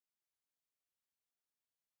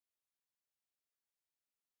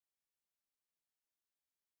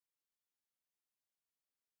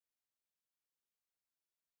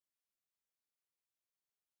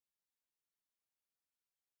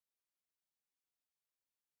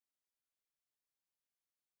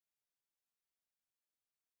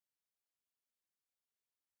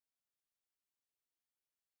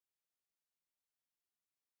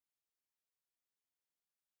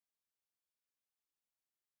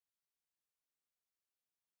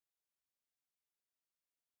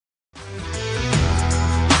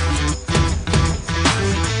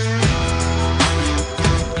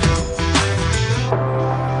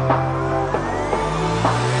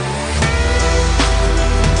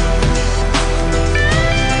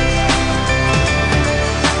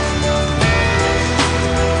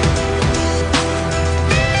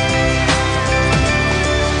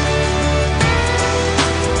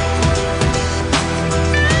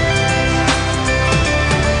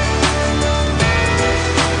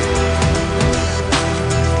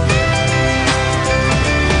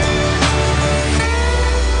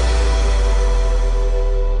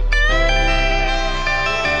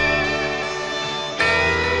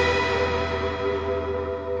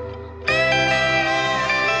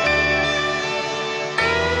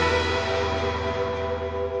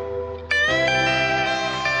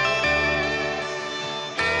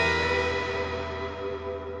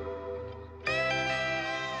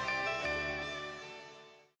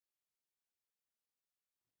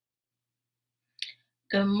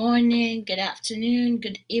Good morning, good afternoon,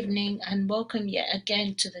 good evening, and welcome yet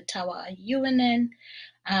again to the Tower UNN.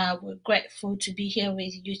 We're grateful to be here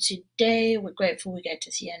with you today. We're grateful we get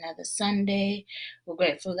to see another Sunday. We're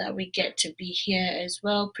grateful that we get to be here as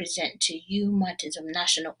well, present to you matters of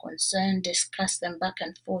national concern, discuss them back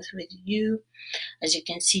and forth with you. As you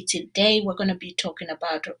can see today, we're going to be talking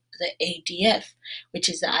about the ADF, which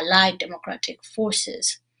is the Allied Democratic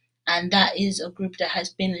Forces. And that is a group that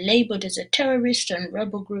has been labeled as a terrorist and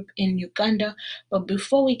rebel group in Uganda. But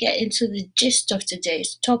before we get into the gist of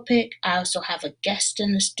today's topic, I also have a guest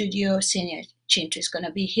in the studio. Senior Kintu is going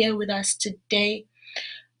to be here with us today.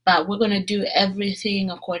 But we're going to do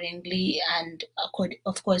everything accordingly and,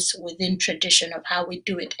 of course, within tradition of how we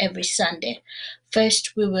do it every Sunday.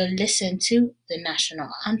 First, we will listen to the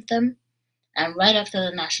national anthem. And right after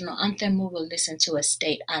the national anthem, we will listen to a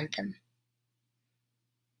state anthem.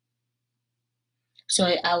 So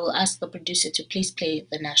I will ask the producer to please play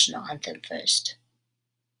the national anthem first.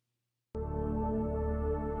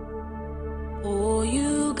 Oh,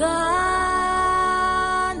 Uganda,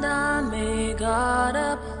 may God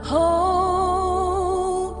uphold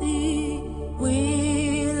thee.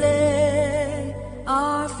 We lay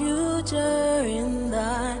our future in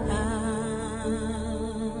thy hand.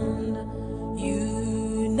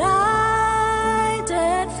 United,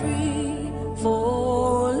 free,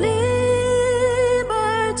 for liberty,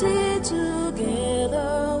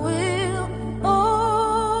 together we'll always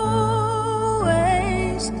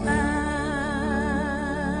stand.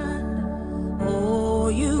 Oh,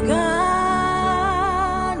 Uganda,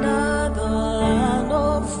 the land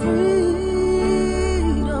of freedom,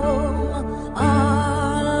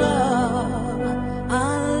 our love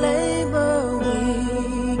and labor we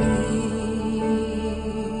give,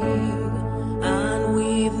 and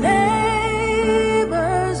with neighbors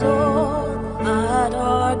all at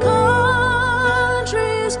our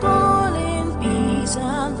country's calling, peace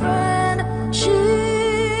and friendship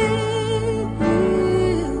will be.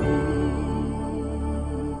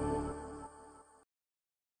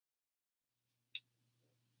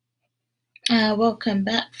 Welcome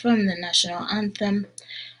back from the national anthem.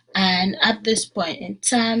 And at this point in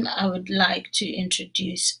time, I would like to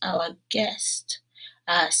introduce our guest,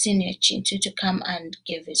 Senior Kintu, to come and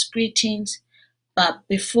give his greetings. But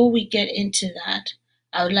before we get into that,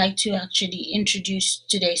 I would like to actually introduce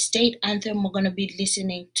today's state anthem. We're going to be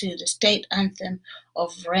listening to the state anthem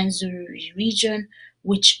of Rwenzori region,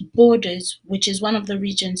 which is one of the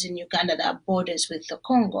regions in Uganda that borders with the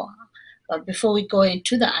Congo. But before we go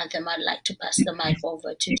into the anthem, I'd like to pass the mic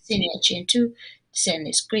over to Senior Kintu to send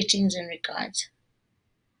his greetings and regards.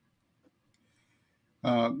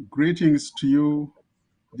 Greetings to you,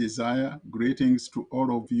 Desire. Greetings to all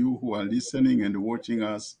of you who are listening and watching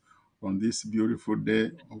us on this beautiful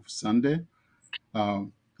day of Sunday.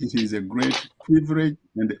 It is a great privilege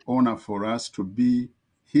and honor for us to be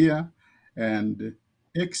here and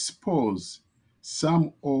expose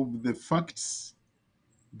some of the facts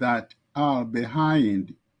that are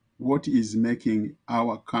behind what is making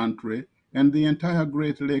our country and the entire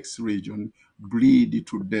Great Lakes region bleed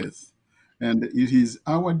to death. And it is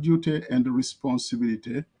our duty and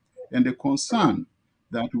responsibility and a concern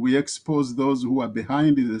that we expose those who are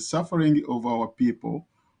behind the suffering of our people,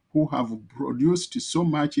 who have produced so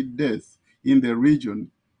much death in the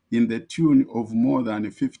region in the tune of more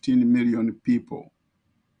than 15 million people.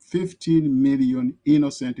 15 million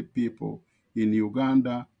innocent people in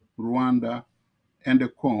Uganda, Rwanda, and the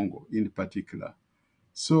Congo in particular.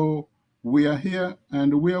 So we are here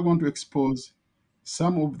and we are going to expose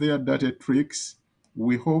some of their dirty tricks.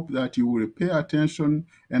 We hope that you will pay attention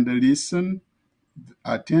and listen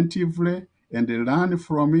attentively and learn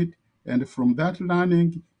from it. And from that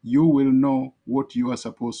learning, you will know what you are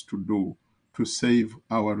supposed to do to save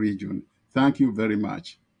our region. Thank you very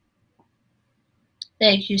much.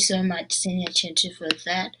 Thank you so much, Senior Kintu, for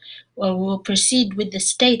that. Well, we'll proceed with the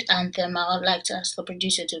state anthem. I would like to ask the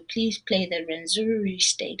producer to please play the Rwenzori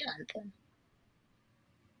state anthem.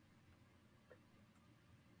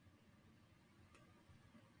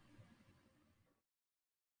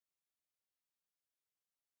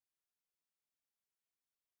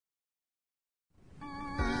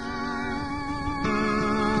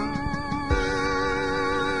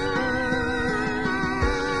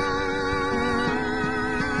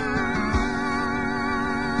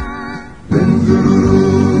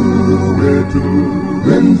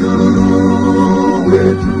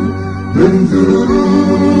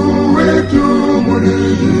 wetu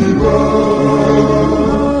muliwa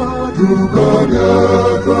tukanya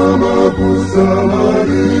kama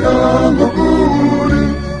kusamarira ngokuri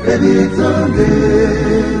ebitange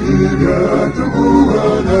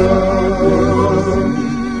byatubuwala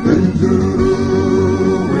enjuru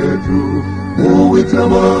wetu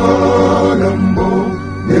muwitamalambo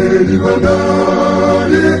nelibala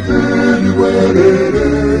lyeteliwerere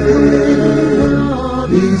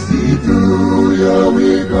isitu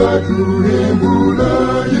yawikatulembula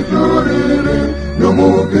yitorere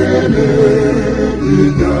nomukene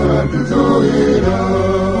ijatuzoera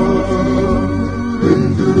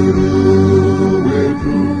enjuru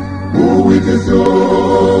wetu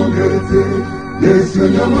uwitesongete yesu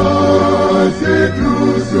nyama zetu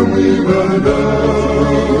somwibanda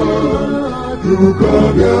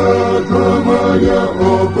tukabya twamanya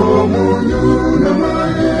okomunyu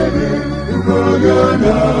namayere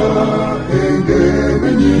tukagana engebe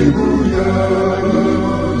nyibuya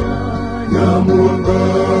nyamwanga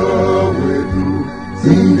wetu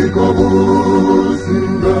sindiko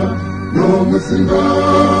businga nomusinga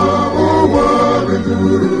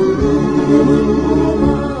owabetululu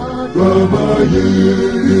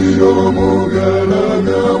twamayiro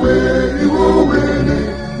mugalagawe iwowene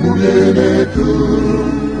mubyenetu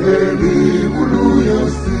emibulu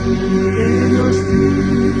yosi yosi.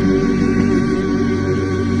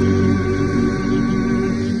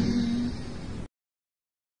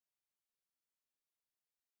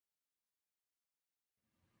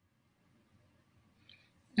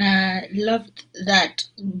 Loved that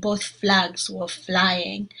both flags were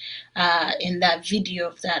flying in that video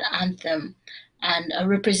of that anthem, and a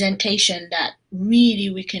representation that really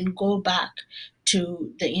we can go back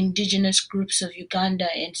to the indigenous groups of Uganda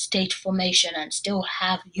in state formation and still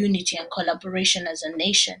have unity and collaboration as a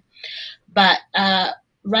nation. But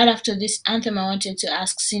right after this anthem, I wanted to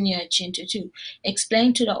ask Senior Kintu to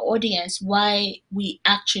explain to the audience why we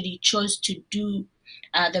actually chose to do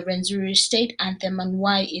the Renzuru state anthem and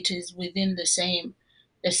why it is within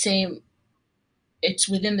it's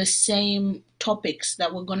within the same topics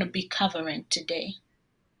that we're going to be covering today.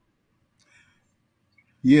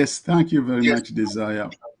 Yes, thank you very much, Desire.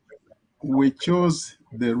 We chose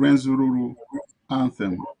the Renzururu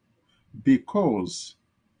anthem because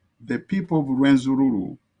the people of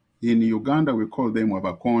Renzururu, in Uganda, we call them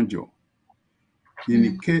Abakonjo.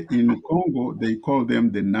 In Congo, they call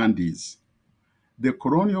them the Nandis. The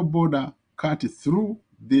colonial border cut through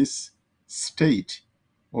this state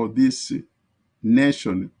or this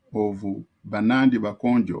nation of Banandi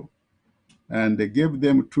Bakonjo, and they gave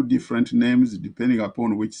them two different names depending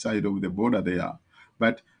upon which side of the border they are.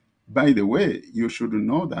 But by the way, you should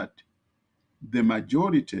know that the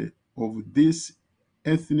majority of this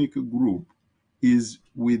ethnic group is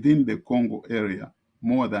within the Congo area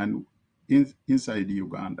more than inside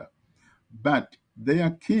Uganda. But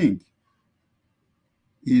their king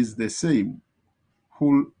is the same,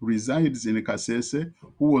 who resides in Kasese,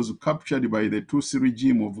 who was captured by the Tutsi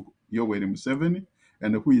regime of Yoweri Museveni,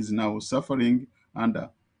 and who is now suffering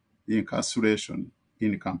under incarceration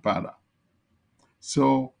in Kampala.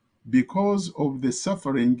 So, because of the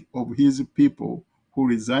suffering of his people who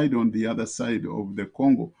reside on the other side of the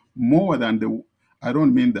Congo, more than I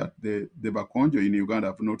don't mean that the Bakonjo in Uganda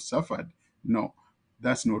have not suffered. No,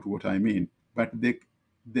 that's not what I mean. But the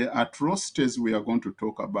atrocities we are going to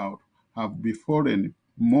talk about have befallen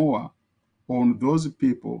more on those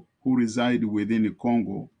people who reside within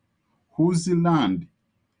Congo, whose land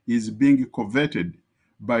is being coveted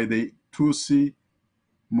by the Tutsi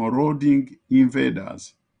marauding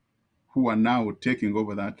invaders who are now taking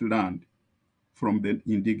over that land from the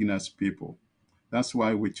indigenous people. That's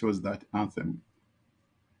why we chose that anthem.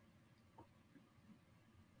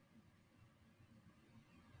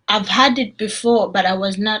 I've had it before, but I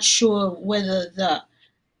was not sure whether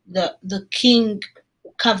the king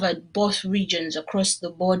covered both regions across the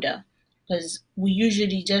border, because we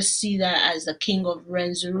usually just see that as the king of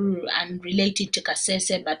Renzururu and relate it to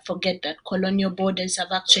Kasese, but forget that colonial borders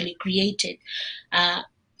have actually created a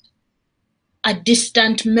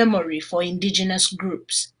distant memory for indigenous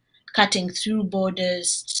groups, cutting through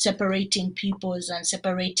borders, separating peoples and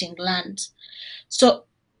separating lands. So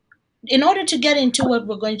in order to get into what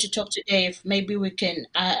we're going to talk today, if maybe we can,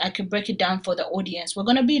 I can break it down for the audience. We're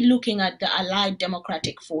going to be looking at the Allied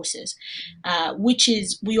Democratic Forces, which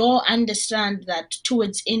is, we all understand that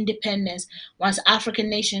towards independence, once African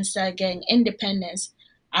nations started getting independence,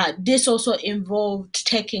 this also involved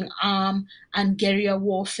taking arm and guerrilla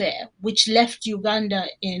warfare, which left Uganda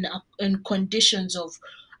in conditions of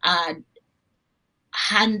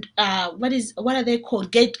what are they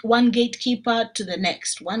called, one gatekeeper to the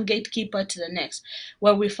next,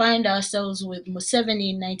 where we find ourselves with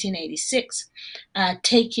Museveni in 1986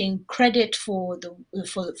 taking credit for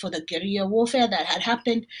the guerrilla warfare that had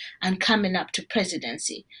happened and coming up to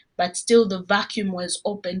presidency. But still the vacuum was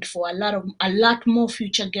opened for a lot more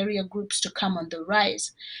future guerrilla groups to come on the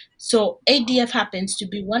rise. So ADF happens to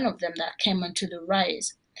be one of them that came onto the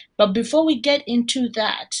rise. But before we get into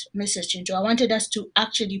that, Mrs. Chinto, I wanted us to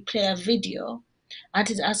actually play a video. I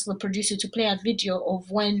wanted to ask the producer to play a video of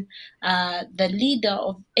when the leader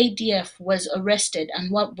of ADF was arrested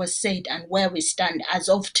and what was said and where we stand as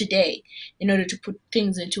of today, in order to put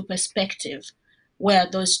things into perspective, where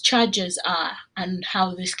those charges are and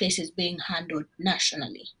how this case is being handled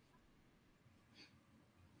nationally.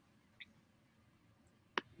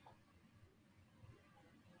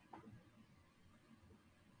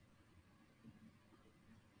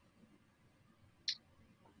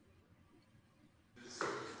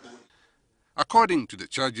 According to the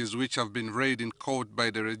charges which have been read in court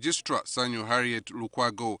by the Registrar Sanyu Harriet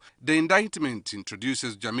Lukwago, the indictment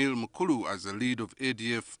introduces Jamil Mukulu as the lead of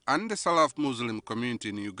ADF and the Salaf Muslim community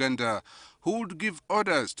in Uganda, who would give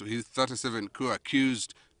orders to his 37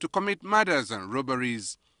 co-accused to commit murders and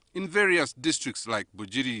robberies in various districts like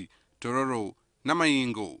Bujiri, Tororo,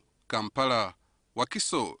 Namayingo, Kampala,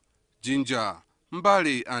 Wakiso, Jinja,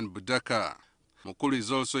 Mbale and Budaka. Mukulu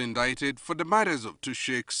is also indicted for the murders of two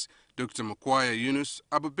sheikhs, Dr. Mukwaya Yunus,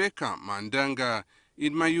 Abubakar Mandanga,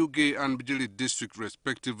 in Mayuge and Bujili district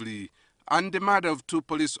respectively, and the murder of two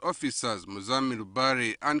police officers, Muzamil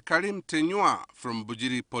Bare and Karim Tenyua from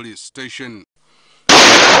Bujili police station.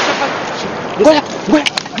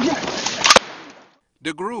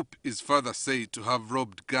 The group is further said to have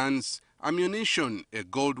robbed guns, ammunition, a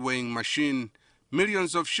gold-weighing machine,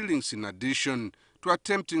 millions of shillings in addition to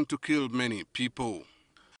attempting to kill many people.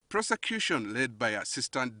 Prosecution led by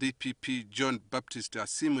Assistant DPP John Baptist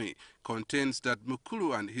Asimwe contends that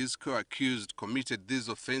Mukulu and his co-accused committed these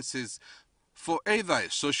offences for either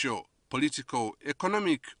a social, political,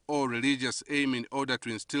 economic or religious aim in order to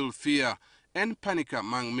instill fear and panic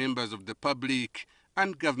among members of the public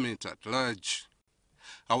and government at large.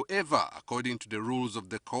 However, according to the rules of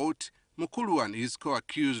the court, Mukulu and his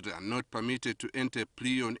co-accused are not permitted to enter a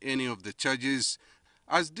plea on any of the charges,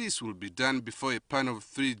 as this will be done before a panel of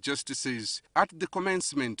 3 justices at the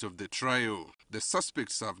commencement of the trial. The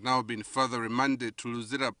suspects have now been further remanded to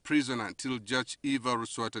Luzira prison until Judge Eva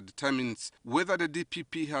Ruswata determines whether the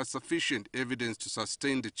DPP has sufficient evidence to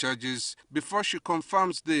sustain the charges before she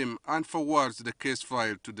confirms them and forwards the case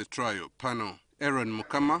file to the trial panel. Aaron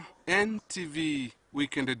Mukama, NTV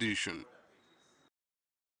Weekend Edition.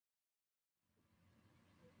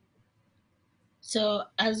 So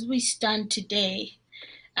as we stand today,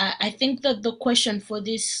 I think that the question for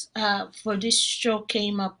this show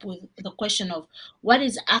came up with the question of what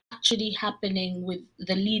is actually happening with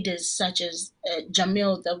the leaders such as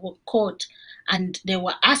Jamil that were caught and they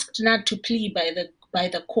were asked not to plea by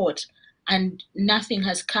the court, and nothing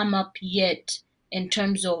has come up yet in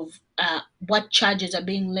terms of what charges are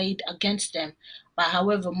being laid against them. But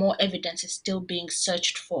however, more evidence is still being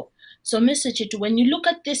searched for. So, Mr. Chitu, when you look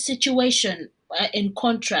at this situation in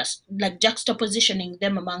contrast, like juxtapositioning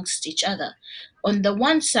them amongst each other, on the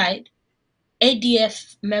one side,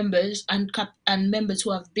 ADF members and members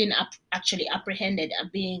who have been actually apprehended are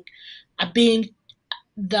being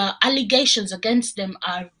the allegations against them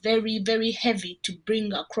are very, very heavy to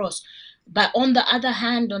bring across. But on the other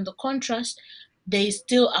hand, on the contrast, there is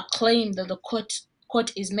still a claim that the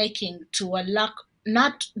court is making to a lack,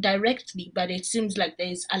 not directly, but it seems like there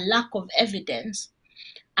is a lack of evidence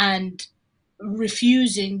and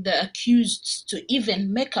refusing the accused to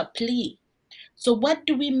even make a plea. So, what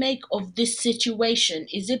do we make of this situation?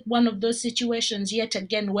 Is it one of those situations, yet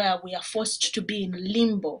again, where we are forced to be in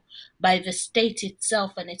limbo by the state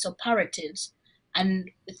itself and its operatives,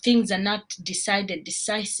 and things are not decided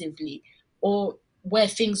decisively, or where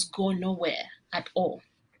things go nowhere at all?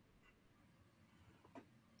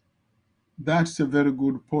 That's a very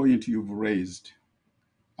good point you've raised.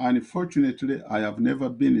 Unfortunately, I have never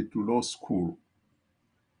been to law school.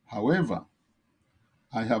 However,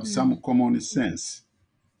 I have some common sense,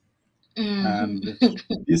 and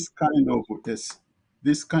this kind of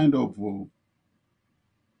this kind of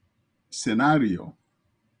scenario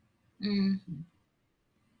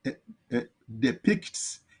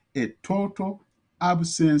depicts a total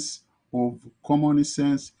absence of common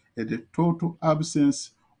sense and a total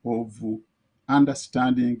absence of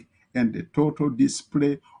understanding and a total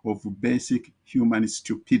display of basic human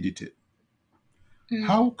stupidity.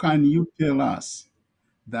 How can you tell us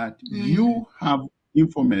that you have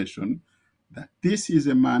information that this is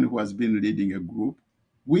a man who has been leading a group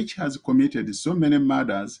which has committed so many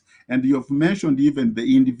murders, and you have mentioned even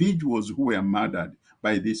the individuals who were murdered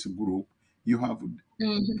by this group. You have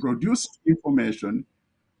produced information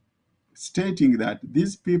stating that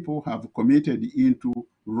these people have committed into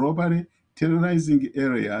robbery, terrorizing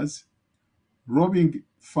areas, robbing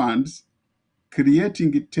funds,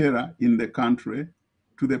 creating terror in the country,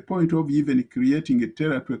 to the point of even creating a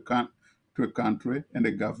terror to a country and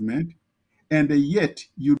a government, and yet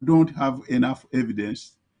you don't have enough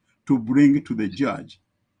evidence to bring to the judge.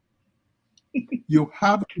 You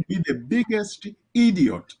have to be the biggest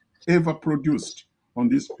idiot ever produced on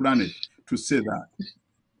this planet to say that.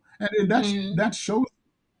 And that shows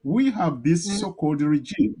we have this so-called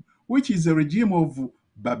regime, which is a regime of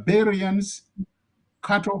barbarians,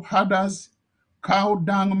 cattle herders, cow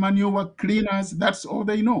dung manure cleaners. That's all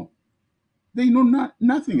they know. They know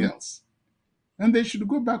nothing else. And they should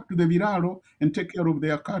go back to the Viraro and take care of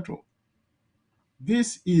their cattle.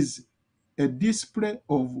 This is a display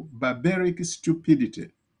of barbaric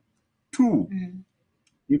stupidity. Two,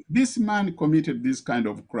 if this man committed this kind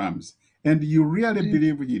of crimes, and you really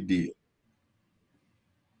believe he did,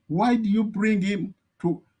 why do you bring him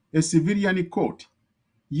to a civilian court?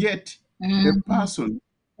 Yet, a person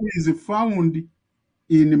who is found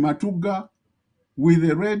in Matuga with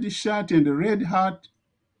a red shirt and a red hat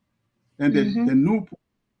and a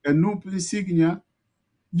noop insignia,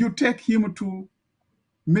 you take him to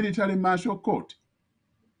military martial court.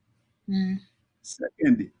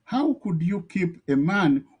 Second, how could you keep a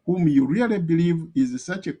man whom you really believe is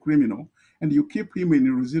such a criminal, and you keep him in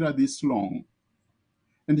Ruzira this long,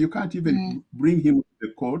 and you can't even bring him to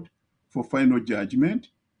the court for final judgment?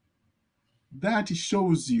 That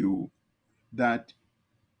shows you that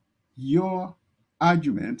your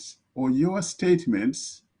arguments or your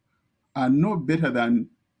statements are no better than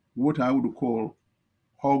what I would call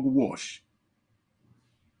hogwash.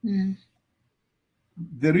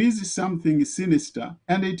 There is something sinister,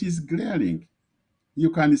 and it is glaring. You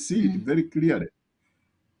can see it very clearly.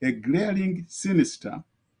 A glaring sinister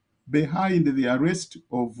behind the arrest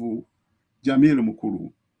of Jamil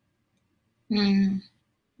Mukuru,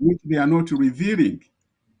 which they are not revealing.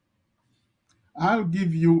 I'll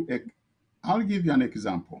give you an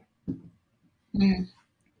example.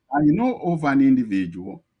 I know of an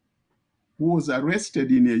individual who was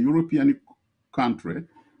arrested in a European country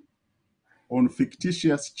on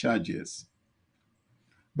fictitious charges.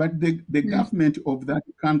 But the government of that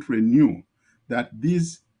country knew that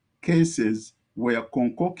these cases were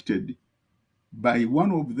concocted by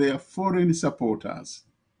one of their foreign supporters.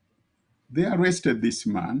 They arrested this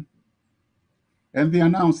man and they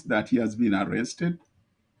announced that he has been arrested.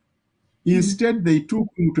 Instead, they took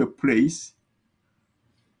him to a place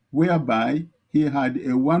whereby he had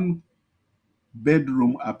a one-bedroom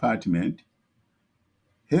apartment,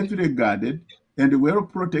 heavily guarded and well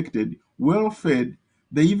protected, well fed.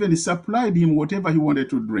 They even supplied him whatever he wanted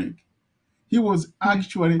to drink. He was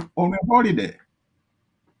actually on a holiday,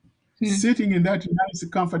 sitting in that nice,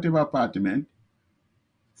 comfortable apartment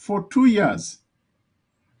for 2 years.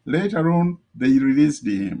 Later on, they released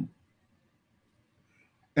him.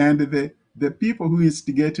 And the people who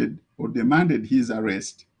instigated or demanded his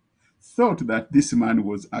arrest thought that this man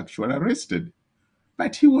was actually arrested.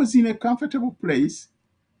 But he was in a comfortable place,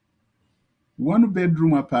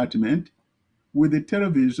 one-bedroom apartment with a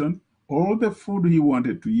television, all the food he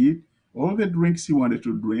wanted to eat, all the drinks he wanted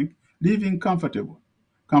to drink, living comfortably.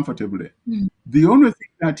 The only thing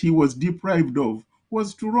that he was deprived of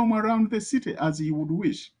was to roam around the city as he would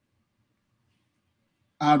wish.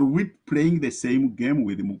 Are we playing the same game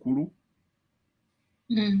with Mukuru?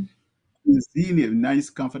 Is he in a nice,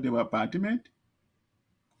 comfortable apartment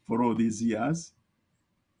for all these years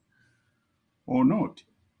or not?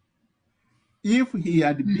 If he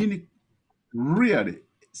had been really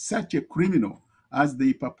such a criminal as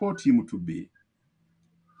they purport him to be,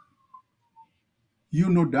 you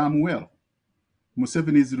know damn well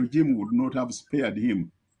Museveni's regime would not have spared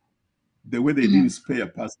him the way they didn't spare a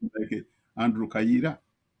person like Andrew Kayira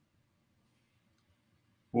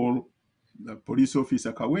or the police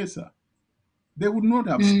officer Kawesa. They would not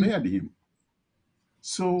have spared him.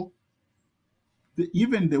 So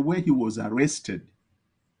even the way he was arrested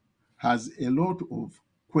has a lot of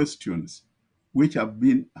questions which have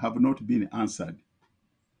not been answered.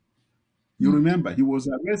 You remember, he was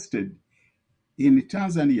arrested in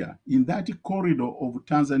Tanzania, in that corridor of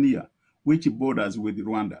Tanzania, which borders with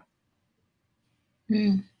Rwanda.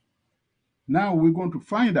 Now we're going to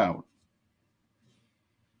find out,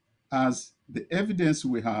 as the evidence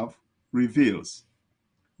we have reveals,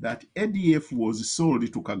 that ADF was sold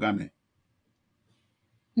to Kagame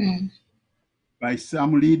by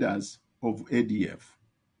some leaders of ADF.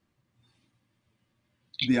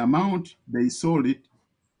 The amount they sold it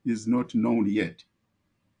is not known yet.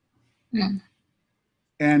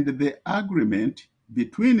 And the agreement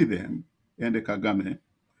between them and Kagame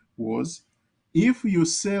was, if you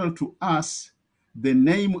sell to us the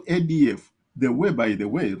name ADF, by the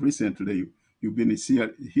way, recently you've been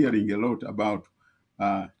hearing a lot about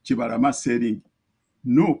Chibarama selling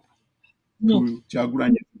NUP to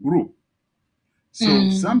Chaguranye's group. So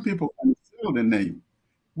some people can sell the name,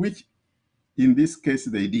 which in this case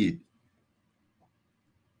they did.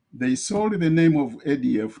 They sold the name of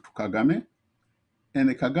ADF to Kagame, and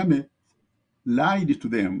Kagame lied to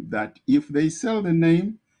them that if they sell the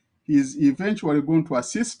name, he's eventually going to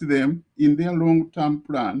assist them in their long-term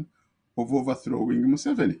plan of overthrowing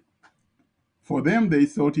Museveni. For them, they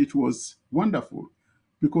thought it was wonderful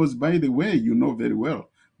because, by the way, you know very well,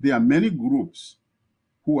 there are many groups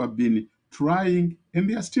who have been trying, and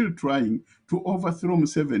they are still trying, to overthrow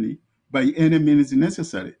Museveni by any means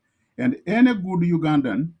necessary. And any good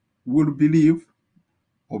Ugandan will believe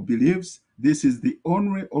or believes this is the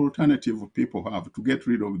only alternative people have to get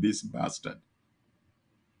rid of this bastard.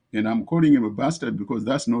 And I'm calling him a bastard because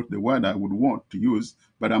that's not the word I would want to use,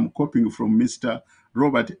 but I'm copying from Mr.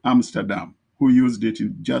 Robert Amsterdam, who used it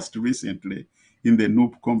just recently in the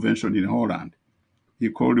NUP convention in Holland. He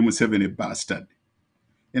called Museveni a bastard.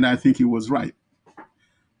 And I think he was right.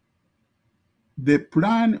 The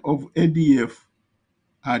plan of ADF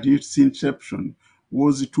at its inception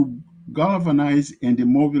was to galvanize and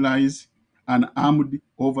mobilize an armed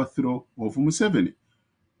overthrow of Museveni,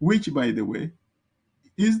 which, by the way,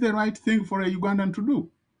 is the right thing for a Ugandan to do.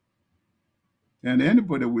 And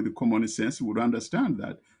anybody with common sense would understand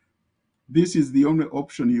that this is the only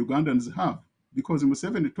option Ugandans have, because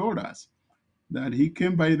Museveni told us that he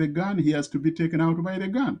came by the gun, he has to be taken out by the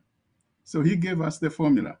gun. So he gave us the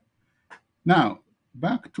formula. Now,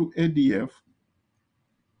 back to ADF.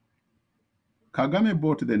 Kagame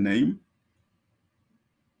bought the name,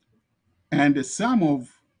 and some of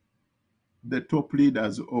the top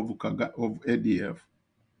leaders of ADF,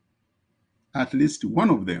 at least one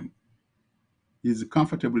of them, is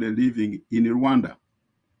comfortably living in Rwanda.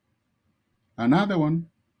 Another one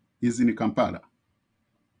is in Kampala.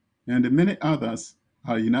 And many others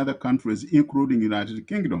are in other countries, including United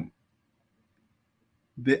Kingdom.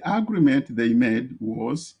 The agreement they made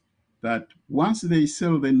was that once they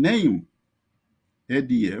sell the name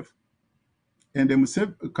ADF, and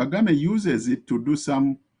Kagame uses it to do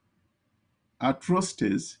some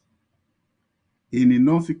atrocities in the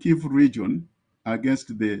North Kivu region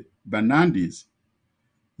against the Banandis,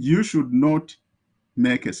 you should not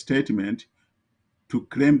make a statement to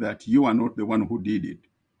claim that you are not the one who did it.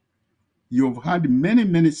 You've had many,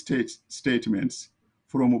 many statements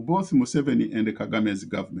from both Museveni and Kagame's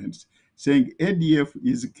governments saying ADF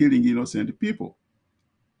is killing innocent people.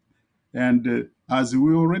 And as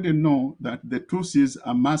we already know that the Tutsis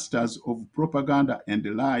are masters of propaganda and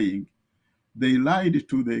lying, they lied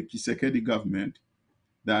to the Tshisekedi government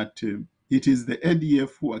that it is the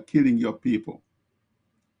ADF who are killing your people.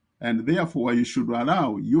 And therefore, you should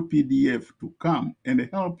allow UPDF to come and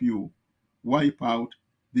help you wipe out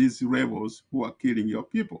these rebels who are killing your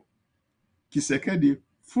people. Tshisekedi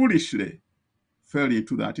foolishly fell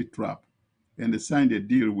into that trap and signed a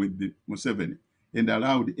deal with Museveni and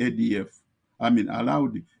allowed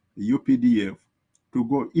UPDF to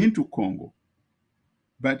go into Congo.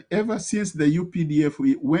 But ever since the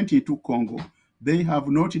UPDF went into Congo, they have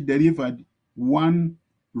not delivered one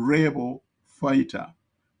rebel fighter,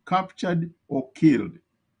 captured or killed.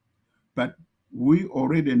 But we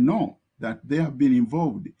already know that they have been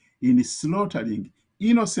involved in slaughtering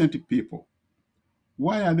innocent people.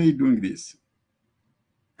 Why are they doing this?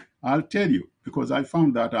 I'll tell you, because I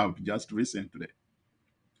found that out just recently.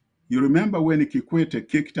 You remember when Kikwete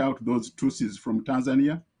kicked out those Tutsis from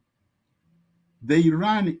Tanzania? They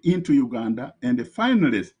ran into Uganda and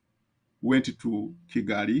finally went to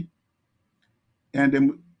Kigali.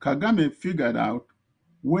 And Kagame figured out,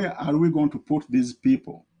 where are we going to put these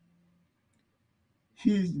people?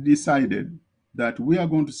 He decided that we are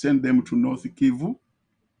going to send them to North Kivu,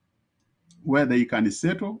 where they can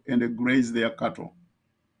settle and graze their cattle.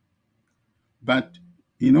 But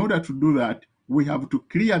in order to do that, we have to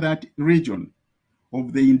clear that region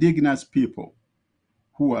of the indigenous people,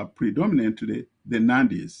 who are predominantly the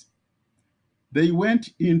Nandis. They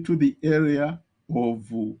went into the area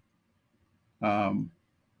of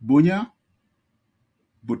Bunya,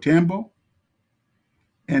 Butembo,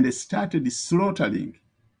 and started slaughtering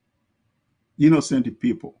innocent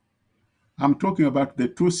people. I'm talking about the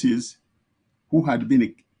Tutsis who had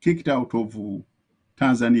been kicked out of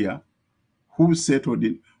Tanzania, who settled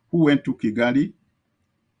in, who went to Kigali,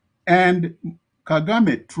 and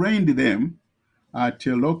Kagame trained them at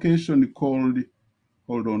a location called,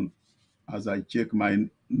 hold on as I check my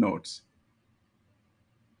notes.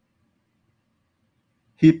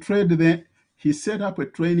 He set up a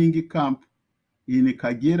training camp in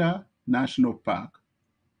Kagera National Park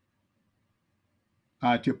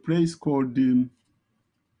at a place called they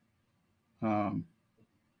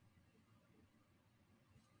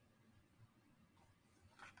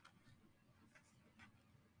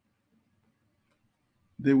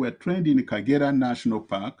were trained in Kagera National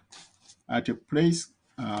Park at a place,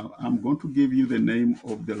 I'm going to give you the name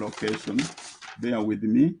of the location, bear with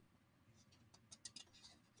me.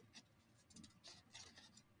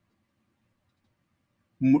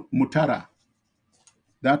 Mutara,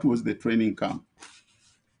 that was the training camp.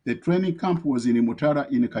 The training camp was in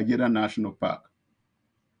Mutara in Kagera National Park.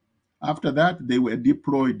 After that, they were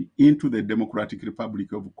deployed into the Democratic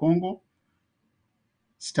Republic of Congo,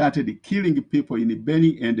 started killing people in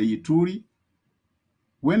Beni and Ituri.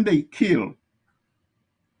 When they kill,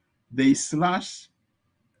 they slash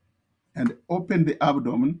and open the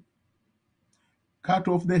abdomen, cut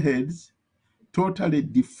off the heads, totally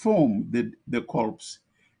deform the corpse,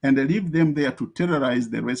 and leave them there to terrorize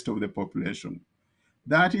the rest of the population.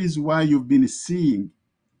 That is why you've been seeing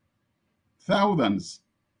thousands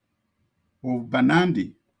of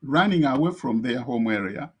Banandi running away from their home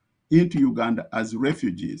area into Uganda as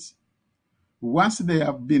refugees. Once they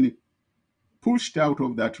have been pushed out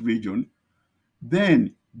of that region,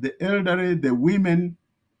 then the elderly, the women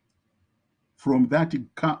from that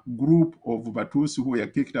group of Batusi who were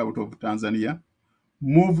kicked out of Tanzania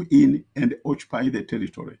move in and occupy the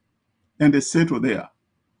territory, and they settle there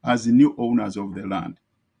as new owners of the land,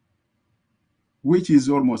 which is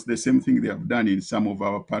almost the same thing they have done in some of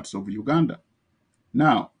our parts of Uganda.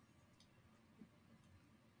 Now,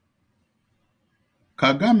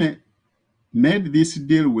 Kagame made this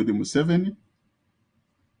deal with Museveni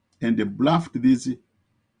and bluffed these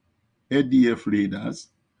ADF leaders.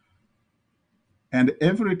 And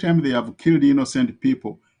every time they have killed innocent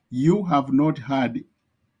people, you have not had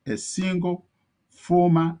a single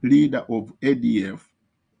former leader of ADF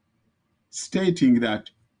stating that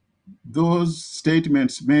those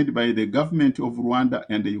statements made by the government of Rwanda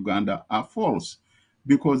and Uganda are false,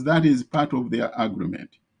 because that is part of their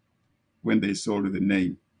agreement when they sold the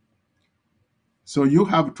name. So you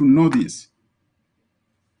have to know this,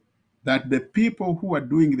 that the people who are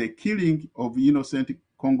doing the killing of innocent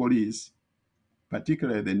Congolese,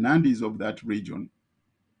 particularly the Nandis of that region,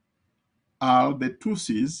 are the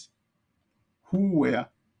Tutsis who were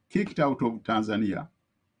kicked out of Tanzania,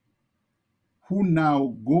 who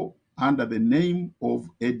now go under the name of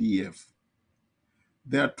ADF.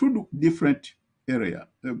 There are two different areas,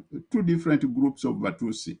 two different groups of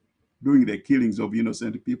Batusi doing the killings of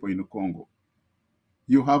innocent people in Congo.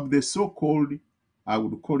 You have the so-called, I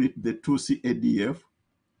would call it the Tutsi ADF,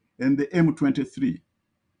 and the M23.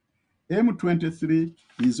 M23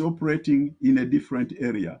 is operating in a different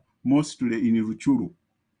area, mostly in Ruchuru.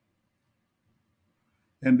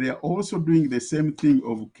 And they are also doing the same thing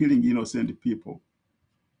of killing innocent people.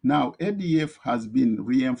 Now, ADF has been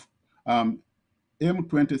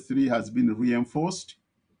M23 has been reinforced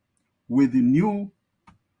with new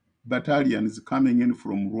battalions coming in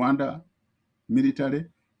from Rwanda military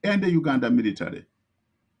and the Uganda military.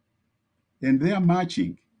 And they are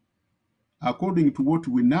marching according to what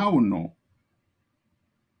we now know.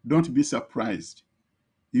 Don't be surprised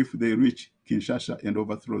if they reach Kinshasa and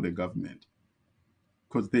overthrow the government,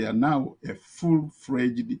 because they are now a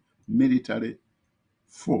full-fledged military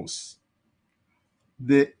force.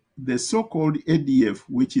 The so-called ADF,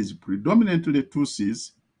 which is predominantly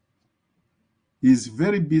Tutsis, is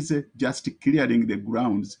very busy just clearing the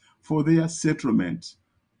grounds for their settlements.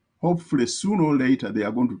 Hopefully, sooner or later, they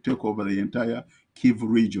are going to take over the entire Kivu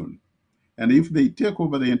region. And if they take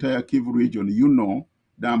over the entire Kivu region, you know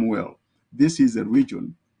damn well, this is a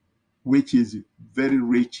region which is very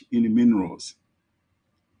rich in minerals.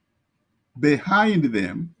 Behind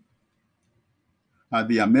them are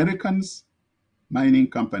the Americans mining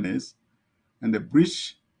companies and the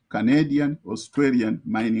British, Canadian, Australian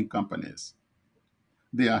mining companies.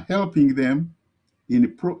 They are helping them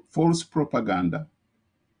in false propaganda,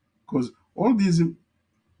 because all these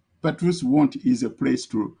Patriots want is a place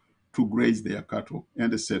to graze their cattle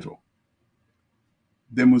and settle.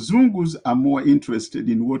 The Muzungus are more interested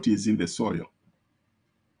in what is in the soil.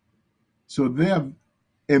 So they have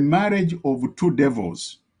a marriage of two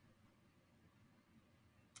devils.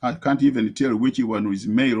 I can't even tell which one is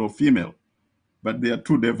male or female, but they are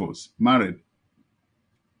two devils married.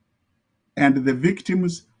 And the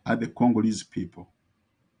victims are the Congolese people.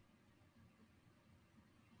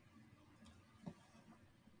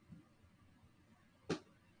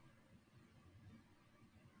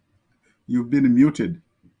 You've been muted.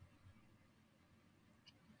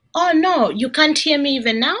 Oh no, you can't hear me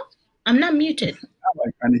even now? I'm not muted. Now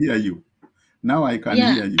I can hear you. Now I can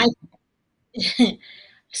Yeah, hear you.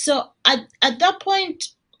 So at that point,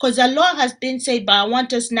 because a lot has been said, but I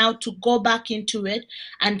want us now to go back into it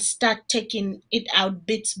and start taking it out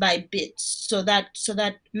bits by bits, so that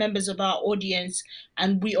members of our audience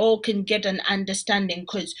and we all can get an understanding.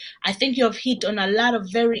 Because I think you have hit on a lot of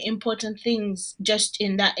very important things just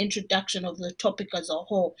in that introduction of the topic as a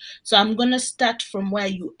whole. So I'm gonna start from where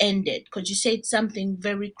you ended, because you said something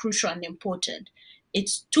very crucial and important.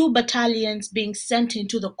 It's two battalions being sent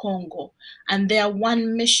into the Congo, and their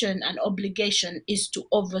one mission and obligation is to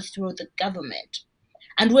overthrow the government.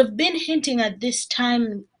 And we've been hinting at this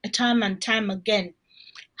time and time again.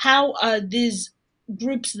 How are these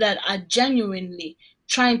groups that are genuinely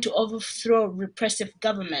trying to overthrow repressive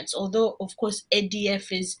governments? Although, of course,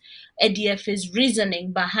 ADF's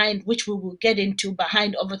reasoning behind, which we will get into,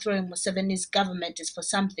 behind overthrowing Museveni's government is for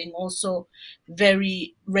something also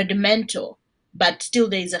very rudimental. But still,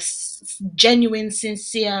 there is a genuine,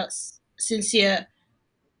 sincere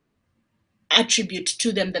attribute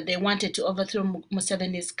to them that they wanted to overthrow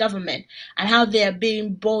Museveni's government, and how they are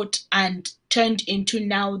being bought and turned into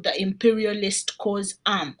now the imperialist cause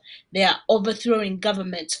arm. They are overthrowing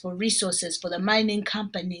governments for resources for the mining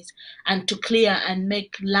companies and to clear and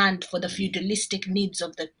make land for the feudalistic needs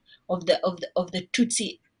of the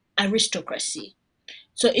Tutsi aristocracy.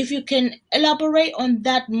 So if you can elaborate on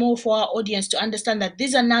that more for our audience to understand that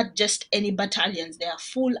these are not just any battalions, they are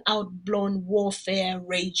full out blown warfare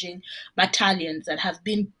raging battalions that have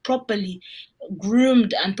been properly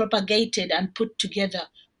groomed and propagated and put together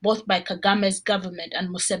both by Kagame's government and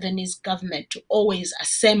Museveni's government to always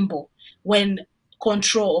assemble when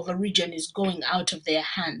control of a region is going out of their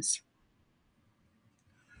hands.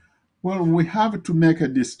 Well, we have to make a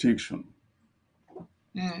distinction.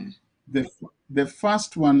 Mm, The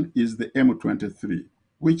first one is the M23,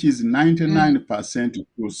 which is mm, 99%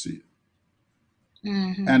 Tutsi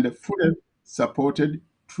mhm, and fully supported,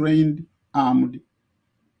 trained, armed,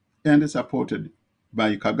 and supported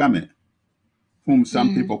by Kagame, whom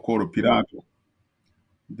some mm, people call Pirato.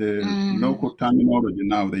 The mm, local terminology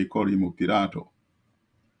now, they call him Pirato.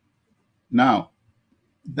 Now,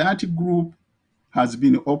 that group has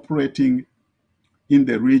been operating in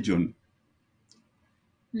the region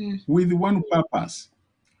mm, with one purpose: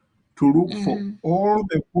 to look for mhm, all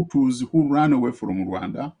the Hutus who ran away from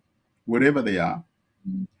Rwanda, wherever they are,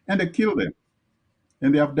 and kill them.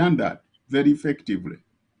 And they have done that very effectively.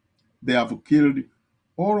 They have killed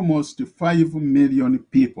almost 5 million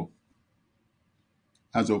people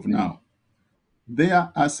as of mm, now.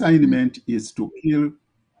 Their mm, assignment is to kill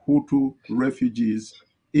Hutu refugees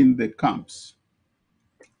in the camps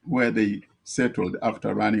where they settled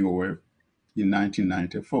after running away in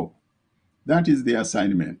 1994. That is the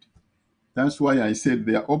assignment. That's why I said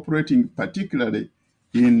they are operating particularly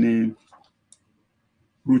in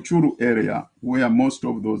Ruchuru area, where most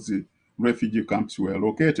of those refugee camps were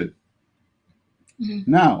located. mhm,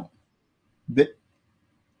 Now, the,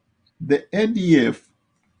 the ADF,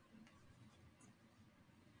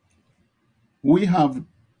 we have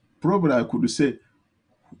probably, I could say,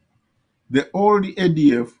 the old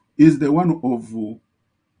ADF is the one of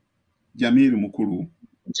Jamil Mukuru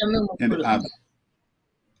Jamil and Mukulu. others.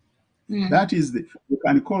 Mm, That is we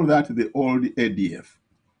can call that the old ADF,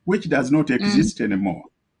 which does not mm, exist anymore.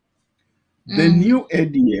 The mm, new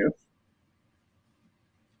ADF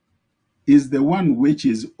is the one which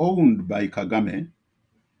is owned by Kagame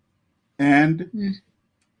and mm,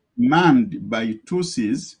 manned by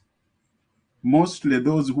Tutsis, mostly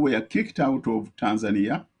those who were kicked out of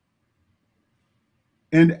Tanzania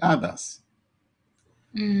and others.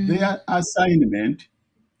 mm, Their assignment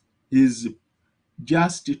is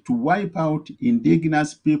just to wipe out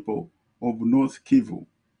indigenous people of North Kivu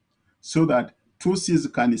so that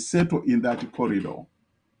Tutsis can settle in that corridor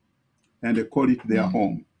and call it their mm.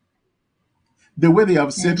 home. The way they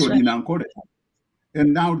have That's settled right. in Ankole,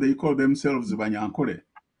 and now they call themselves Banyankole.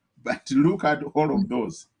 But look at all Mm, of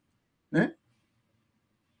those. Eh?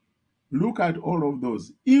 Look at all of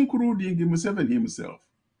those, including Museveni himself.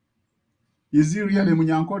 Is he really mm,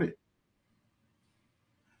 Munyankole?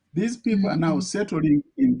 These people are mm, now mm, settling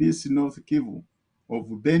in this North Kivu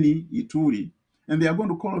of Beni, Ituri, and they are going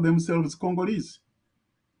to call themselves Congolese.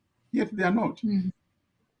 Yet they are not. mm.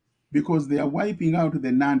 because they are wiping out the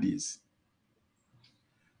Nandis.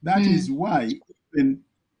 That is why even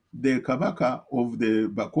the Kabaka of the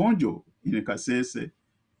Bakonjo in Kasese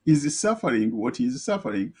is suffering what he is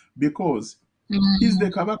suffering because he's the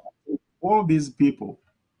Kabaka of all these people,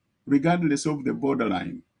 regardless of the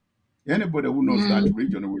borderline. Anybody who knows that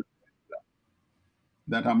region will know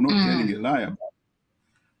that I'm not telling a lie about.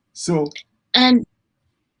 So And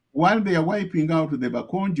while they are wiping out the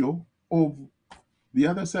Bakonjo of the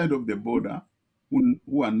other side of the border,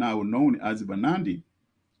 who are now known as Banandi,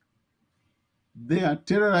 they are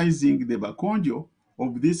terrorizing the Bakonjo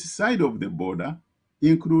of this side of the border,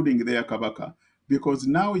 including their Kabaka, because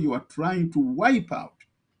now you are trying to wipe out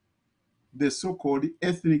the so-called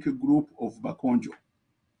ethnic group of Bakonjo,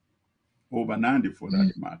 or Banandi for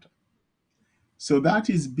that matter. So that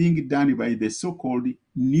is being done by the so-called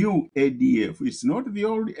new ADF. It's not the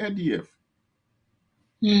old ADF.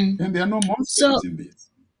 And there are no so Muslims in this.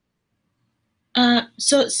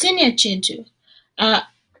 So, Senior Kintu,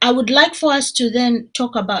 I would like for us to then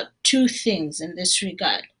talk about two things in this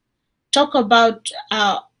regard. Talk about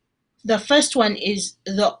the first one is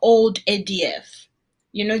the old ADF.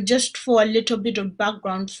 You know, just for a little bit of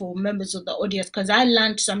background for members of the audience, because I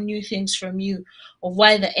learned some new things from you of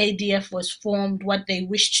why the ADF was formed, what they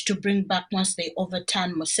wished to bring back once they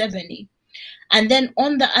overturned Museveni. And then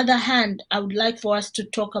on the other hand, I would like for us to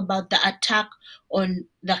talk about the attack on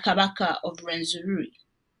the Kabaka of Renzururi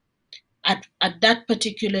at that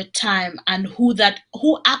particular time, and who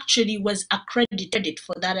actually was accredited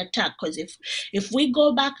for that attack. Because if we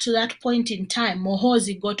go back to that point in time,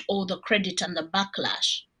 Mohozi got all the credit and the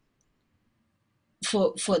backlash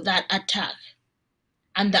for that attack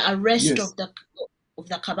and the arrest Yes. of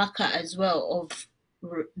the Kabaka as well of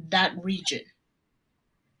that region.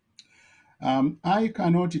 I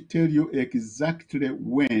cannot tell you exactly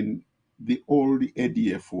when the old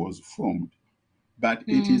ADF was formed, but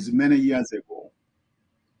it is many years ago.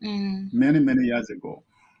 Many years ago.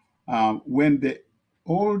 When the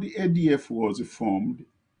old ADF was formed,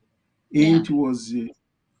 Yeah.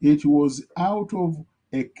 it was out of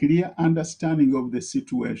a clear understanding of the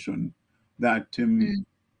situation that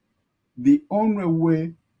the only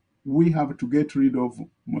way we have to get rid of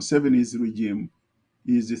Museveni's regime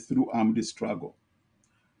is through armed struggle.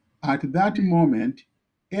 At that moment,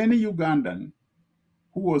 any Ugandan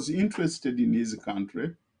who was interested in his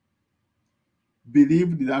country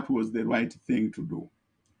believed that was the right thing to do.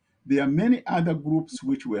 There are many other groups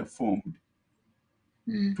which were formed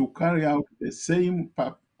to carry out the same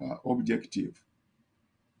objective.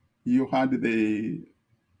 You had the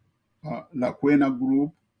Lakwena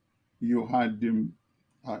group, you had,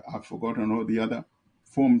 I've forgotten all the other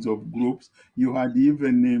forms of groups. You had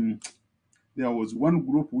even, there was one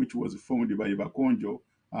group which was formed by Bakonjo,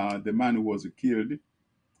 the man who was killed.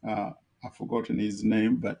 I've forgotten his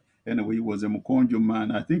name, but anyway, he was a Mukonjo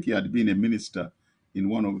man. I think he had been a minister in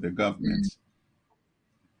one of the governments.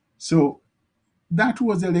 So that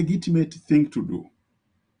was a legitimate thing to do.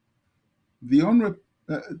 The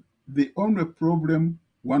only problem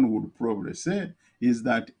one would probably say is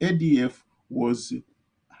that ADF was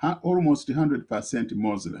almost 100%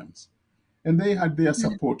 Muslims, and they had their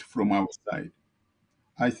support from outside.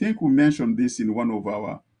 I think we mentioned this in one of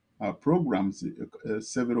our programs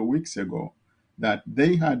several weeks ago, that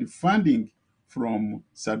they had funding from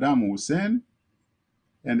Saddam Hussein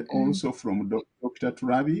and also from Dr.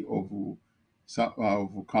 Turabi of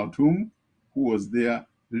Khartoum, who was their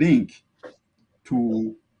link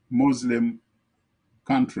to Muslim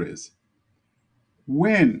countries.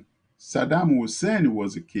 When Saddam Hussein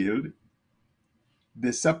was killed,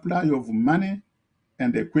 the supply of money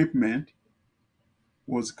and equipment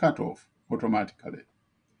was cut off automatically.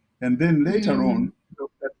 And then later on,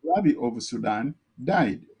 Dr. Turabi of Sudan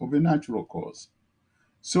died of a natural cause.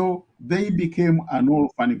 So they became an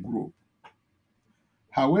orphan group.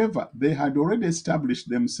 However, they had already established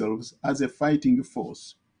themselves as a fighting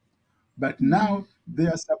force. But now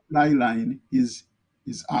their supply line is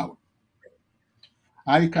out.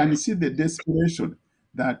 I can see the desperation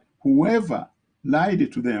that whoever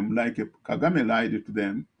lied to them, like Kagame lied to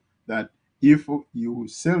them, that if you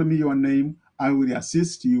sell me your name, I will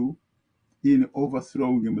assist you in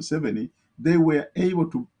overthrowing Museveni. They were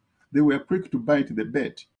quick to bite the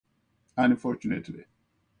bait, unfortunately.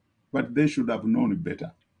 But they should have known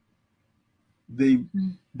better. They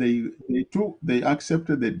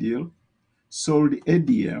accepted the deal, sold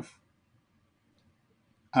ADF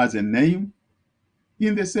as a name,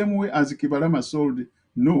 in the same way as Kibalama sold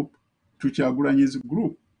NOP to Chagulanyi's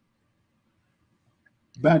group.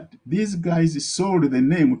 But these guys sold the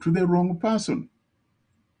name to the wrong person.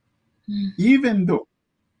 Even though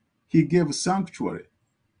he gave sanctuary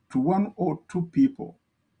to one or two people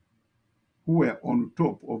who were on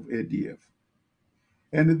top of ADF.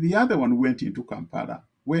 And the other one went into Kampala,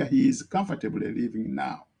 where he is comfortably living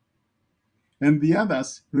now. And the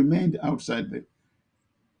others remained outside the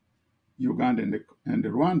Uganda and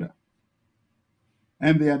Rwanda.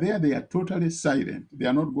 And they are there, they are totally silent. They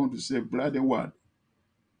are not going to say bloody word.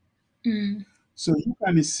 Mm. So you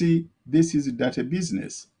can see this is dirty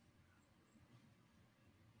business.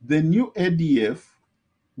 The new ADF,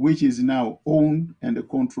 which is now owned and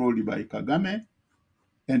controlled by Kagame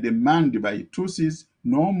and manned by Tutsis,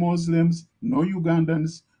 no Muslims, no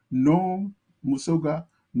Ugandans, no Musoga,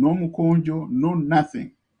 no Mukonjo, no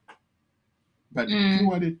nothing, but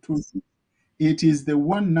purely Tutsi. It is the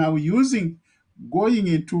one now going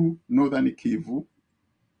into northern Kivu,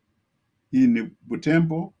 in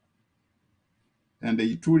Butembo and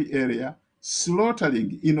the Ituri area,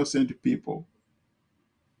 slaughtering innocent people.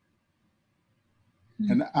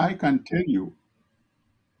 And I can tell you,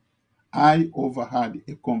 I overheard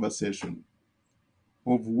a conversation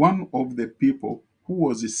of one of the people who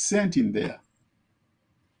was sent in there.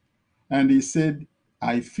 And he said,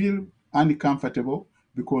 I feel uncomfortable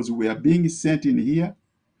because we are being sent in here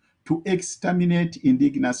to exterminate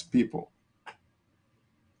indigenous people.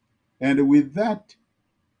 And with that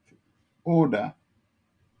order,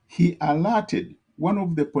 he alerted one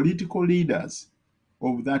of the political leaders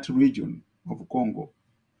of that region of Congo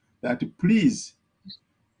that please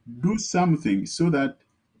do something so that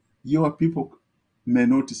your people may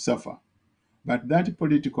not suffer. But that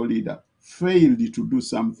political leader failed to do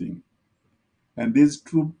something. And these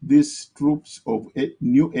troops of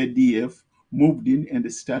new ADF moved in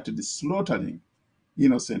and started slaughtering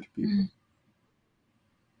innocent people.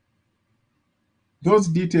 Those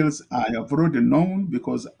details I have already known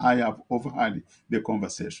because I have overheard the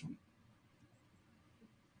conversation.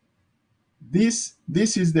 This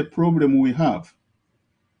is the problem we have.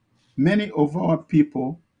 Many of our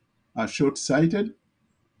people are short-sighted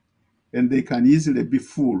and they can easily be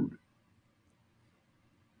fooled.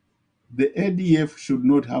 The ADF should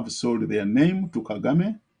not have sold their name to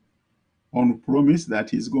Kagame on promise that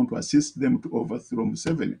he's going to assist them to overthrow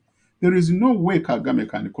Museveni. There is no way Kagame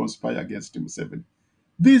can conspire against Museveni.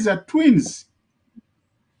 These are twins.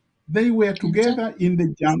 They were together in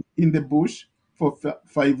the bush for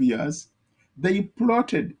 5 years. They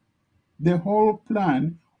plotted the whole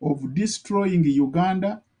plan of destroying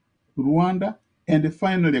Uganda, Rwanda, and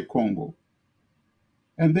finally Congo.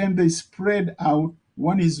 And then they spread out.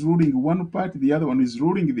 One is ruling one part, the other one is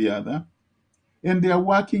ruling the other, and they are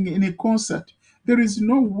working in a concert. There is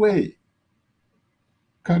no way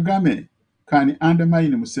Kagame can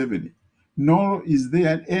undermine Museveni, nor is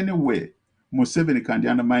there any way Museveni can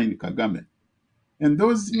undermine Kagame. And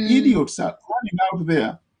those idiots are running out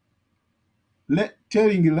there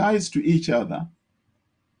telling lies to each other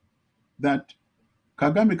that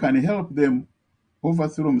Kagame can help them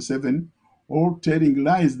overthrow Museveni, or telling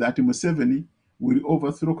lies that Museveni will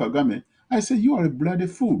overthrow Kagame. I say, you are a bloody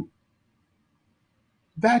fool.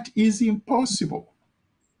 That is impossible.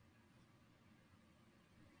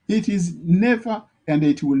 It is never, and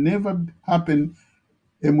it will never happen,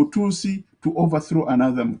 a Mutusi to overthrow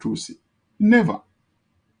another Mutusi. Never.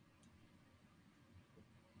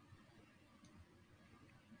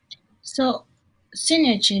 So,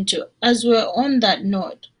 Senior Kintu, as we're on that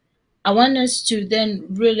note, I want us to then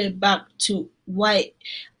really back to why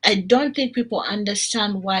I don't think people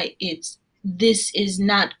understand why this is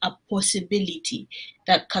not a possibility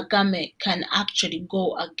that Kagame can actually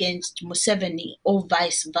go against Museveni or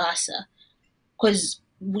vice versa. Because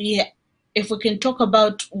if we can talk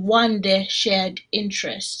about one, their shared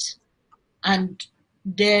interests and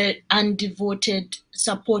their undevoted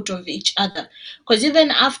support of each other. Because even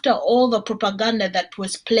after all the propaganda that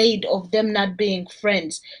was played of them not being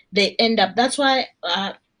friends, they end up. That's why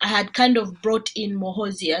I had kind of brought in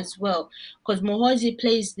Mohozi as well, because Mohozi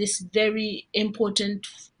plays this very important,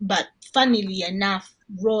 but funnily enough,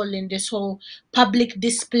 role in this whole public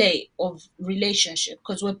display of relationship.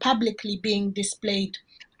 Because we're publicly being displayed,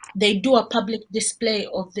 they do a public display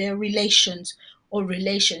of their relations or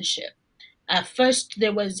relationship. At first,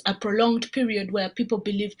 there was a prolonged period where people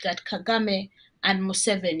believed that Kagame and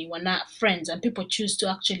Museveni were not friends, and people choose to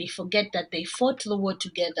actually forget that they fought the war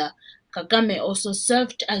together. Kagame also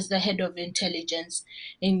served as the head of intelligence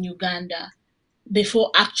in Uganda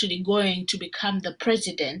before actually going to become the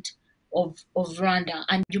president of Rwanda.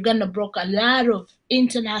 And Uganda broke a lot of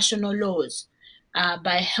international laws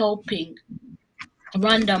by helping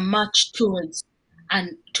Rwanda march towards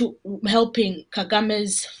and to helping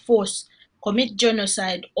Kagame's force commit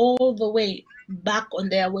genocide all the way back on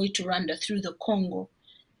their way to Rwanda through the Congo,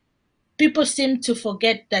 people seem to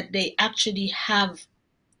forget that they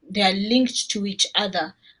are linked to each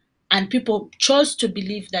other, and people chose to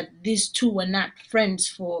believe that these two were not friends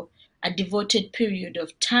for a devoted period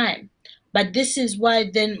of time. But this is why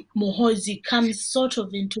then Muhozi comes sort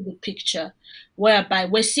of into the picture, whereby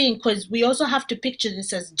we're seeing, because we also have to picture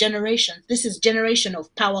this as generations. This is generation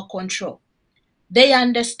of power control. They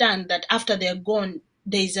understand that after they're gone,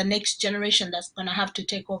 there's a next generation that's going to have to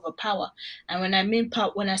take over power. And when I mean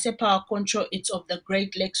power, when I say power control, it's of the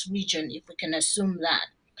Great Lakes region, if we can assume that.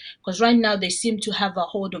 Because right now they seem to have a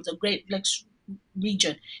hold of the Great Lakes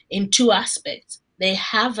region in two aspects. They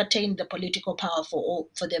have attained the political power for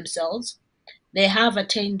themselves. They have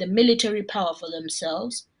attained the military power for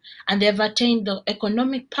themselves, and they've attained the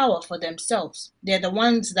economic power for themselves. They're the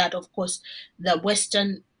ones that, of course, the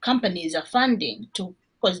Western companies are funding to,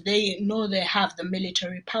 because they know they have the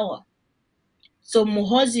military power. So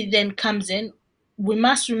Muhozi then comes in. We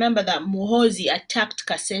must remember that Muhozi attacked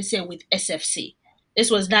Kasese with SFC.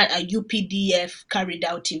 This was not a UPDF carried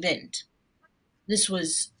out event. This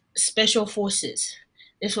was special forces.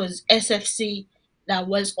 This was SFC that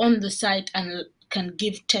was on the site and can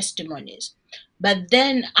give testimonies. But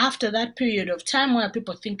then, after that period of time where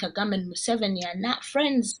people think Kagame and Museveni are not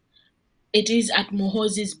friends, it is at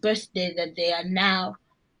Muhozi's birthday that they are now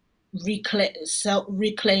they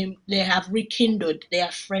have rekindled their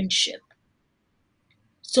friendship.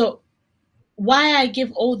 So why I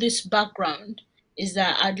give all this background is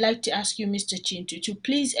that I'd like to ask you, Mr. Chintu, to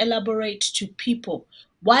please elaborate to people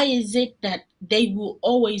why is it that they will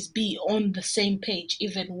always be on the same page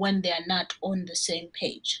even when they are not on the same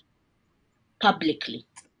page publicly?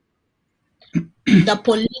 The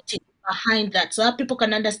politics behind that, so that people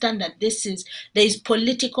can understand that there is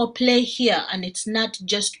political play here, and it's not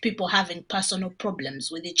just people having personal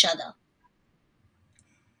problems with each other.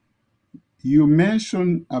 You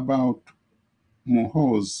mentioned about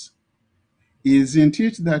Muhozi. Isn't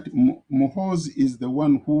it that Muhozi is the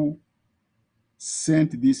one who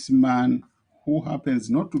sent this man who happens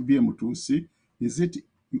not to be a Mutusi? Is it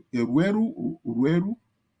Rweru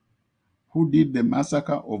who did the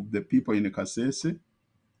massacre of the people in Kasese?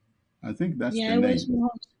 I think that's Yeah, the it was name.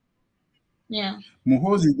 more. Yeah.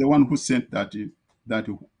 Muhozi is the one who sent that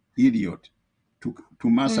idiot to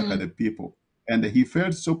massacre the people. And he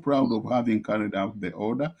felt so proud of having carried out the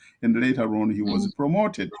order. And later on, he was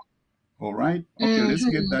promoted. All right. Okay, let's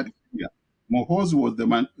get that clear. Muhozi was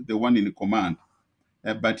the one in command.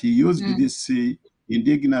 But he used this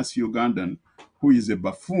indigenous Ugandan, who is a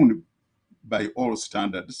buffoon by all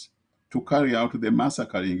standards, to carry out the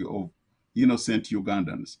massacring of innocent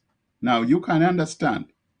Ugandans. Now, you can understand,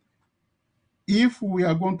 if we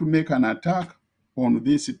are going to make an attack on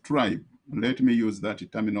this tribe, let me use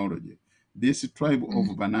that terminology, this tribe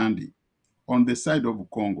of Banandi, on the side of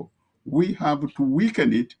Congo, we have to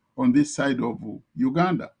weaken it on this side of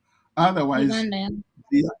Uganda. Otherwise, Uganda.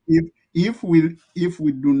 if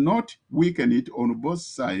we do not weaken it on both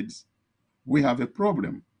sides, we have a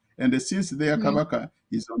problem. And since their Kabaka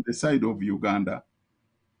is on the side of Uganda,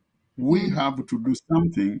 we have to do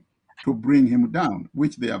something to bring him down,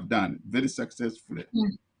 which they have done very successfully.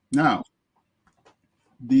 Now,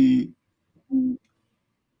 the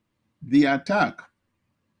attack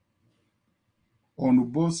on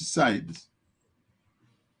both sides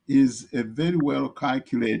is a very well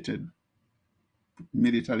calculated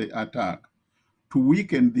military attack to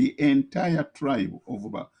weaken the entire tribe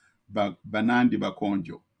of Banandi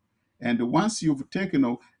Bakonjo. And once you've taken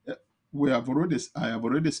off, I have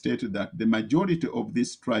already stated that the majority of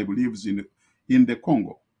this tribe lives in the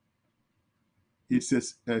Congo. It's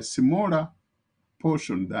a smaller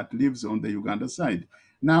portion that lives on the Uganda side.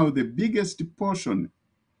 Now, the biggest portion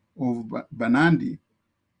of Banandi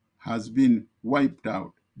has been wiped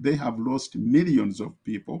out. They have lost millions of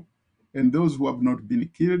people, and those who have not been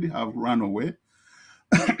killed have run away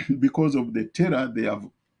because of the terror they have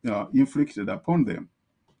inflicted upon them.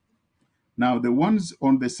 Now, the ones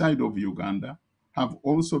on the side of Uganda have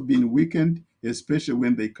also been weakened, especially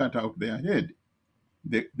when they cut out their head,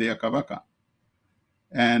 their kabaka.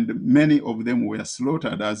 And many of them were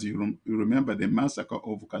slaughtered, as you remember the massacre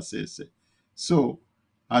of Kasese. So,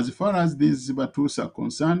 as far as these Batus are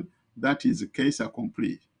concerned, that is a case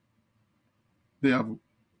complete. They have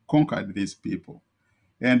conquered these people.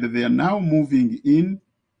 And they are now moving in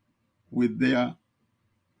with their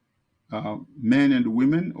men and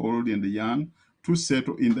women, old and young, to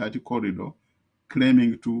settle in that corridor,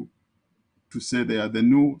 claiming to say they are the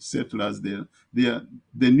new settlers, they are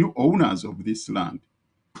the new owners of this land.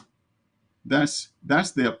 That's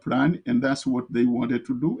their plan, and that's what they wanted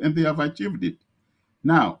to do, and they have achieved it.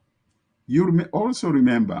 Now, you also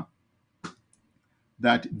remember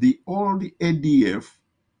that the old ADF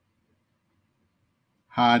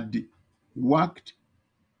had worked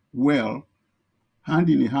well hand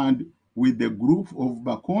in hand with the group of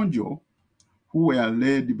Bakonjo who were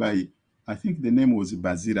led by, I think the name was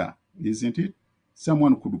Bazira, isn't it?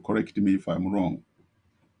 Someone could correct me if I'm wrong.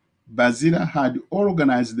 Bazira had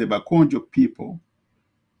organized the Bakonjo people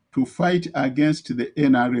to fight against the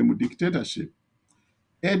NRM dictatorship.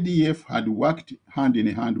 ADF had worked hand in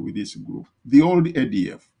hand with this group, the old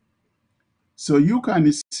ADF. So you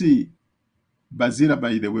can see Bazira,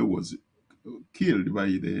 by the way, was killed by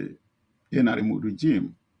the NRM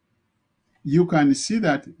regime. You can see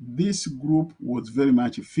that this group was very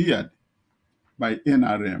much feared by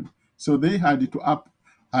NRM. So they had to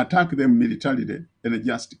attack them militarily and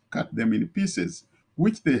just cut them in pieces,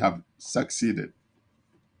 which they have succeeded.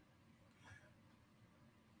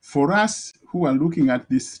 For us who are looking at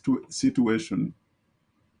this situation,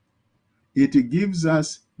 it gives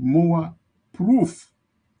us more proof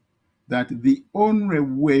that the only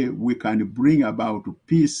way we can bring about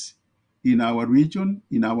peace in our region,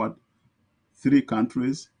 in our three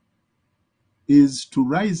countries, is to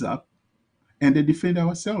rise up and defend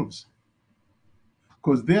ourselves.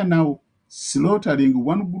 Because they are now slaughtering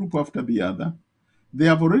one group after the other. They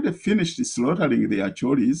have already finished slaughtering the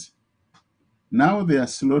Achoris. Now they are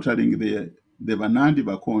slaughtering the Banandi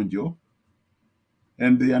Bakonjo.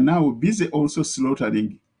 And they are now busy also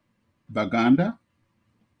slaughtering Baganda.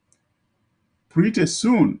 Pretty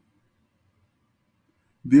soon,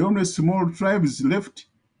 the only small tribes left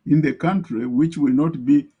in the country which will not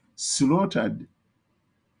be slaughtered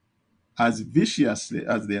as viciously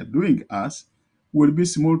as they are doing us will be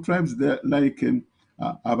small tribes there like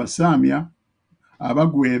Abasamia,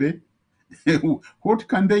 Abagwere. What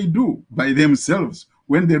can they do by themselves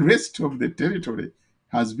when the rest of the territory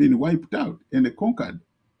has been wiped out and conquered?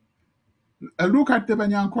 Look at the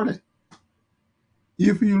Banyankole.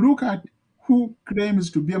 If you look at who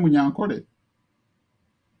claims to be a Munyankole,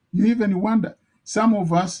 you even wonder. Some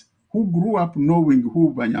of us who grew up knowing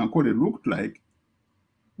who Banyankole looked like,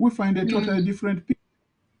 we find a totally different people.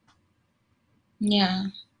 Yeah.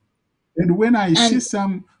 And when I see And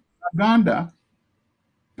some Uganda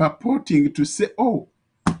purporting to say, oh,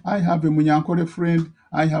 I have a Munyankole friend,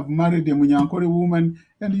 I have married a Munyankole woman,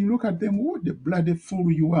 and you look at them, what a bloody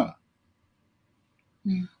fool you are.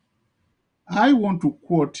 I want to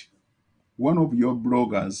quote one of your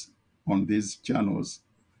bloggers on these channels,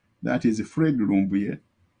 that is Fred Lumbuye.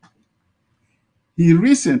 He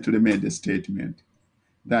recently made a statement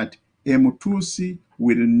that a Mutusi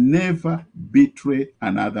will never betray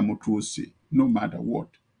another Mutusi, no matter what.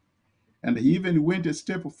 And he even went a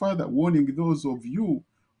step further, warning those of you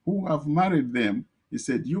who have married them. He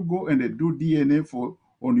said, you go and do DNA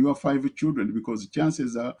on your 5 children because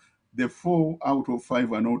chances are the 4 out of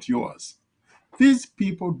 5 are not yours. These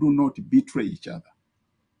people do not betray each other.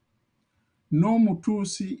 No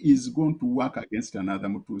Mutusi is going to work against another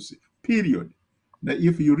Mutusi, period. Now,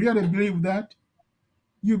 if you really believe that,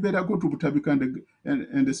 you better go to Butabika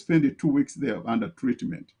and spend 2 weeks there under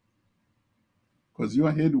treatment because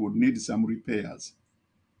your head would need some repairs.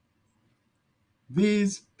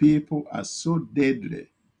 These people are so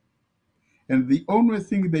deadly. And the only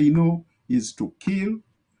thing they know is to kill,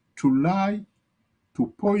 to lie,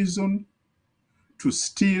 to poison, to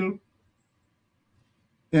steal,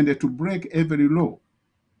 and to break every law.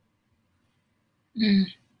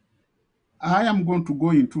 I am going to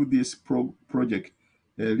go into this project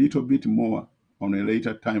a little bit more on a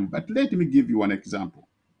later time, but let me give you an example.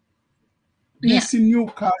 yeah. This new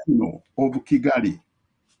cardinal of Kigali,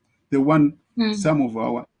 the one some of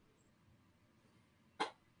our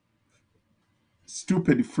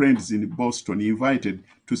stupid friends in Boston invited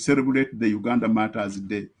to celebrate the Uganda Matters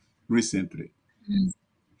Day recently.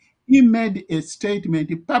 He made a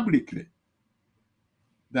statement publicly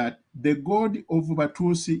that the God of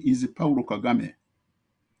Batusi is Paul Kagame.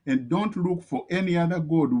 And don't look for any other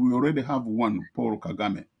God. We already have one, Paul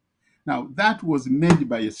Kagame. Now, that was made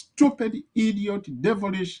by a stupid, idiot,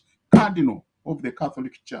 devilish cardinal of the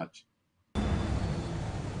Catholic Church.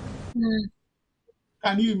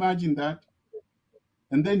 Can you imagine that?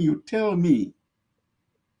 And then you tell me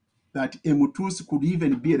that a Mutusi could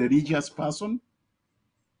even be a religious person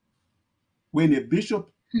when a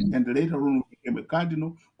bishop and later on became a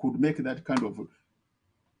cardinal could make that kind of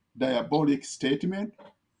diabolic statement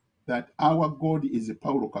that our God is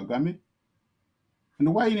Paulo Kagame.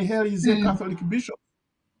 And why in hell is a Catholic bishop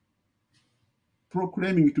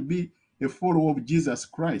proclaiming to be a follower of Jesus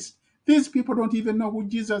Christ? These people don't even know who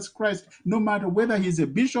Jesus Christ, no matter whether he's a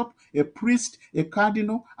bishop, a priest, a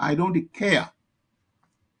cardinal, I don't care.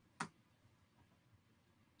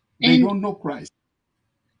 They And don't know Christ.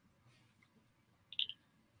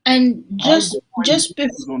 and I'll just go more in just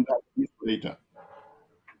details on that later.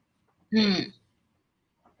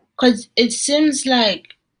 because it seems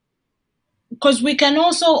like, because we can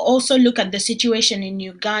also look at the situation in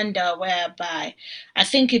Uganda, whereby I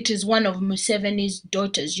think it is one of Museveni's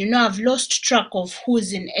daughters. I've lost track of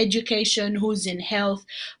who's in education, who's in health,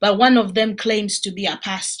 but one of them claims to be a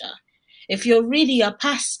pastor. If you're really a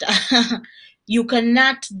pastor, you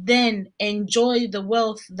cannot then enjoy the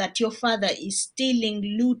wealth that your father is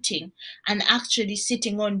stealing, looting, and actually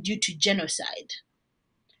sitting on due to genocide.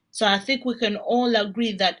 So I think we can all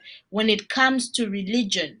agree that when it comes to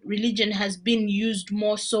religion, religion has been used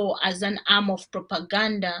more so as an arm of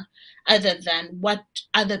propaganda other than what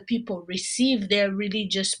other people receive their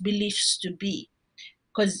religious beliefs to be.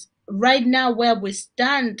 Because right now, where we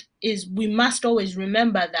stand is we must always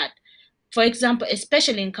remember that, for example,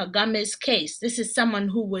 especially in Kagame's case, this is someone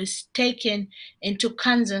who was taken into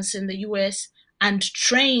Kansas in the US and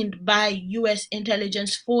trained by US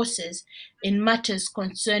intelligence forces in matters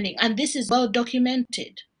concerning, and this is well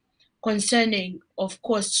documented, concerning, of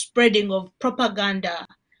course, spreading of propaganda,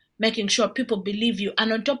 making sure people believe you.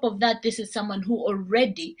 And on top of that, this is someone who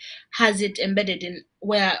already has it embedded in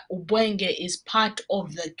where Ubwenge is part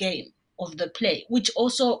of the game, of the play, which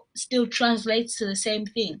also still translates to the same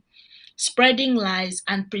thing, spreading lies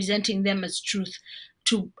and presenting them as truth,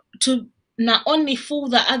 to not only fool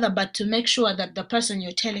the other, but to make sure that the person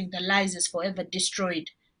you're telling the lies is forever destroyed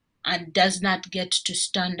and does not get to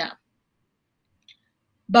stand up.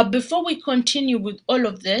 But before we continue with all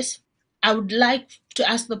of this, I would like to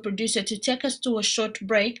ask the producer to take us to a short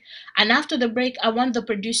break, and after the break, I want the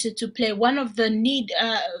producer to play one of the Need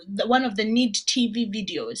TV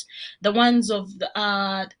videos, the ones of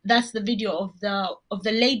that's the video of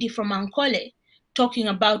the lady from Ankole talking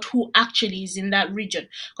about who actually is in that region.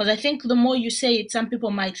 Because I think the more you say it, some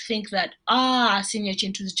people might think that Senior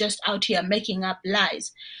Kintu is just out here making up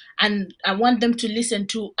lies, and I want them to listen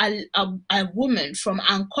to a woman from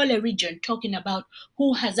Ankole region talking about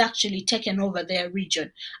who has actually taken over their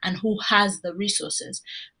region and who has the resources.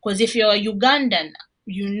 Because if you're a Ugandan,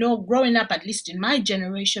 growing up, at least in my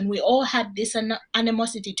generation, we all had this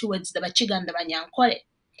animosity towards the Bachiga and the Banyankole,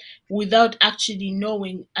 without actually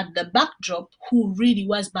knowing at the backdrop who really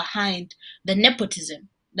was behind the nepotism,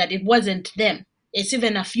 that it wasn't them. It's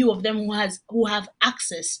even a few of them who have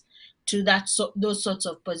access to those sorts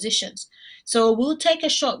of positions. So we'll take a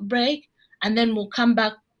short break and then we'll come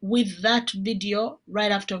back with that video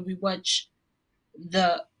right after we watch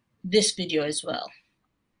this video as well.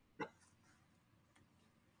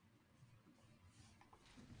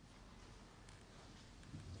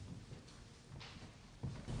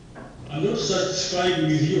 I'm not satisfied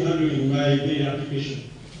with you handling my bail application.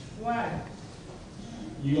 Why?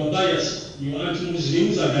 You are biased. You are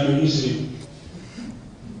anti-Muslims and I'm a Muslim.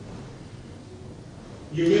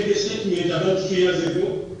 You made a statement about 2 years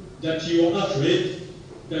ago that you are afraid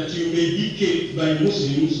that you may be killed by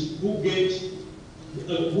Muslims who get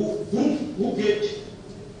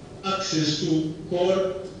access to call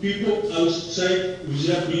people outside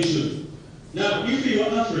their prison. Now, if you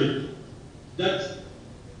are afraid that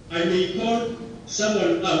I may call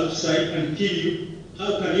someone outside and kill you,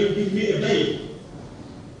 how can you give me a bail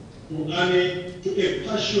to a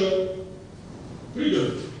partial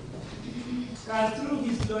freedom? Can, through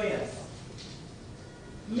his lawyers,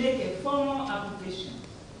 make a formal application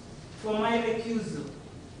for my recusal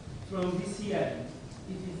from this hearing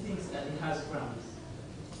if he thinks that he has grounds.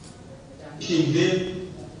 Asking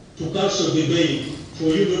them to cancel the bail for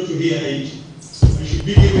you not to hear it, you should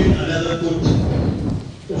be given another court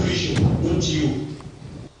official, not you.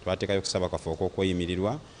 Twatekayo okusaba kwaffe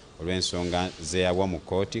okw'okweyimirirwa olw'ensonga zeeyawa mu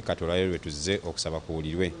kkooti kati olwaliro lwe tuzze okusaba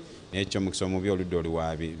kuwulirwe. N'ekyo omukisa omubi oludda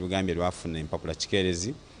oluwaabi lugambye lwafuna empapula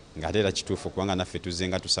kikeerezi ng'ate era kituufu kubanga naffe tuzze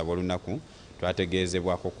nga tusaba olunaku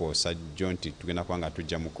twategeezebwako kwosa jjo nti tugenda kuba nga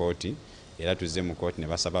tujja mu kkooti era tuzze mu kkooti ne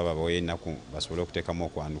basaba babaweeyo ennaku basobole okuteekamu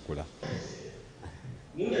okwanukula.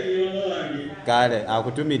 Kale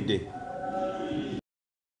akutumidde.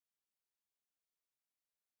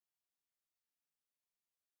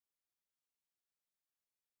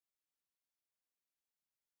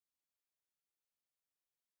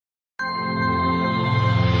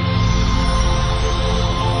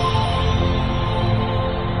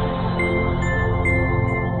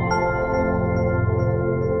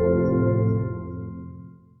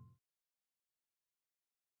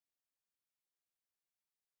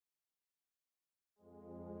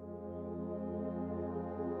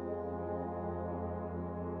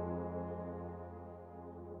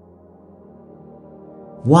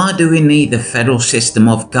 Why do we need the federal system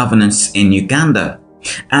of governance in Uganda?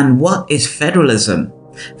 And what is federalism?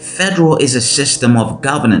 Federal is a system of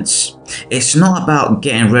governance. It's not about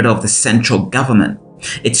getting rid of the central government.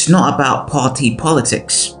 It's not about party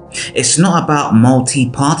politics. It's not about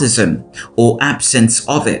multi-partisan or absence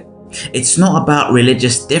of it. It's not about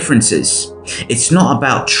religious differences. It's not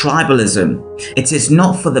about tribalism. It is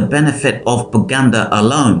not for the benefit of Buganda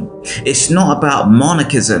alone. It's not about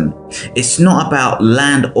monarchism. It's not about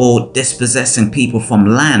land or dispossessing people from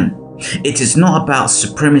land. It is not about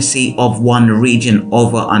supremacy of one region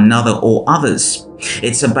over another or others.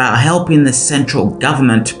 It's about helping the central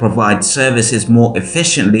government to provide services more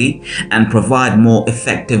efficiently and provide more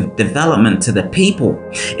effective development to the people.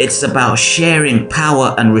 It's about sharing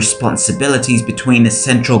power and responsibilities between the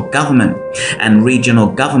central government and regional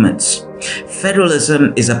governments.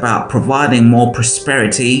 Federalism is about providing more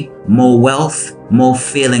prosperity, more wealth, more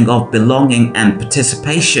feeling of belonging and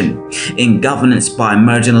participation in governance by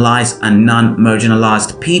marginalized and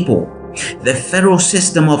non-marginalized people. The federal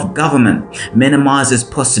system of government minimizes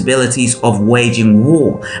possibilities of waging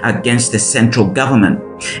war against the central government.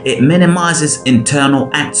 It minimizes internal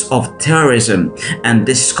acts of terrorism and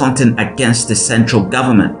discontent against the central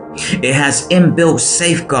government. It has inbuilt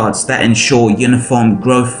safeguards that ensure uniform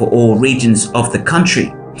growth for all regions of the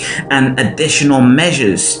country, and additional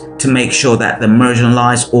measures to make sure that the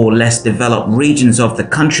marginalized or less developed regions of the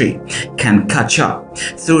country can catch up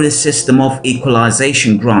through the system of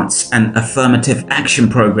equalization grants and affirmative action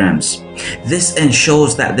programs. This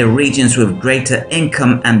ensures that the regions with greater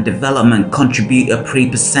income and development contribute a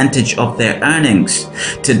percentage of their earnings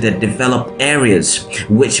to the developed areas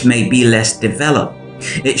which may be less developed.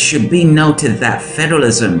 It should be noted that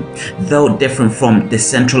federalism, though different from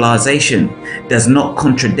decentralization, does not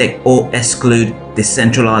contradict or exclude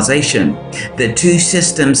decentralization. The two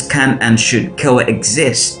systems can and should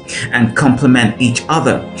coexist and complement each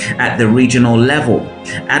other at the regional level.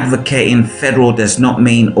 Advocating federal does not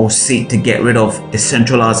mean or seek to get rid of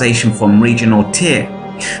decentralization from regional tier,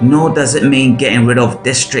 nor does it mean getting rid of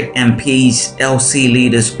district MPs, LC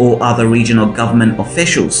leaders, or other regional government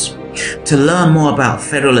officials. To learn more about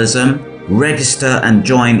federalism, register and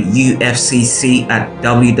join UFCC at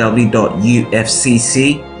www.ufcc.uk.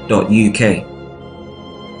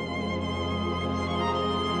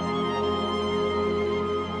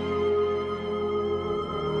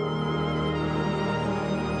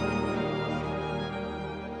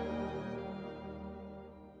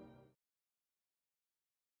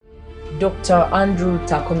 Dr. Andrew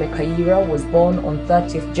Takome Kaira was born on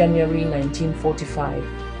 30th January 1945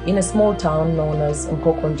 in a small town known as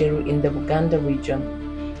Nkokonjeru in the Buganda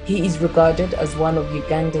region. He is regarded as one of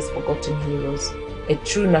Uganda's forgotten heroes, a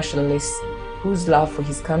true nationalist whose love for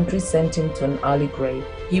his country sent him to an early grave.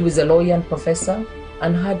 He was a lawyer and professor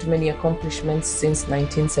and had many accomplishments since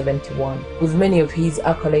 1971, with many of his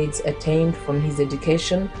accolades attained from his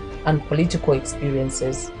education and political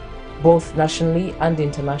experiences, both nationally and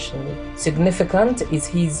internationally. Significant is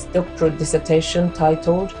his doctoral dissertation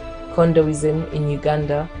titled Condoism in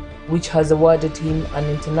Uganda, which has awarded him an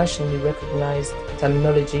internationally recognized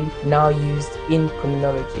terminology now used in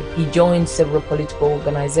criminology. He joined several political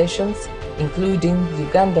organizations, including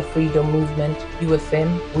Uganda Freedom Movement,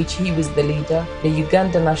 UFM, which he was the leader, the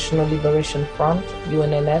Uganda National Liberation Front,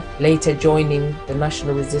 UNLF, later joining the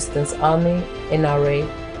National Resistance Army, NRA,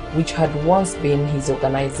 which had once been his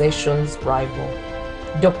organization's rival.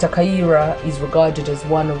 Dr. Kaira is regarded as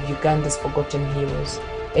one of Uganda's forgotten heroes,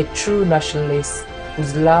 a true nationalist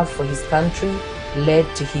whose love for his country led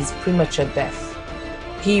to his premature death.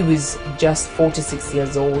 He was just 46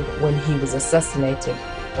 years old when he was assassinated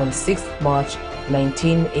on 6th March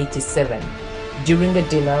 1987 during a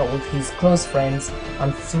dinner with his close friends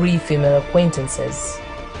and 3 female acquaintances.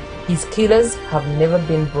 His killers have never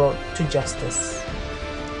been brought to justice.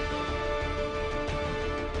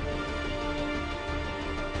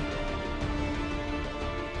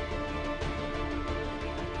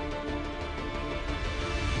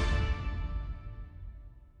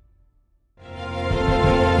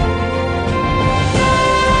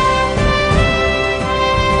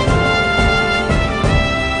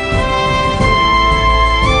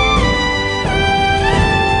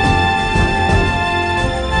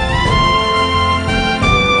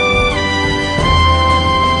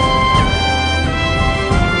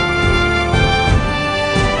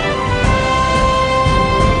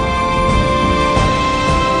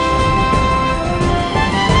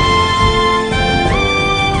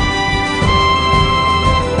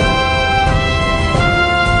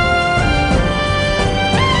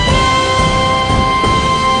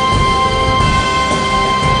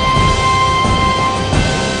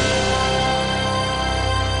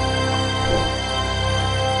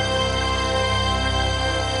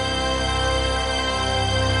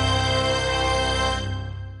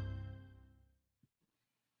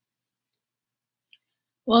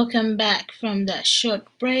 Welcome back from that short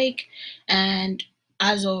break, and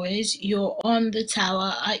as always, you're on the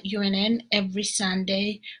Tower at UNN every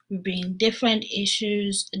Sunday. We bring different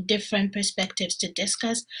issues, different perspectives to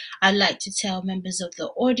discuss. I'd like to tell members of the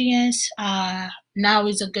audience, now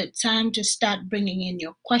is a good time to start bringing in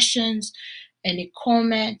your questions, any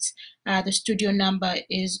comments. The studio number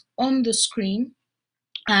is on the screen.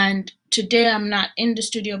 And today I'm not in the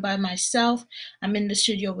studio by myself. I'm in the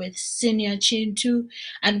studio with Senior Kintu,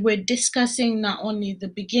 and we're discussing not only the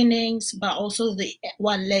beginnings, but also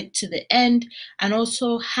what led to the end, and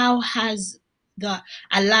also how has the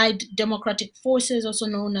Allied Democratic Forces, also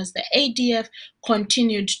known as the ADF,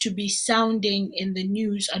 continued to be sounding in the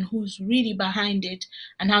news, and who's really behind it,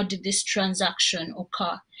 and how did this transaction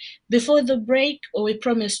occur. Before the break, we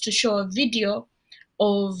promised to show a video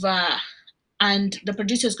of and the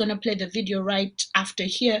producer is going to play the video right after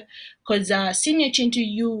here, because Senior Kintu,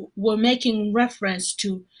 you were making reference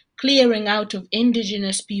to clearing out of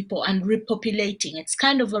indigenous people and repopulating. It's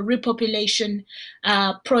kind of a repopulation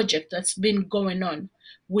project that's been going on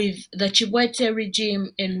with the Chikwete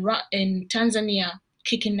regime in Tanzania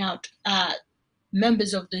kicking out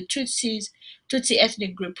members of the Tutsi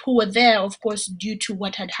ethnic group who were there, of course, due to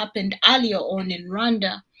what had happened earlier on in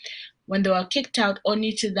Rwanda, when they were kicked out,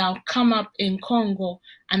 only to now come up in Congo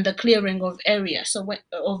and the clearing of area. So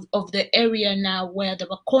of the area now where the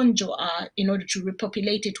Bakonjo are, in order to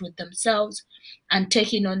repopulate it with themselves and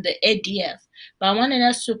taking on the ADF. But I wanted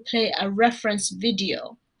us to play a reference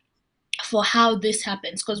video for how this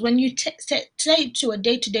happens, because when you say it to a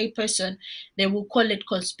day-to-day person, they will call it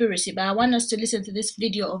conspiracy. But I want us to listen to this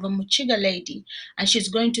video of a Muchiga lady, and she's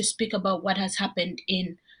going to speak about what has happened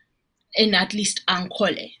in at least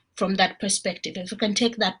Ankole from that perspective, if we can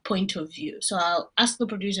take that point of view. So I'll ask the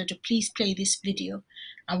producer to please play this video,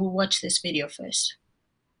 and we'll watch this video first.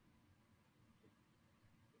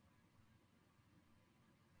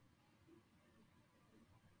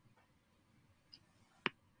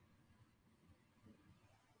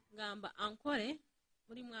 Gamba Ankole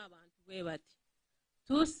mulimu abantu bwe bati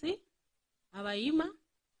Tusi, Abayima,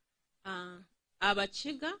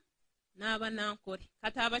 Abachiga n'Abanankole.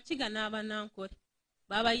 Kati Abachiga n'Abanankole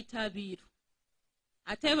babayita Abiru.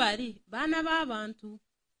 Ate bali baana b'abantu.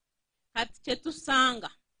 Kati kye tusanga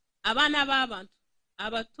abaana b'abantu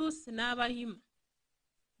Abatusi n'Abayima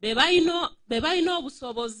be balina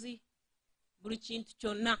obusobozi buli kintu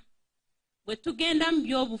kyonna. Bwe tugenda mu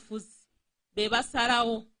by'obufuzi be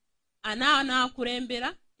basalawo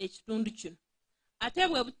anaakulembera ekitundu kino. Ate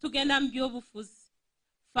bwe tugenda mu by'obufuzi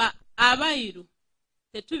fa Abayiru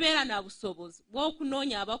tetubeera na busobozi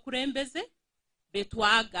bw'okunoonya abakulembeze be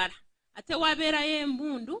twagala. Ate wabeerayo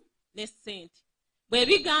embundu ne ssente. Bwe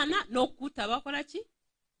bigaana n'okutta bakola ki?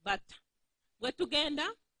 Batta. Bwe tugenda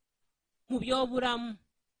mu by'obulamu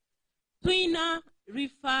tuyina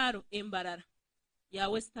rifaaro embalala ya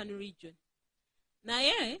Western Region.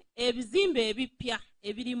 Naye ebizimbe ebipya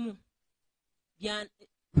ebirimu bya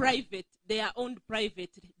private, they are owned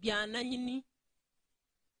privately, bya nanyini,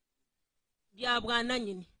 bya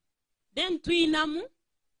bwananyini. Then tuyinamu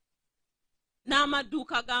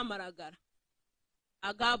n'amaduuka g'amalagala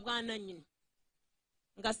aga bwananyini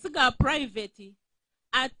nga siga private.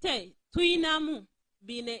 Ate tuyinamu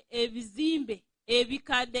bine ebizimbe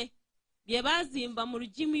ebikade bye bazimba mu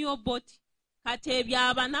lugimu y'oboti. Kati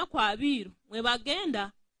ebyabanaku Abiru mwe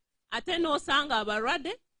bagenda ate n'osanga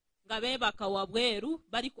abalwadde nga beebaka wabweru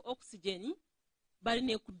bali ku oxygen, bali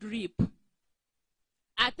ne ku drip.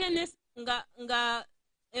 Ate nga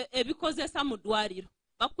ebikozesa mu ddwaliro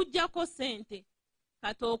bakuggyako ssente.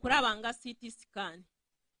 Kati okulaba nga CT scan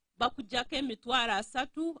bakuggyako emitwalo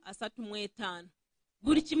 335.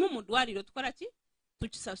 Buli kimu mu ddwaliro tukola ki?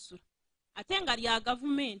 Tukisasula. Ate nga lya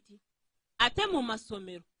gavumenti. Ate mu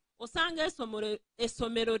masomero osanga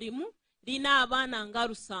essomero limu lina abaana nga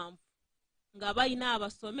 7 nga balina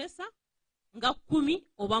abasomesa nga 10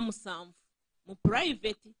 oba 7 mu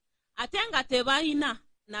private. Ate nga tebalina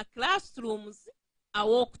na classrooms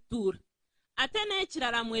aw'okutuula. Ate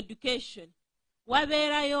n'ekirala mu education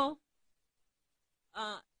wabeerayo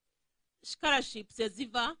scholarships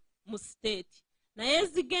eziva mu state naye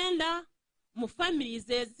zigenda mu families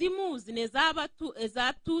ezimu zine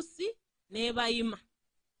ez'Atuusi n'Ebayima.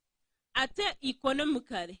 Ate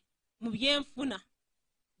economically mu byenfuna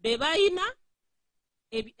be balina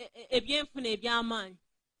ebyenfuna eby'amaanyi,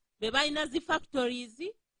 be balina zi factories.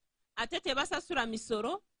 Ate tebasasula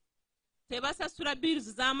misoro, tebasasula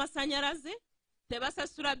bills z'amasanyalaze,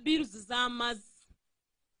 tebasasula bills z'amazzi.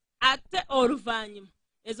 Ate oluvannyuma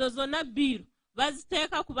ezo zonna bill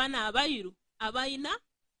baziteeka ku bana Abayiru abalina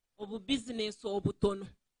obubizinesi obutono.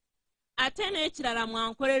 ate n'ekirala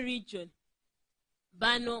Mwankole region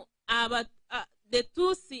bano the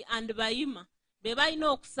Tutsi and Bayima be balina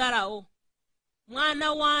okusalawo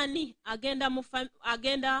mwana waani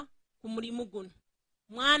agenda ku mulimu guno,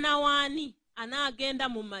 mwana waani anaagenda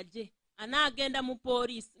mu magye, anaagenda mu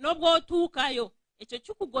poliisi, n'obwotuukayo ekyo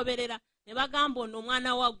kikugoberera ne bagamba ono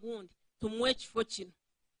omwana wa gundi tumuwe ekifo kino.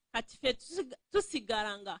 Kati ffe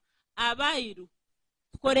tusigala nga abayiru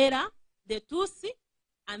tukolera the Tutsi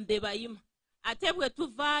and the Bayima, ate bwe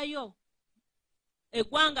tuvaayo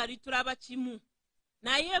eggwanga litulaba kimu,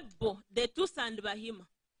 naye bo the Tutsi and Bayima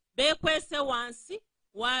beekwese wansi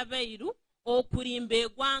w'abayiru okulimba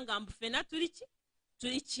eggwanga mbu ffenna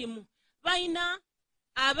tuli kimu. Bayina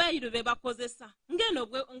abayiru be bakozesa ngeno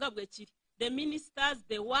nga bwe kiri the ministers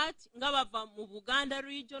the what nga bava mu Buganda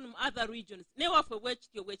region mu other regions ne waffe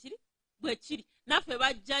bwekityo bwe kiri naffe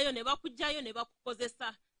bajjayo ne bakujjayo ne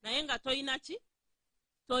bakukozesa naye nga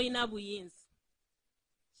toyina buyinza.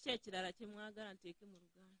 Kiki ekirala kye mwagala nteeke mu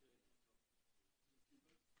Luganda?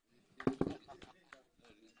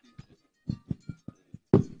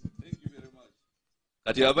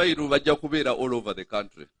 Kati abayiru bajja kubeera all over the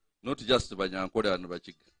country, not just Banyankole and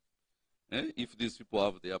Bachiga. If these people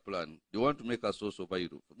have their plan, they want to make us also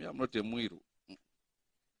Bairu. For me, I'm not a Muiru.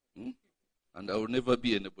 And I will never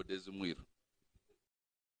be anybody's Muiru.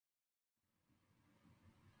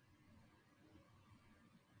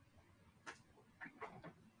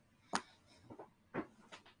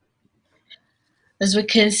 As we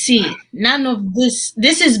can see, none of this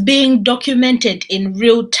is being documented in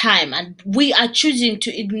real time, and we are choosing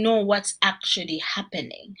to ignore what's actually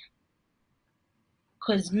happening.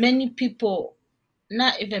 Because many people,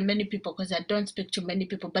 not even many people, because I don't speak to many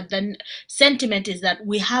people, but the sentiment is that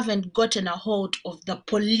we haven't gotten a hold of the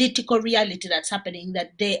political reality that's happening,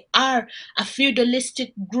 that they are a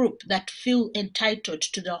feudalistic group that feel entitled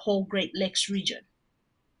to the whole Great Lakes region.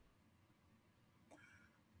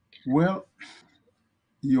 Well,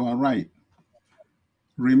 you are right.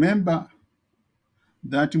 Remember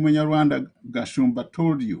that Munyarwanda Gashumba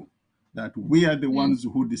told you that we are the ones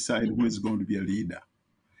who decide who is going to be a leader.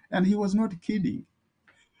 And he was not kidding.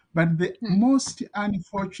 But the most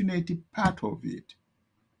unfortunate part of it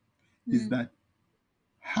is that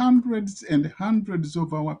hundreds and hundreds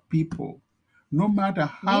of our people, no matter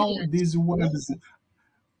how these words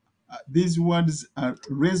are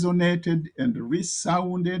resonated and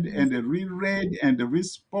resounded and reread and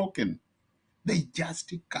respoken, they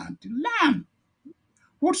just can't learn.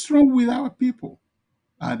 What's wrong with our people?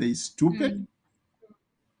 Are they stupid?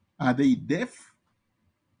 Are they deaf?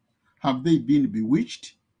 Have they been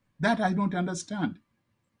bewitched? That I don't understand.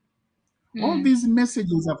 All these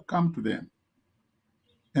messages have come to them,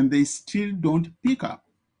 and they still don't pick up.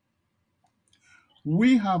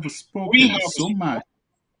 We have spoken so much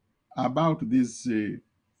about this, the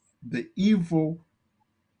evil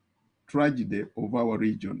tragedy of our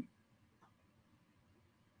region.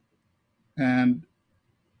 And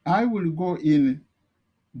I will go in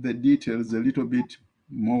the details a little bit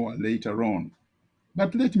more later on.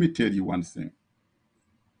 But let me tell you one thing.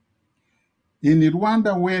 In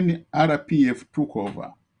Rwanda, when RPF took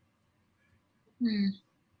over,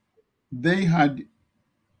 they had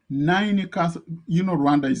 9 Catholic,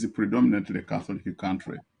 Rwanda is a predominantly Catholic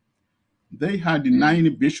country. They had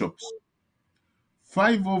 9 bishops.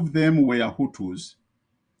 5 of them were Hutus,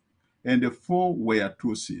 and 4 were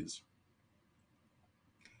Tutsis.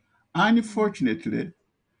 Unfortunately,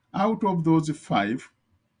 out of those 5,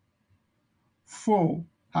 4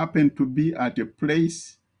 happened to be at a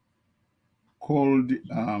place called,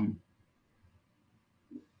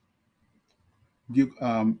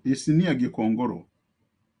 it's near Gikongoro.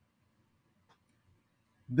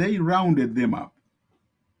 They rounded them up,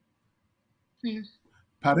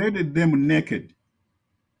 paraded them naked,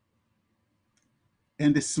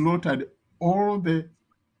 and slaughtered all the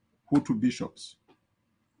Hutu bishops,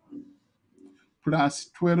 plus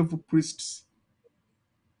 12 priests.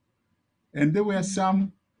 And there were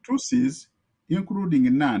some Tutsis,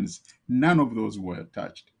 including nuns. None of those were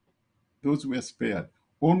touched. Those were spared.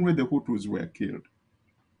 Only the Hutus were killed.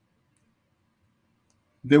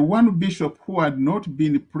 The one bishop who had not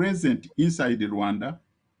been present inside Rwanda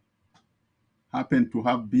happened to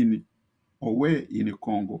have been away in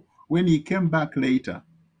Congo. When he came back later,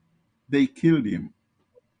 they killed him.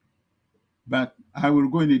 But I will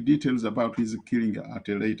go into details about his killing at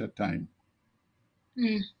a later time.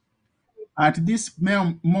 At this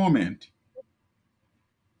moment,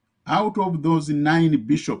 out of those 9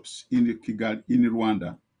 bishops in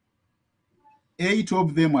Rwanda, 8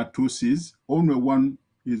 of them are Tutsis, only 1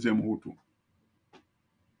 is a Hutu.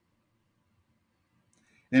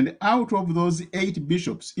 And out of those 8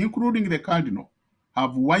 bishops, including the cardinal,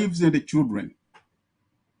 have wives and children.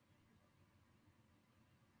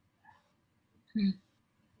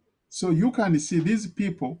 So you can see these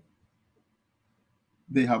people,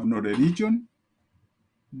 they have no religion.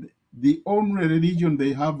 The only religion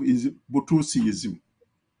they have is Butusiism.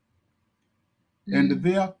 And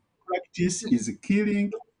their practice is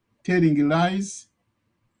killing, telling lies,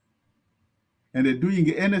 and doing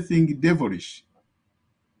anything devilish.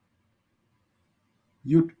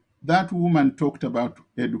 That woman talked about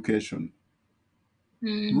education.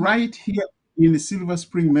 Right here in Silver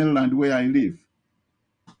Spring, Maryland, where I live,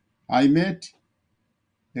 I met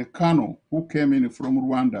a colonel who came in from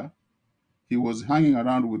Rwanda. He was hanging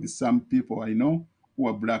around with some people I know who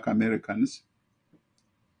are Black Americans.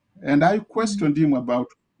 And I questioned him about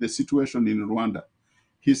the situation in Rwanda.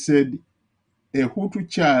 He said, a Hutu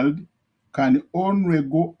child can only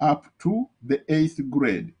go up to the 8th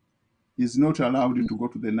grade. Is not allowed to go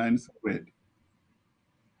to the 9th grade.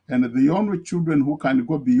 And the only children who can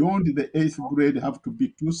go beyond the 8th grade have to be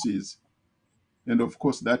Tutsis. And of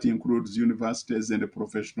course, that includes universities and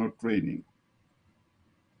professional training.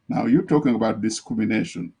 Now, you're talking about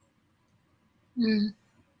discrimination.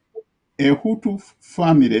 A Hutu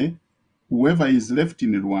family, whoever is left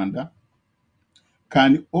in Rwanda,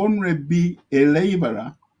 can only be a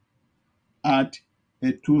laborer at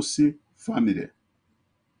a Tutsi family.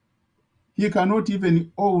 He cannot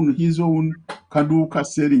even own his own kaduka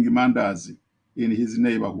selling mandazi in his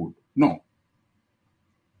neighborhood. No.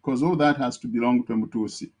 Because all that has to belong to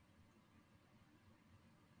Mututsi.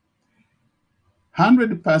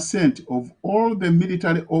 100% of all the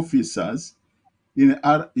military officers in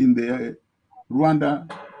the Rwanda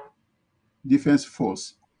Defense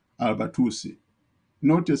Force are Batusi.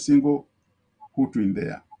 Not a single Hutu in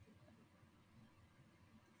there.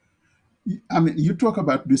 I mean, you talk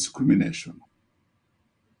about discrimination.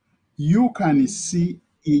 You can see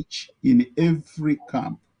each in every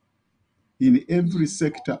camp, in every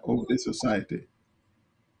sector of the society.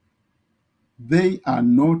 They are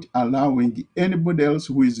not allowing anybody else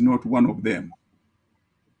who is not one of them.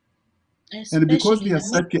 And because they are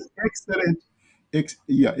such excellent,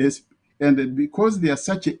 and because they are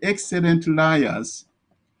such excellent liars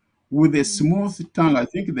with a smooth tongue, I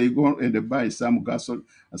think they go and buy some gasoline,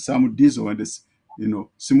 some diesel, and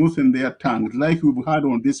smoothen their tongue, like we've had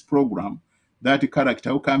on this program. That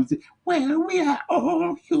character who comes, well, we are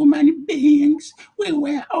all human beings. We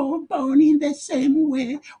were all born in the same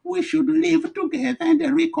way. We should live together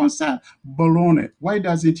and reconcile. Baloney. Why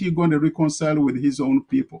doesn't he go and reconcile with his own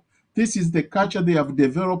people? This is the culture they have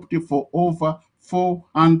developed for over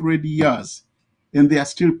 400 years, and they are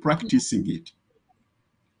still practicing it.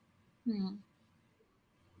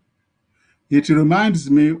 It reminds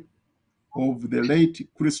me of the late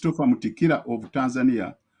Christopher Mutikira of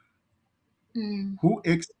Tanzania, who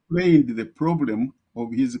explained the problem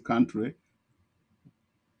of his country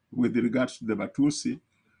with regards to the Batusi,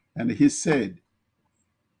 and he said,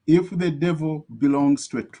 if the devil belongs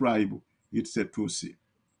to a tribe, it's a Tutsi.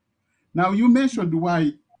 Now, you mentioned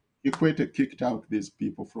why Kikwete kicked out these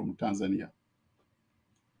people from Tanzania.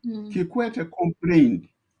 Kikwete complained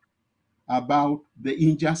about the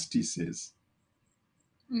injustices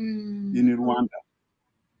in Rwanda.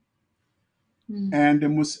 And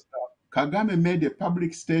Kagame made a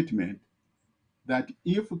public statement that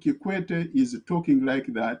if Kikwete is talking like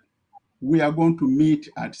that, we are going to meet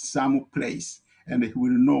at some place and he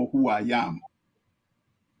will know who I am.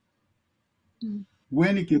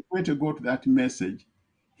 When Kikwete got that message,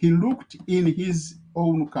 he looked in his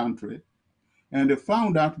own country and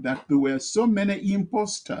found out that there were so many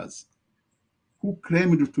imposters who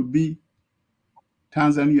claimed to be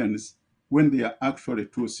Tanzanians when they are actually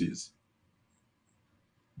Tutsis.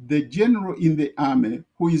 The general in the army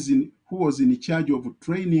who was in charge of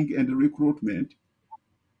training and recruitment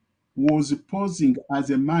was posing as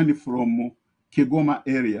a man from Kigoma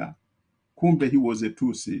area. Kumbe he was a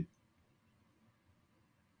Tutsi.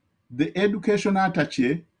 The education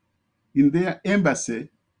attaché in their embassy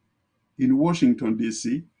in Washington,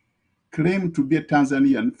 D.C., claimed to be a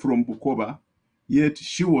Tanzanian from Bukoba, yet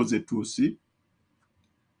she was a Tutsi.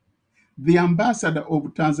 The ambassador of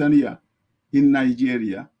Tanzania in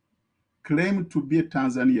Nigeria claimed to be a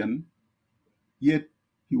Tanzanian, yet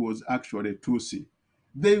he was actually a Tutsi.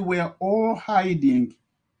 They were all hiding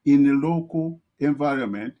in a local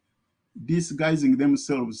environment, disguising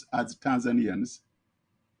themselves as Tanzanians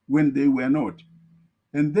when they were not.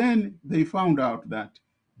 And then they found out that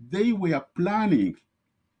they were planning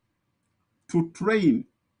to train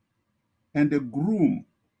and groom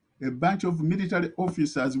a bunch of military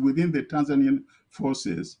officers within the Tanzanian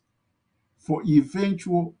forces for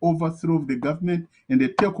eventual overthrow of the government and a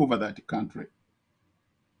takeover that country.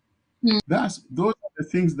 Those are the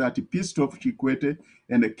things that pissed off Kikwete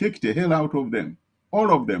and kicked the hell out of them,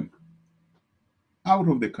 all of them, out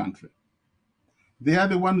of the country. They are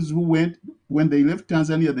the ones who went, when they left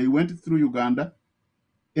Tanzania, they went through Uganda,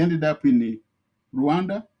 ended up in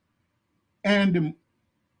Rwanda, and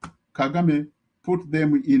Kagame put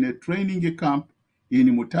them in a training camp in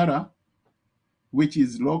Mutara, which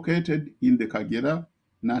is located in the Kagera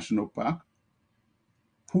National Park,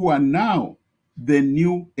 who are now the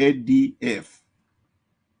new ADF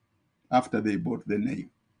after they bought the name.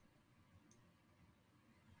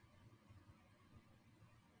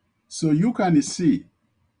 So you can see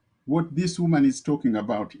what this woman is talking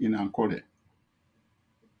about in Ankole.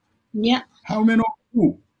 Yeah. How many of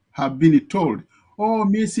you have been told, oh,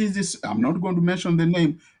 Mrs. I'm not going to mention the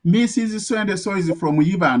name, Mrs. So and so is from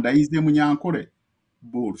Uganda, is the Munyankole?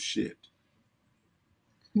 Bullshit.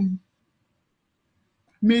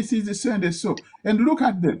 Mrs. So and so. And look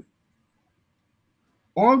at them.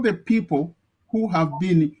 All the people who have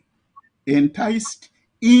been enticed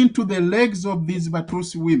into the legs of these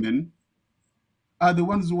Batusi women are the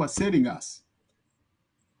ones who are selling us.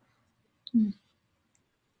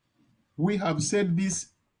 We have said this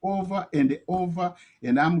over and over,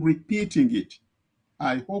 and I'm repeating it.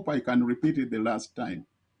 I hope I can repeat it the last time,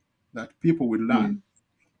 that people will learn.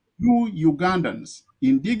 You Ugandans,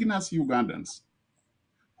 indigenous Ugandans,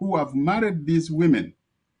 who have married these women,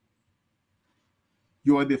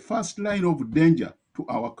 you are the first line of danger to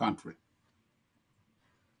our country.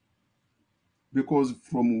 Because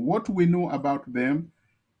from what we know about them,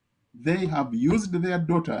 they have used their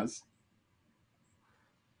daughters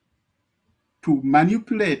to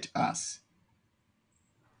manipulate us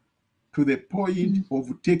to the point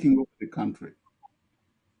of taking over the country.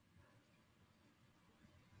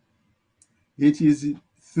 It is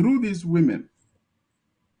through these women,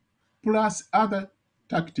 plus other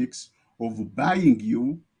tactics of buying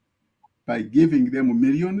you by giving them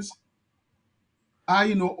millions.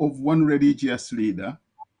 I know of one religious leader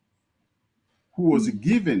who was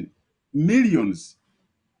given millions,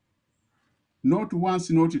 not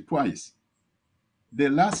once, not twice. The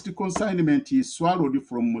last consignment he swallowed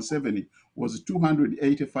from Museveni was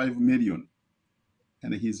 285 million,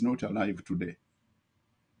 and he's not alive today.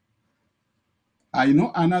 I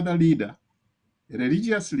know another leader, a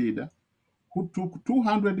religious leader, who took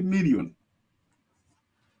 200 million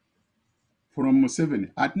from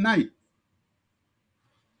Museveni at night.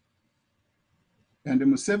 And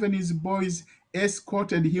Museveni's boys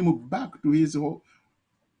escorted him back to his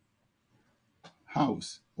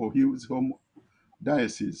house or his home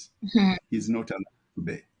diocese. He's not alive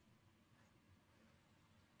today.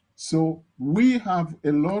 So we have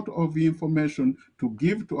a lot of information to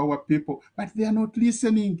give to our people, but they are not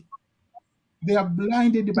listening. They are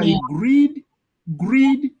blinded by greed,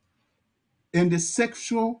 and the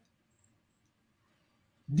sexual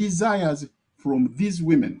desires from these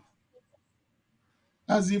women,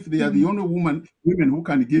 as if they are the only women who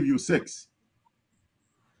can give you sex.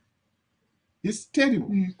 It's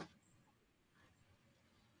terrible.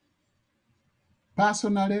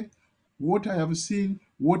 Personally, what I have seen,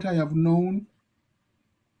 what I have known,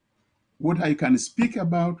 what I can speak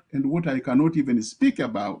about, and what I cannot even speak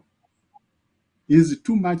about is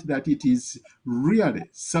too much that it is really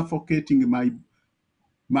suffocating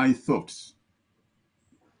my thoughts.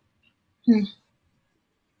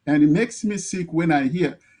 And it makes me sick when I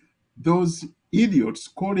hear those idiots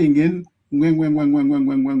calling in.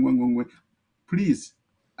 Please,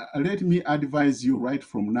 let me advise you right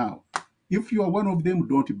from now. If you are one of them,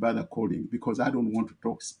 don't bother calling, because I don't want to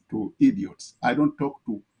talk to idiots. I don't talk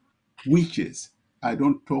to witches. I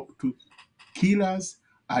don't talk to killers.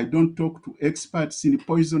 I don't talk to experts in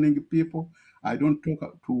poisoning people. I don't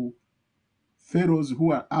talk to pharaohs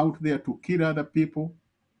who are out there to kill other people,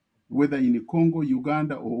 whether in Congo,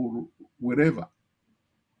 Uganda, or wherever.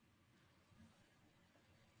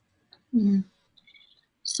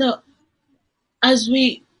 So as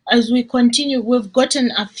we continue, we've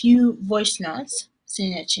gotten a few voice notes,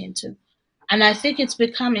 Senior Kintu, and I think it's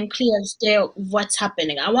becoming clear as day what's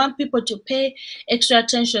happening. I want people to pay extra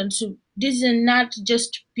attention to this. Is not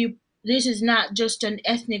just people. This is not just an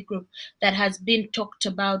ethnic group that has been talked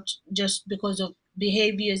about just because of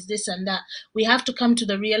behaviors, this and that. We have to come to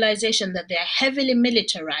the realization that they are heavily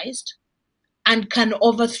militarized and can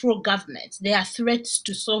overthrow governments. They are threats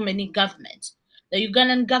to so many governments. The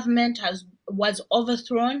Ugandan government was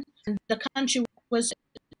overthrown, and the country was.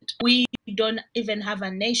 We don't even have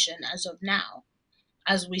a nation as of now.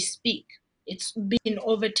 as we speak. It's been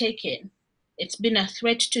overtaken. It's been a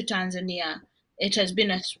threat to Tanzania. It has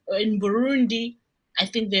been in Burundi. I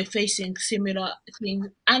think they're facing similar things.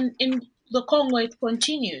 And in the Congo, it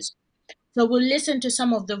continues. So we'll listen to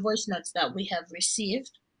some of the voice notes that we have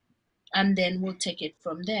received, and then we'll take it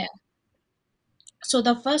from there. So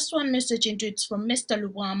the first one message into it's from Mr.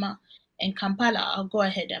 Luwama in Kampala. I'll go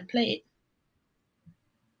ahead and play it.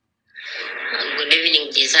 Good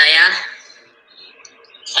evening, Desire.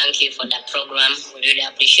 Thank you for the program. We really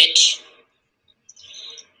appreciate.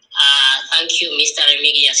 Thank you, Mr.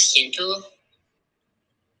 Emergence Kintu.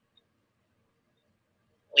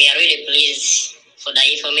 We are really pleased for the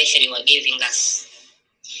information you are giving us.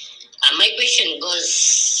 My question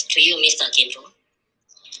goes to you, Mr. Kintu.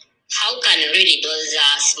 How can really those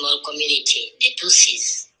small community, the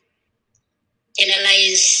Tutsis,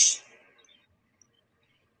 analyze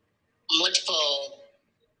multiple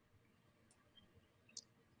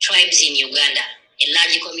tribes in Uganda, a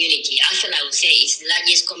large community? Actually, I would say it's the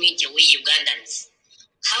largest community we Ugandans.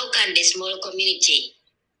 How can the small community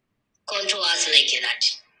control us like that?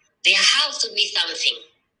 There has to be something.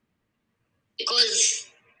 Because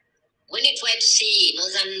when you try to see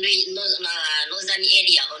northern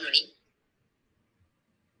area only,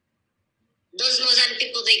 those northern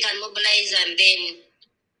people, they can mobilize and then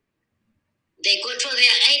they control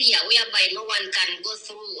their area whereby no one can go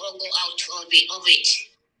through or go out of it.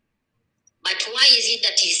 But why is it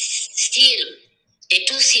that is still the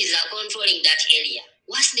Tutsis are controlling that area?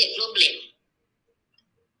 What's the problem?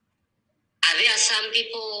 Are there some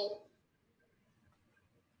people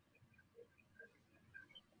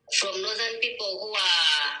from northern people who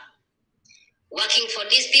are working for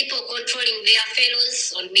these people, controlling their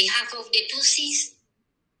fellows on behalf of the Tutsis?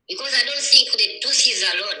 Because I don't think the Tutsis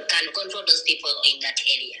alone can control those people in that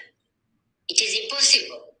area. It is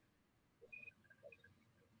impossible.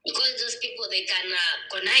 Because those people, they can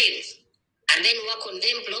connive and then work on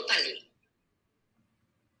them properly.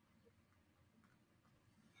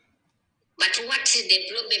 But what is the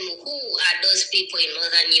problem? Who are those people in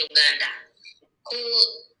northern Uganda who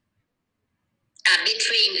are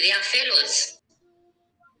betraying their fellows?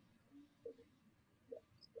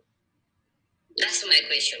 That's my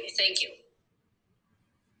question. Thank you.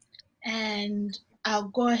 And I'll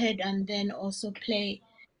go ahead and then also play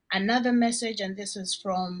another message, and this is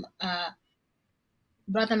from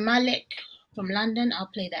Brother Malik from London. I'll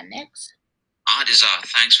play that next. Desire,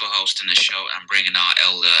 thanks for hosting the show and bringing our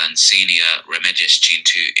elder and senior Emergence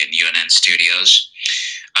Kintu in UNN studios.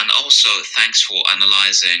 And also, thanks for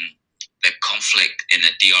analyzing the conflict in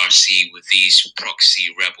the DRC with these proxy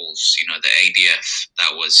rebels, the ADF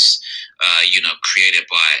that was, created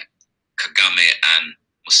by Kagame and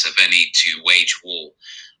Museveni to wage war,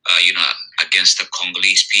 against the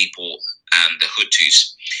Congolese people and the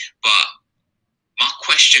Hutus. But my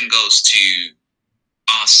question goes to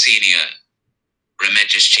our senior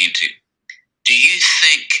Emergence Kintu. Do you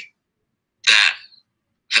think that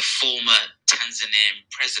the former Tanzanian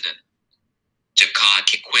president, Jakaya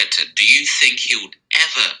Kikwete, do you think he would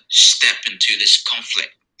ever step into this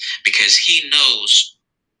conflict? Because he knows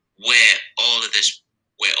where all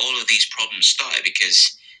of these problems started,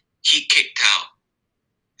 because he kicked out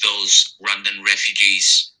those Rwandan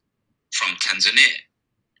refugees from Tanzania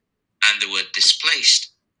and they were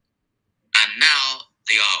displaced. And now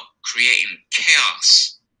they are creating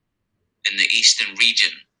chaos in the eastern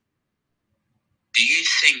region. Do you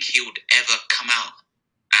think he would ever come out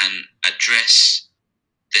and address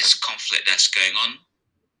this conflict that's going on?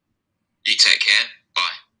 You take care.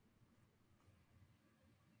 Bye.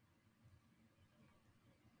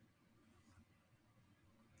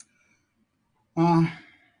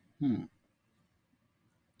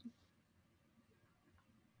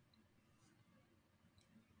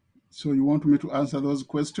 So you want me to answer those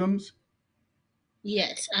questions?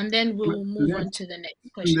 Yes, and then we'll move on to the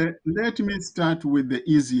next question. Let me start with the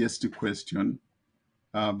easiest question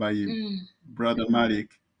by Brother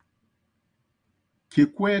Malik.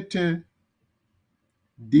 Kikwete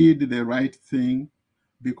did the right thing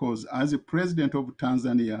because as a president of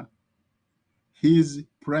Tanzania, his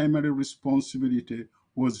primary responsibility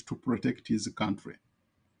was to protect his country.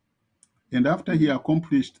 And after he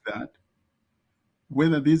accomplished that,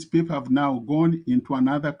 whether these people have now gone into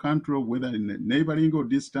another country, or whether in a neighboring or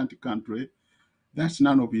distant country, that's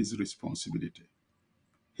none of his responsibility.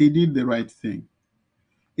 He did the right thing.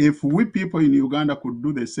 If we people in Uganda could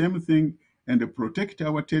do the same thing and protect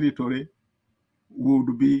our territory, we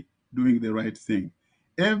would be doing the right thing.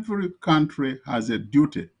 Every country has a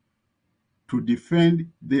duty to defend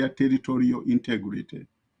their territorial integrity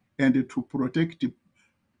and to protect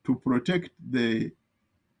the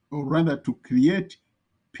or rather to create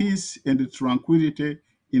peace and tranquility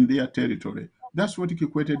in their territory. That's what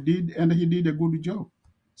Kikwete did, and he did a good job.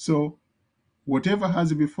 So whatever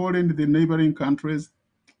has befallen the neighboring countries,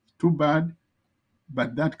 too bad,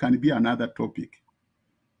 but that can be another topic.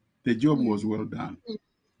 The job was well done.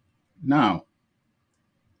 Now,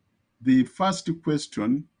 the first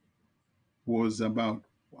question was about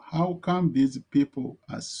how come these people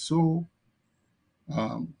are so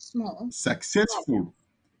successful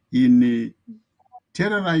in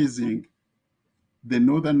terrorizing the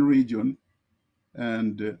northern region,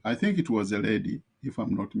 and I think it was a lady, if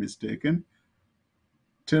I'm not mistaken,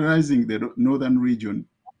 terrorizing the northern region,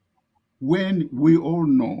 when we all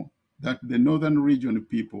know that the northern region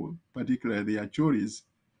people, particularly the Achoris,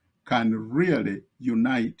 can really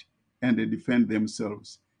unite and defend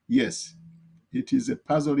themselves. Yes, it is a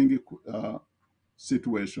puzzling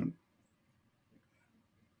situation.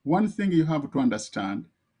 One thing you have to understand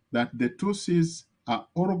that the Tutsis are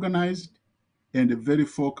organized and very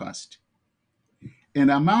focused. And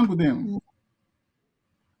among them,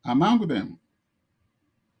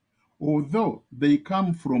 although they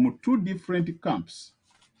come from two different camps,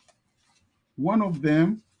 one of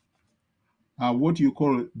them are what you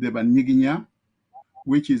call the Banyiginya,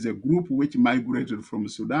 which is a group which migrated from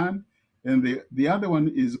Sudan, and the other one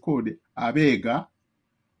is called Abega,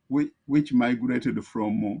 which migrated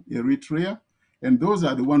from Eritrea, and those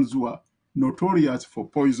are the ones who are notorious for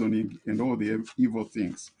poisoning and all the evil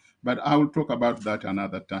things. But I will talk about that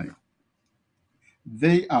another time.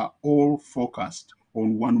 They are all focused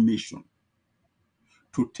on one mission: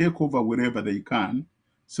 to take over wherever they can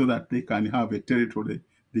so that they can have a territory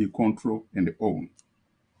they control and own.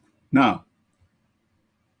 Now,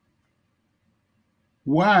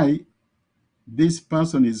 why this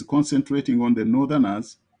person is concentrating on the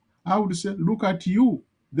northerners, I would say, look at you,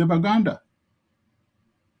 the Baganda.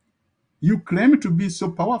 You claim to be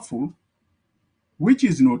so powerful, which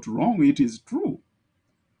is not wrong, it is true.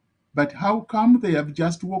 But how come they have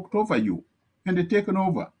just walked over you and taken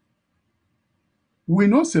over? We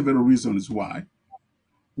know several reasons why.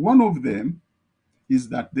 One of them is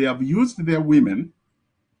that they have used their women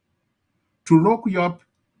to lock you up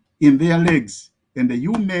in their legs. And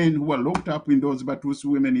you men who are locked up in those Batusi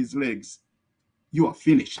women's legs, you are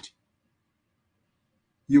finished.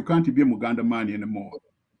 You can't be a Muganda man anymore.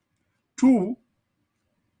 Two,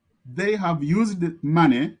 they have used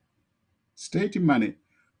money, state money,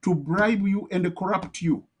 to bribe you and corrupt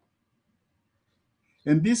you.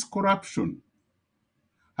 And this corruption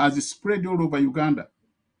has spread all over Uganda.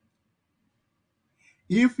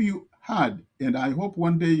 If you had, and I hope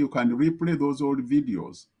one day you can replay those old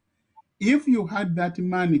videos, if you had that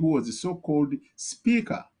man who was a so-called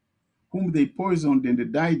speaker, whom they poisoned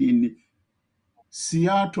and died in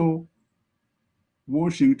Seattle,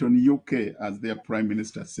 Washington, UK, as their prime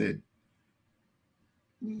minister said,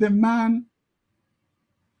 the man,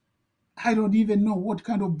 I don't even know what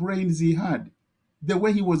kind of brains he had. The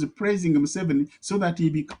way he was praising Museveni so that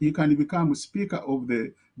he can become speaker of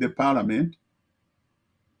the parliament,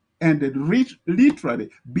 and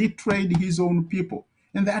literally betrayed his own people.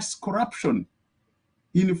 And that's corruption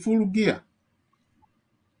in full gear.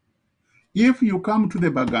 If you come to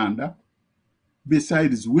the Baganda,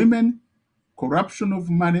 besides women, corruption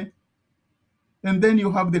of money, and then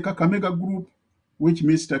you have the Kakamega group, which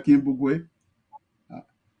Mr. Kimbugwe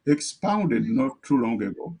expounded not too long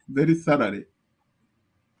ago, very thoroughly,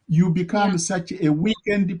 you become such a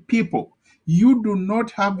weakened people. You do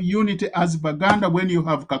not have unity as Baganda when you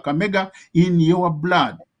have Kakamega in your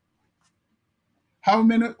blood. How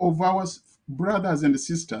many of our brothers and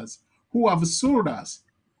sisters who have sold us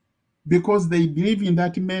because they believe in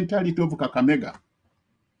that mentality of Kakamega?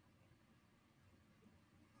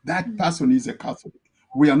 That person is a Catholic.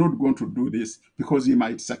 We are not going to do this because he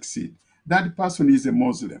might succeed. That person is a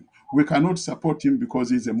Muslim. We cannot support him because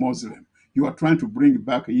he's a Muslim. You are trying to bring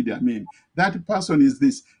back Idi Amin. That person is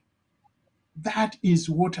this. That is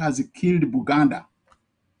what has killed Buganda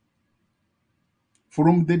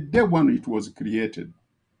from the day when it was created.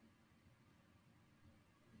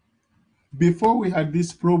 Before we had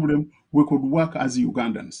this problem, we could work as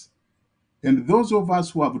Ugandans. And those of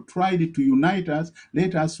us who have tried to unite us,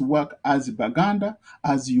 let us work as Baganda,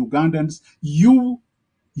 as Ugandans. You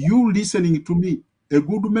listening to me, a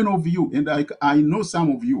good many of you, and I know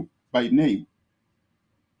some of you by name,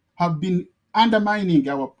 have been undermining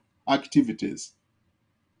our activities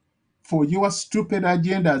for your stupid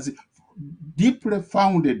agendas deeply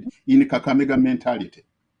founded in Kakamega mentality.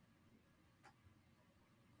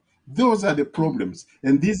 Those are the problems.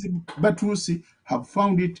 And these Batusi have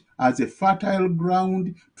found it as a fertile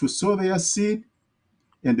ground to sow their seed.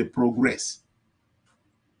 and progress.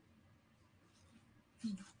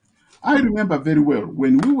 I remember very well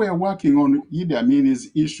when we were working on Idi Amin's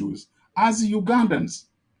issues as Ugandans,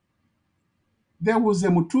 there was a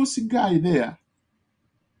Mutusi guy there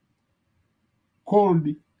called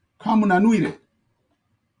Kamunanwire.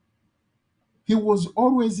 He was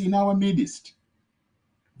always in our midst,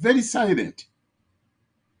 very silent.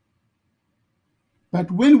 But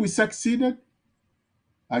when we succeeded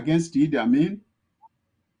against Idi Amin,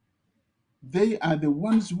 they are the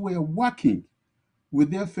ones who were working with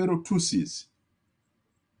their fellow Tutsis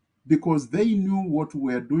because they knew what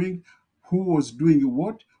we were doing, who was doing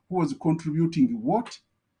what, who was contributing what,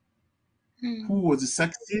 who was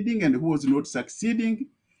succeeding and who was not succeeding.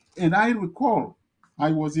 And I recall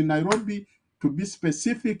I was in Nairobi, to be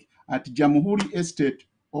specific, at Jamhuri Estate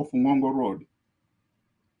of Ngongo Road.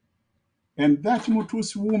 And that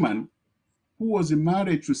Mutusi woman who was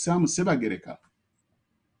married to Sam Sebagereka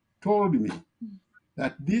told me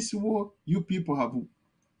that this war you people have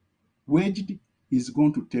waged is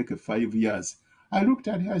going to take 5 years. I looked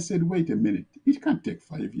at her, I said, wait a minute, it can't take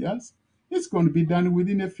 5 years. It's going to be done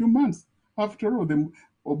within a few months. After all, the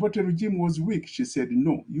Obote regime was weak. She said,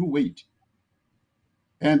 no, you wait.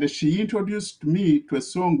 And she introduced me to a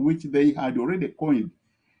song which they had already coined.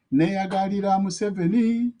 Neyagalira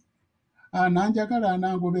Museveni, nanjagala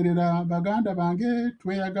nangoberera baganda bange,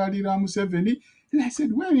 tweyagalira Museveni. And I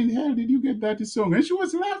said, where in hell did you get that song? And she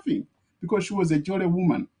was laughing because she was a jolly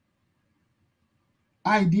woman.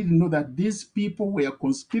 I didn't know that these people were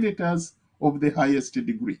conspirators of the highest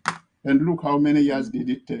degree. And look how many years did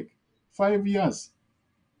it take? 5 years.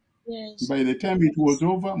 Yes. By the time it was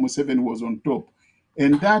over, Museveni was on top.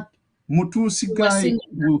 And that Mutusi guy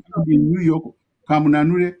who in New York,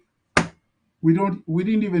 Kamunanure, we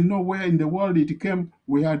didn't even know where in the world it came.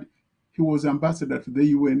 He was ambassador to the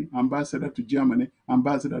UN, ambassador to Germany,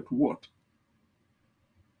 ambassador to what?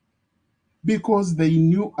 Because they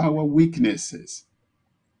knew our weaknesses.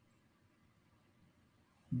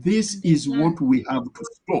 This is what we have to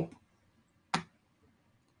stop.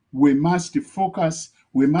 We must focus,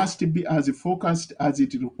 we must be as focused as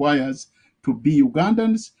it requires to be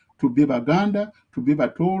Ugandans, to be Baganda, to be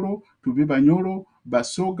Batoro, to be Banyoro,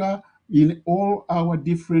 Basoga, in all our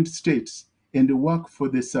different states, and work for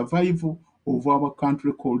the survival of our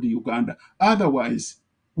country called Uganda. Otherwise,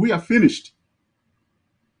 we are finished.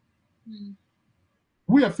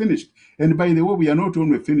 We are finished. And by the way, we are not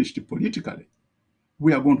only finished politically,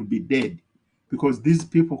 we are going to be dead because these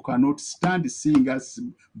people cannot stand seeing us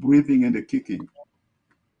breathing and kicking.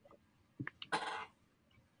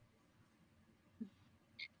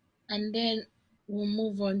 And then we'll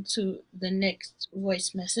move on to the next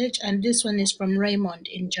voice message. And this one is from Raymond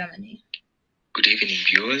in Germany. Good evening,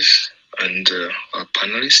 viewers and our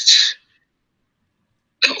panelists,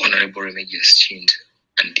 the Honorable Emergence Kintu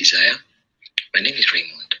and Desire. My name is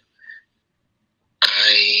Raymond.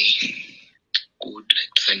 I would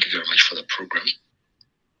like to thank you very much for the program.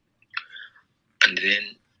 And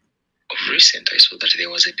then, of recent, I saw that there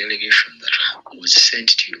was a delegation that was sent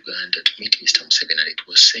to Uganda to meet Mr. Museveni, and it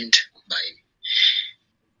was sent by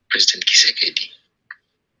President Tshisekedi.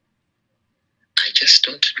 I just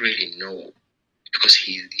don't really know, because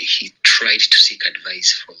he tried to seek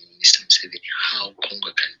advice from Mr. Museveni how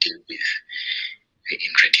Congo can deal with the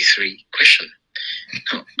M23 question.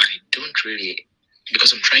 Now, I don't really,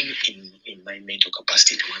 because I'm trying in my mental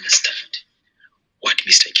capacity to understand what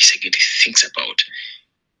Mr. Tshisekedi thinks about.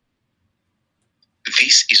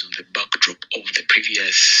 This is on the backdrop of the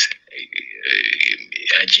previous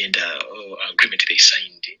agenda or agreement they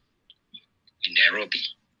signed in Nairobi,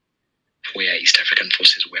 where East African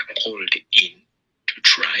forces were called in to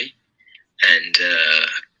try and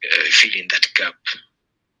fill in that gap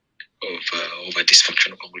of a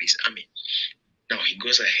dysfunctional Congolese army. Now he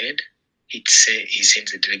goes ahead, he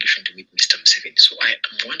sends a delegation to meet Mr. Museveni. So I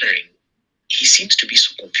am wondering, he seems to be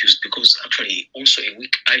so confused because actually also a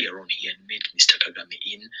week earlier on he had met Mr. Kagame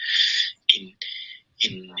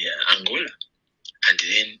in Angola, and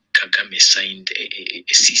then Kagame signed a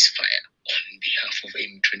ceasefire on behalf of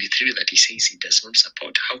M23 that he says he does not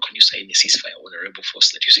support. How can you sign a ceasefire on a rebel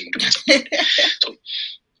force that you say you don't support? So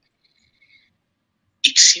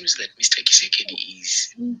it seems that Mr. Tshisekedi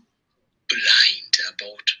is blind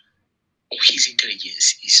about, or his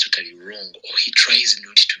intelligence is totally wrong, or he tries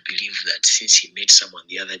not to believe that since he met someone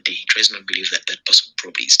the other day, he tries not to believe that that person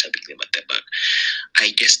probably is stabbing them at the back.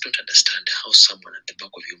 I just don't understand how someone at the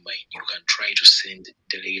back of your mind, you can try to send a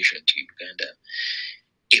delegation to Uganda,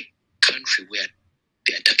 a country where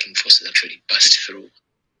the attacking forces actually passed through.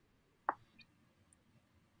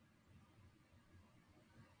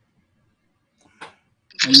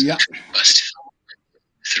 Yeah. Passed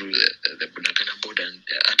through the Bunagana border and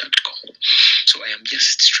attacked Congo. So I am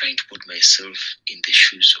just trying to put myself in the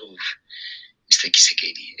shoes of Mr.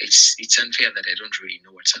 Kisekedi. It's unfair that I don't really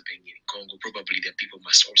know what's happening in Congo. Probably the people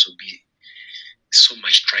must also be so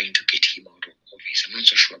much trying to get him out of office. I'm not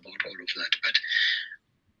so sure about all of that, but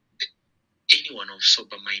anyone of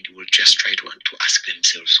sober mind will just try to ask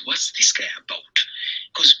themselves, what's this guy about?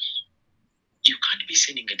 Because you can't be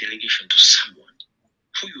sending a delegation to someone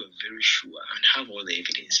who you are very sure and have all the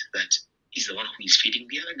evidence that he's the one who is feeding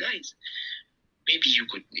the other guys. Maybe you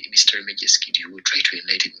could, Mr. Emergence, you would try to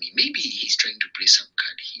enlighten me. Maybe he's trying to play some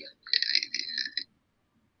card here.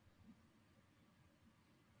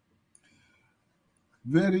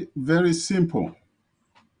 Very, very simple,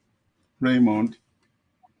 Raymond.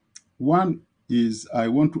 One is I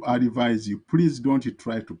want to advise you, please don't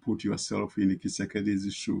try to put yourself in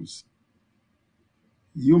Kisekedi's shoes.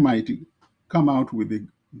 You might come out with the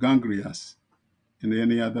gangrenias and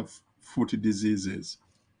any other foot diseases.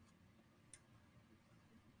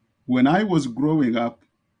 When I was growing up,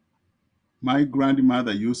 my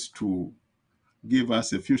grandmother used to give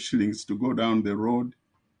us a few shillings to go down the road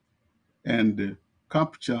and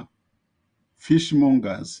capture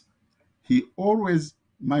fishmongers.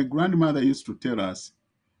 My grandmother used to tell us,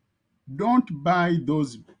 don't buy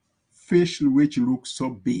those fish which look so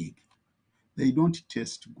big. They don't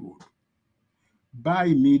taste good. Buy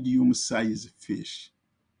medium-sized fish.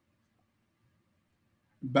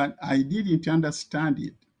 But I didn't understand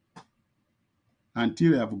it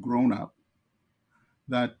until I've grown up,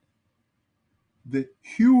 that the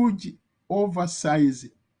huge, oversized,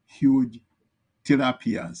 huge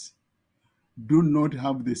tilapias do not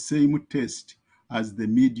have the same taste as the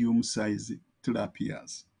medium-sized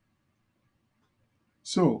tilapias.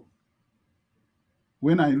 So,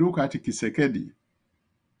 when I look at Kisekedi,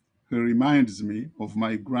 he reminds me of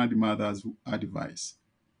my grandmother's advice.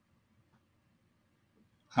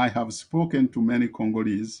 I have spoken to many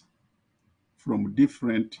Congolese from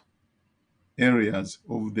different areas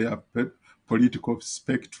of their political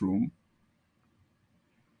spectrum,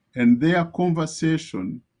 and their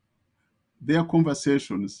conversations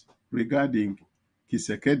regarding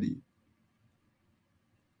Kisekedi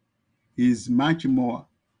is much more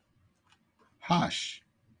harsh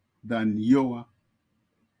than your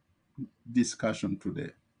discussion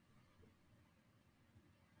today.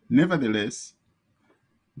 Nevertheless,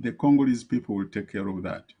 the Congolese people will take care of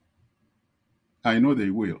that. I know they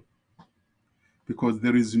will, because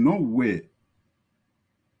there is no way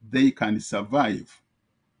they can survive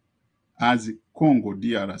as Congo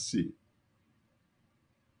DRC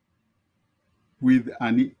with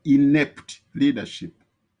an inept leadership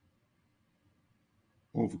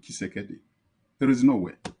of Kisekedi. There is no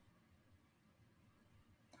way.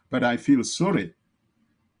 But I feel sorry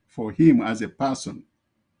for him as a person,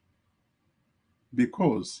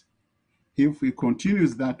 because if he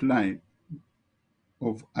continues that line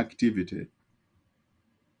of activity,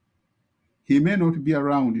 he may not be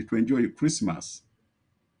around to enjoy Christmas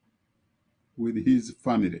with his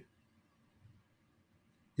family.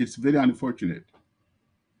 It's very unfortunate.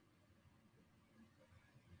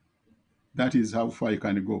 That is how far you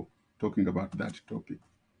can go talking about that topic.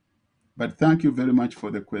 But thank you very much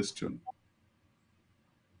for the question.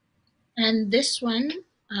 And this one,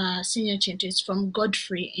 Senior Kintu, is from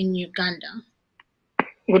Godfrey in Uganda.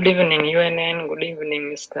 Good evening, UNN. Good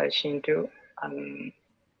evening, Mr. Kintu and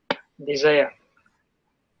Desire.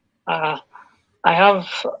 I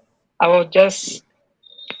was just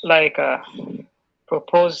like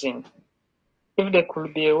proposing if there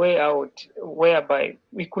could be a way out whereby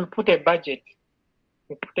we could put a budget.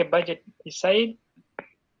 We put a budget aside,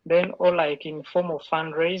 then or like in form of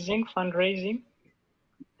fundraising.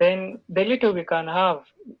 Then the little we can have,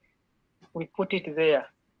 we put it there.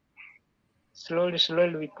 Slowly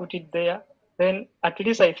we put it there. Then at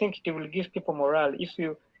least I think it will give people morale. If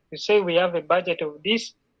you say we have a budget of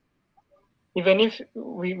this, even if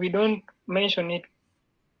we don't mention it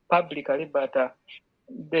publicly, but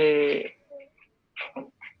the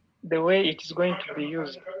way it is going to be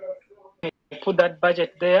used, put that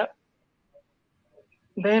budget there,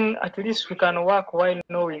 then at least we can work while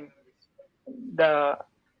knowing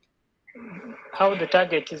how the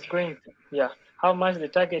target is going to, how much the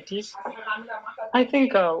target is. I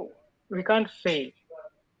think we can't fail,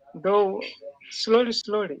 though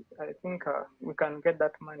slowly I think we can get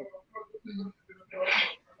that money.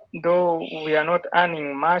 Though we are not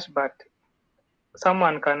earning much, but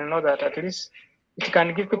someone can know that at least it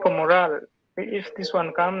can give people morale. If this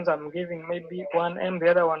one comes, I'm giving maybe 1M, the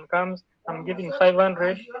other one comes, I'm giving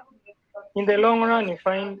 500. In the long run, you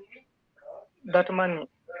find that money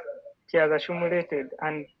she has accumulated,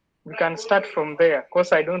 and we can start from there.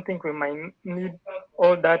 Because I don't think we might need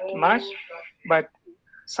all that much, but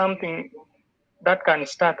something that can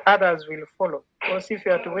start, others will follow. Because if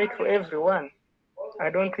you have to wait for everyone, I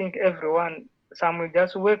don't think everyone, some will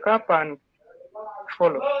just wake up and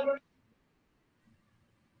follow.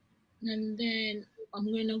 And then I'm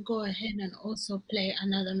going to go ahead and also play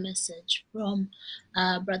another message from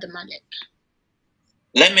Brother Malik.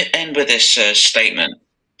 Let me end with this statement.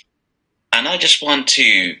 And I just want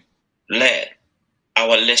to let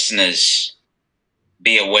our listeners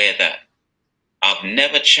be aware that I've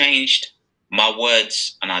never changed my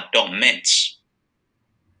words and I don't mince.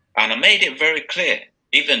 And I made it very clear,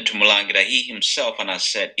 even to Mulangira, he himself, and I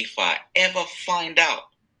said, if I ever find out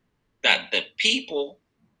that the people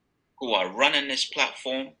who are running this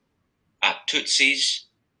platform are Tutsis,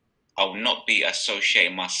 I will not be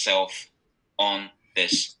associating myself on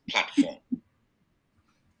this platform.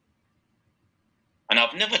 And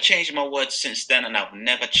I've never changed my words since then, and I've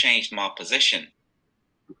never changed my position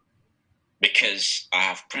because I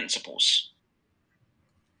have principles.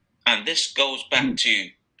 And this goes back to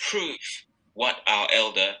prove what our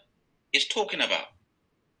elder is talking about.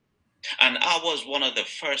 And I was one of the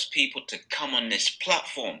first people to come on this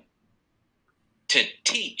platform to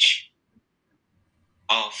teach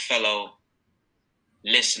our fellow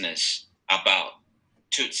listeners about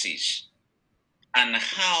Tutsis and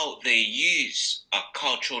how they use a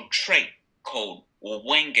cultural trait called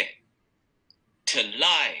Wenge to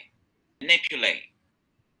lie, manipulate,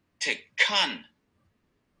 to con,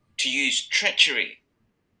 to use treachery,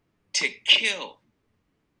 to kill,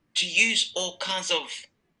 to use all kinds of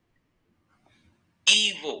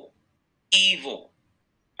evil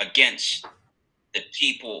against the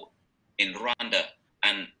people in Rwanda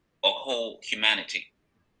and a whole humanity.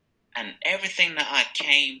 And everything that I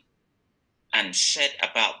came and said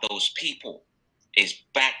about those people is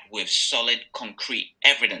backed with solid, concrete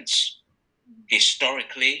evidence,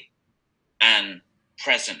 historically and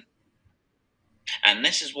present. And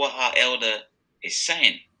this is what our elder is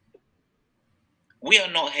saying. We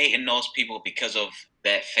are not hating those people because of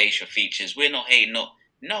their facial features. We're not hating,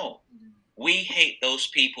 no. We hate those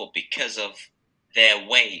people because of their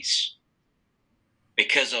ways,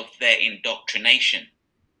 because of their indoctrination,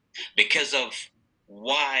 because of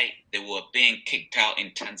why they were being kicked out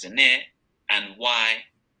in Tanzania and why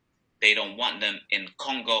they don't want them in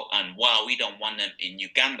Congo and why we don't want them in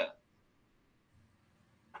Uganda.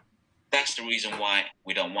 That's the reason why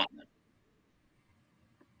we don't want them.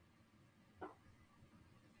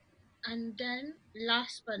 And then,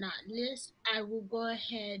 last but not least, I will go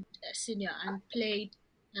ahead, Senior, and play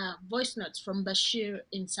voice notes from Bashir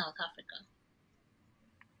in South Africa.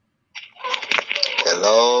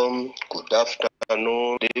 Hello, good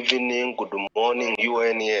afternoon, good evening, good morning,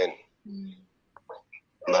 UNN.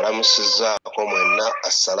 Maramusizaako mwenna,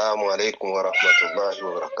 assalamu alaikum wa rahmatullahi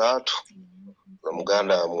wa barakatuh.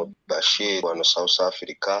 Muganda mu Bashir wano South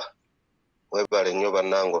Africa. Webale nnyo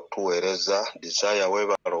bannange otuweereza. Desire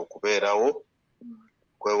webale okubeerawo.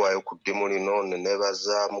 Kwewaayo ku ddimu lino ne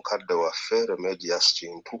neebaza mukadde waffe Remedius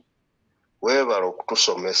Kintu. Webale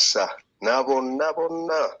okutusomesa.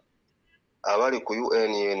 Bonna abali ku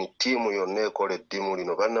UNN ttiimu yonna ekola eddimu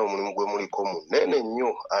lino banna omulimu gwe muliko munene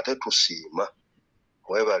nnyo ate tusiima.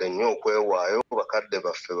 Webale nnyo okwewaayo bakadde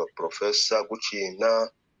baffe ba Professor Gukiina,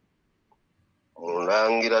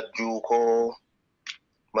 Mulangira Jjuuko,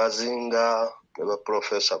 Mazinga ne ba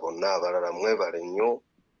Professor bonna abalala mwebale nnyo.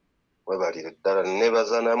 Mwebalire ddala.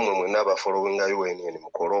 Neebaza nammwe mwenna abafolowinga UNN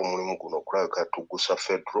mukole omulimu guno okulabika tuggusa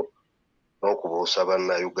Federo n'okubuusa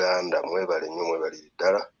bannayuganda. Mwebale nnyo, mwebalire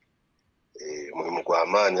ddala. Mulimu gwa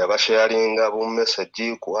maanyi. Abasharinga bu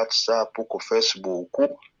message ku WhatsApp, ku Facebook,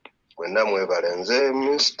 mwenna mwebale. Nze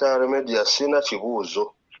Mr. Remedius sina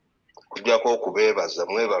kibuuzo kujjako okubeebaza.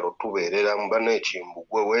 Mwebale otubeerera mu bana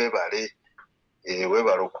ekimbugwe. Weebale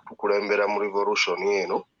weebale okutukulembera mu revolution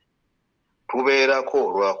eno.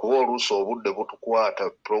 Tubeerako lwakuba oluusi obudde butukwata,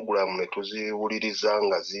 puroguramu ne tuziwuliriza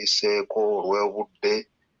nga ziiseeko olw'obudde,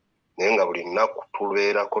 naye nga buli nnaku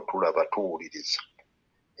tubeerako tulaba tuwuliriza.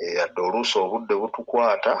 Yadde oluusi obudde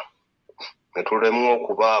butukwata ne tulemwa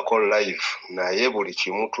okubaako live, naye buli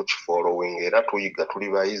kimu tukifollowing era tuyiga, tuli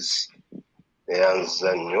bayizi.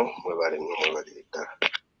 Neyanziza nnyo, mwebale nnyo, mwebalire ddala.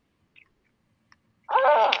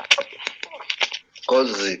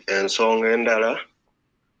 Kozi ensonga endala,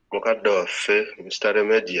 mukadde waffe Mr.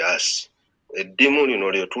 Remedius, eddimu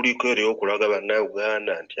lino lye tuliko ery'okulaga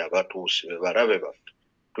bannayuganda nti abatuusi be balabe baffe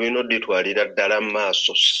tulina odditwalira ddala mu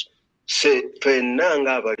maaso ffenna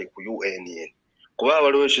ng'abali ku UNN. Kuba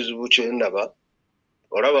waliwo ekizibu kye ndaba,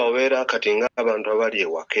 olaba obeera kati ng'abantu abali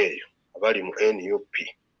ewaka eyo abali mu NUP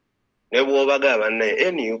ne bw'obaga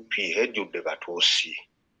bannaye NUP ejjudde batuusi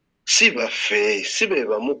si baffe si be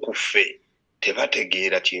bamu ku ffe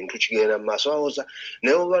tebategeera kintu kigenda mu maaso awoza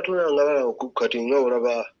naye obatunanga balaba kati nga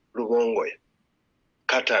olaba Lubongoya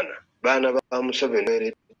Katana baana ba Museveni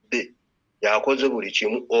eredde yakoze buli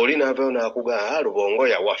kimu oli n'avayo n'akugamba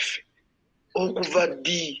Lubongoya waffe okuva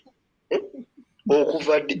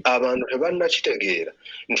ddi abantu tebannakitegeera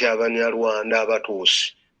nti Abanyarwanda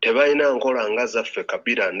abatuusi tebalina nkola nga zaffe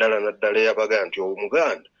Kabira ndala naddala eyabaga nti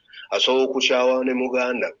Omuganda asobola okukyawa ne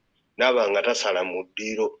muganda n'aba nga tasala mu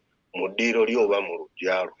ddiiro lyoba mu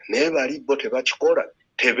luggya lwe naye bali bo tebakikola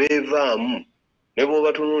tebeevaamu ne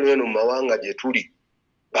bw'obatunula eno mu mawanga gye tuli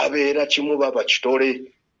babeera kimu baba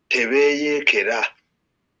kitole tebeeyeekera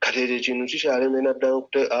kati ekyo ekintu kikyalemera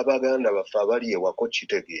naddala Abaganda baffe abali ewako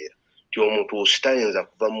kitegeera ti omutuusi tayinza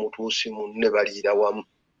kuva mu mutuusi munne baliira wamu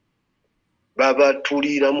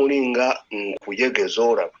babatuliira mulinga nkuyegeza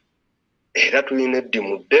olaba era tulina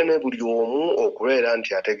eddimu ddene buli omu okubeera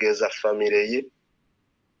nti ategeeza famire ye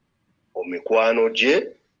omikwano gye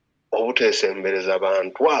obuteesembereza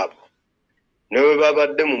bantu abo ne bwe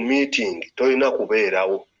babadde mu miitingi tolina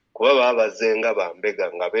kubeerawo kuba baba bazze nga bambega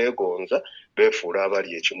nga beegonza beefuula abali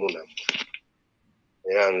ekimu nammwe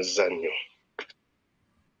era nziza nnyo.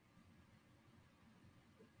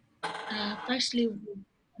 Firstly,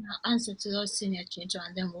 we'll answer to those Senior Kintu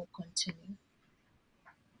and then we'll continue.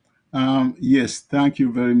 Yes, thank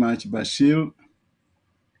you very much, Bashir.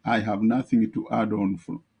 I have nothing to add on.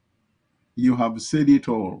 You have said it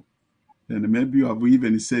all, and maybe you have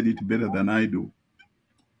even said it better than I do.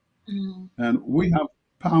 And we have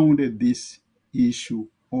pounded this issue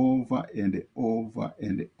over and over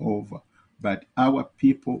and over. But our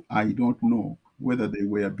people, I don't know whether they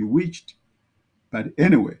were bewitched. But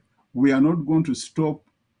anyway, we are not going to stop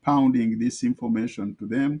pounding this information to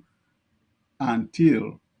them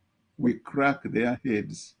until we crack their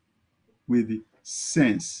heads with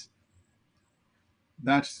sense.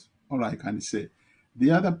 That's all I can say.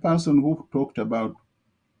 The other person who talked about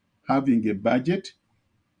having a budget,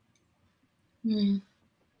 in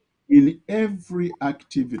every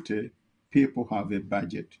activity, people have a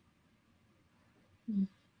budget.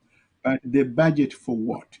 But the budget for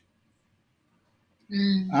what?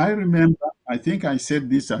 I remember, I think I said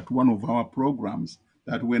this at one of our programs,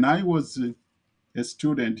 that when I was a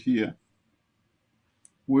student here,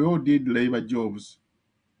 we all did labor jobs.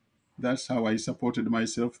 That's how I supported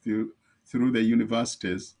myself through the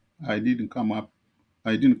universities. I didn't come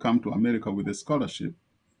to America with a scholarship.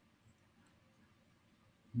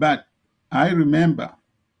 But I remember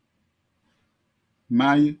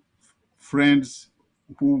my friends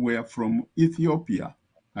who were from Ethiopia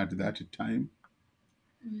at that time,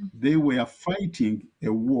 they were fighting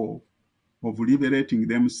a war of liberating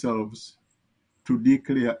themselves to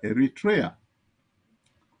declare Eritrea.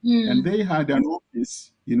 And they had an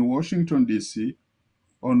office in Washington, D.C.,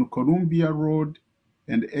 on Columbia Road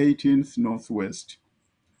and 18th Northwest,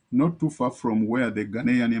 not too far from where the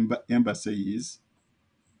Ghanaian embassy is.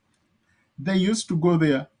 They used to go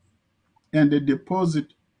there and they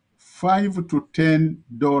deposit $5 to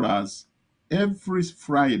 $10 every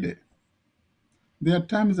Friday. There are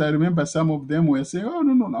times I remember some of them were saying, "Oh,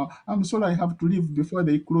 no, I'm sorry, I have to leave before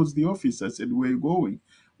they close the office." I said, "Where are you going?"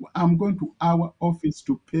 "I'm going to our office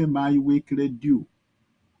to pay my weekly due."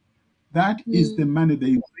 That is the money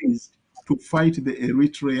they raised to fight the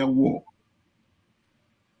Eritrea war.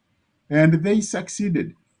 And they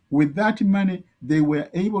succeeded. With that money, they were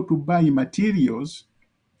able to buy materials.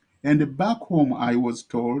 And back home, I was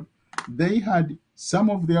told, they had some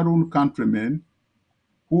of their own countrymen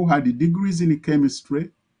who had degrees in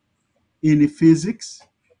chemistry, in physics,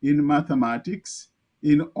 in mathematics,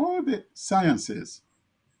 in all the sciences.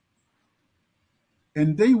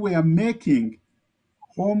 And they were making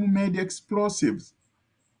homemade explosives.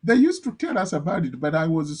 They used to tell us about it, but I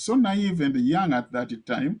was so naive and young at that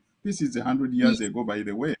time. This is 100 years ago, by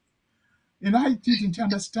the way. And I didn't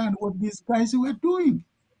understand what these guys were doing.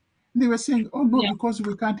 They were saying, "Oh, no, because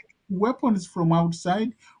we can't get weapons from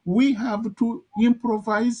outside, we have to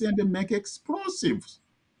improvise and make explosives.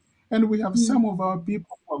 And we have some of our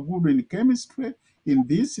people who are good in chemistry, in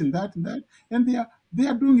this, in that, and that. And they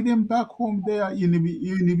are doing them back home there in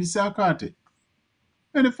Bisakate."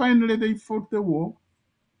 And finally, they fought the war.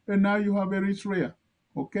 And now you have Eritrea.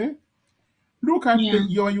 Okay? Look at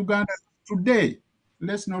your Uganda today.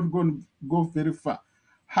 Let's not go very far.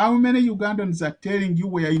 How many Ugandans are telling you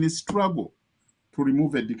we are in a struggle to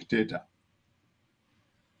remove a dictator?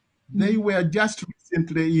 They were just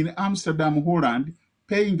recently in Amsterdam, Holland,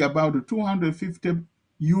 paying about 250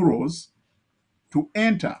 euros to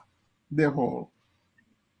enter the hall.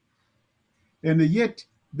 And yet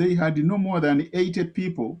they had no more than 80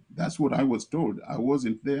 people. That's what I was told. I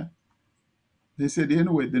wasn't there. They said,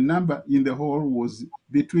 anyway, the number in the hall was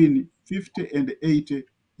between 50 and 80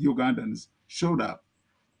 Ugandans showed up,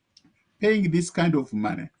 paying this kind of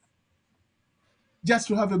money just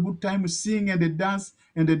to have a good time, sing and dance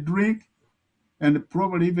and drink, and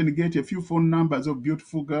probably even get a few phone numbers of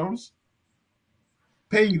beautiful girls,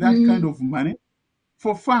 paying that kind of money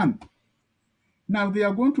for fun. Now they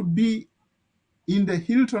are going to be in the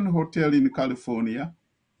Hilton Hotel in California.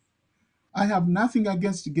 I have nothing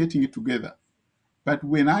against getting it together, but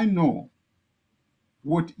when I know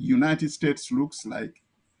what United States looks like,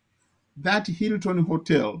 that Hilton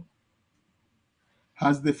Hotel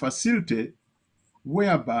has the facility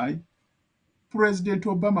whereby President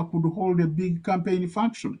Obama could hold a big campaign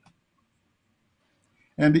function.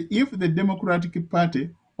 And if the Democratic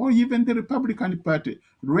Party or even the Republican Party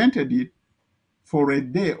rented it for a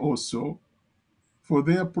day or so for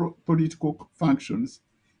their political functions,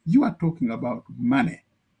 you are talking about money.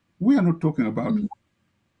 We are not talking about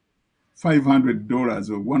 $500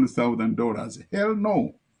 or $1,000. Hell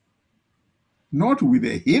no. Not with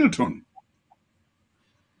a Hilton.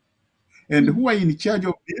 And who are in charge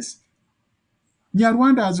of this?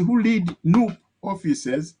 Nyarwandas who lead NUP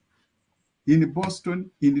offices in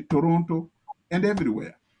Boston, in Toronto, and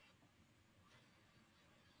everywhere.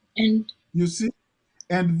 And you see,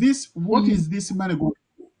 and this, what is this money going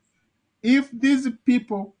to do? If these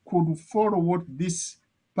people could follow what this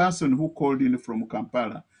person who called in from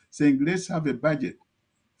Kampala saying, let's have a budget.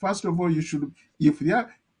 First of all, you should, if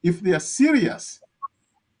they are serious,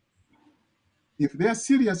 if they are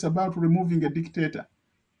serious about removing a dictator,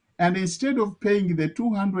 and instead of paying the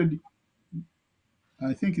 200,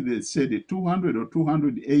 I think they said it, 200 or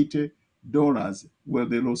 $280, well,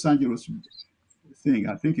 the Los Angeles thing,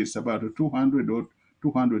 I think it's about 200 or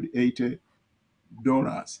 $280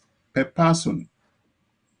 per person,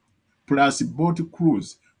 plus boat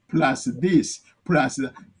cruise, plus this, plus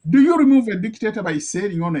that. Do you remove a dictator by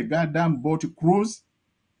sailing on a goddamn boat cruise?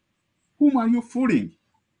 Whom are you fooling?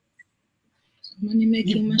 money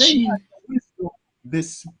making If they had machine. the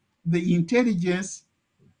wisdom, the intelligence,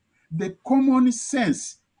 the common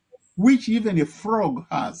sense, which even a frog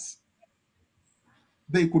has,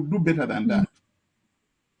 they could do better than that.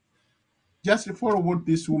 Just follow what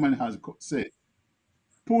this woman has said.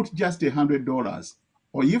 Put just $100,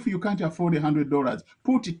 or if you can't afford $100,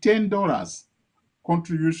 put $10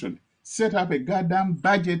 contribution. Set up a goddamn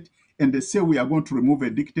budget, and they say we are going to remove a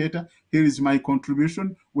dictator. Here is my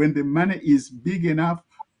contribution. When the money is big enough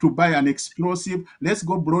to buy an explosive, let's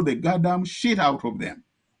go blow the goddamn shit out of them.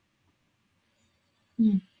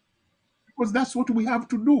 Because that's what we have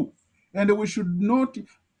to do. And we should not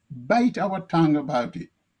bite our tongue about it.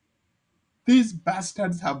 These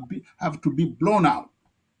bastards have to be blown out.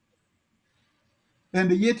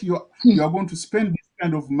 And yet you are going to spend this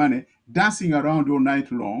kind of money dancing around all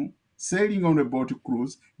night long, sailing on a boat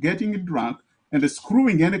cruise, getting drunk, and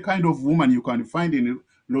screwing any kind of woman you can find in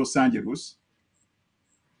Los Angeles.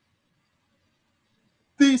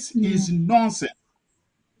 This is nonsense.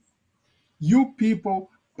 You people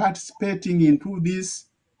participating into this,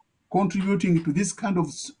 contributing to this kind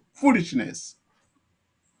of foolishness,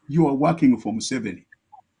 you are working for Museveni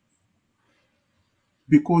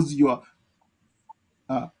because you are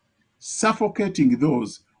suffocating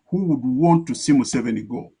those who would want to see Museveni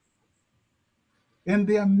go. And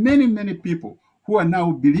there are many, many people who are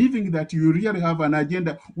now believing that you really have an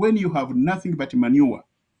agenda when you have nothing but manure.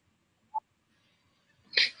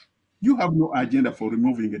 You have no agenda for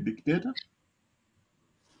removing a dictator.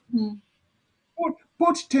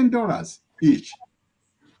 Put $10 each.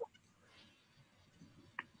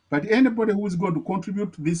 But anybody who's going to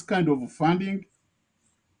contribute to this kind of funding,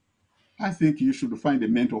 I think you should find a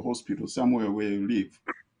mental hospital somewhere where you live.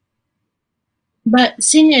 But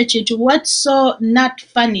Senior Chitu, what's so not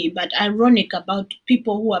funny but ironic about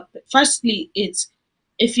people who are, firstly, it's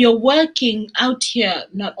if you're working out here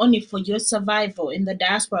not only for your survival in the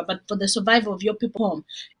diaspora but for the survival of your people home,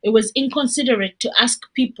 it was inconsiderate to ask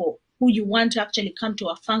people who you want to actually come to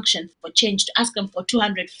a function for change to ask them for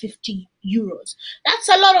 250 euros. That's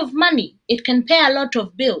a lot of money. It can pay a lot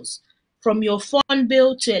of bills, from your phone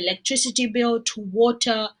bill to electricity bill to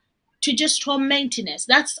water to just home maintenance.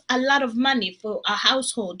 That's a lot of money for a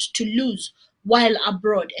household to lose while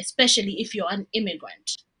abroad, especially if you're an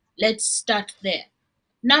immigrant. Let's start there.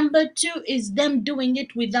 Number two is them doing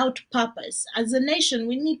it without purpose. As a nation,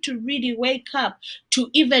 we need to really wake up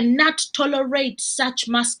to even not tolerate such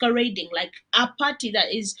masquerading. Like our party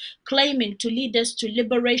that is claiming to lead us to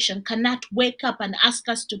liberation cannot wake up and ask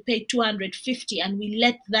us to pay 250 and we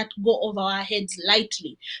let that go over our heads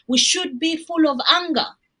lightly. We should be full of anger.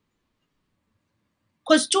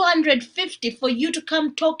 Because 250 for you to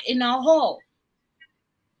come talk in our hall.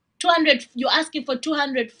 200, you're asking for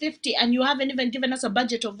 250 and you haven't even given us a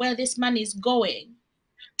budget of where this money is going.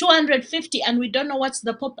 250 and we don't know what's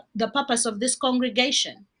the purpose of this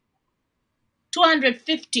congregation.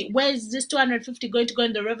 250, where is this 250 going to go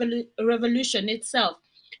in the revolution itself?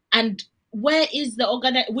 And where is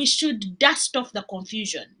the we should dust off the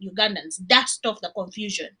confusion. Ugandans, dust off the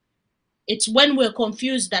confusion. It's when we're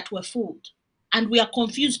confused that we're fooled. And we are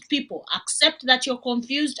confused people. Accept that you're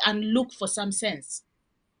confused and look for some sense.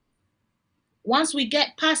 Once we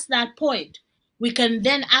get past that point, we can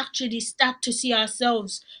then actually start to see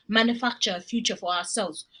ourselves manufacture a future for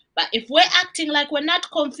ourselves. But if we're acting like we're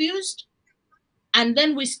not confused, and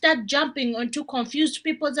then we start jumping onto confused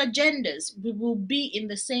people's agendas, we will be in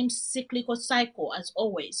the same cyclical cycle as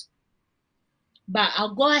always. But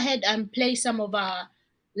I'll go ahead and play some of our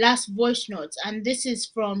last voice notes. And this is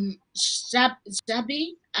from Zabi.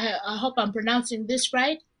 I hope I'm pronouncing this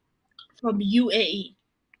right. From UAE.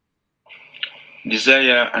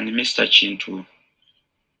 Desire and Mr. Kintu,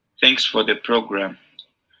 thanks for the program.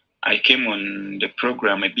 I came on the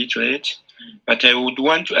program a bit late, but I would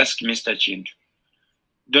want to ask Mr. Kintu,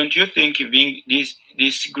 don't you think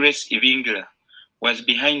this Grace Ivingla was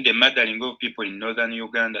behind the murdering of people in northern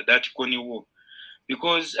Uganda, that Kony war?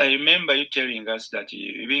 Because I remember you telling us that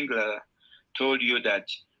Ivingla told you that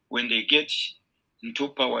when they get into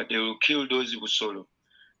power, they will kill those Busolo,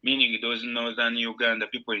 meaning those northern Uganda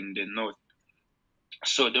people in the north.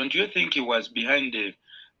 So don't you think he was behind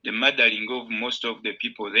the murdering of most of the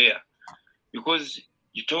people there? Because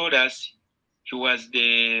you told us he was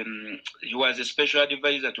a special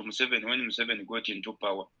advisor to Museveni when Museveni got into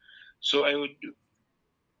power. So I would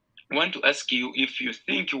want to ask you if you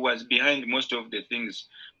think he was behind most of the things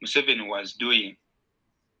Museveni was doing.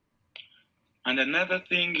 And another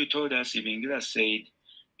thing you told us, Ivingila said,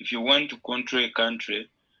 if you want to control a country,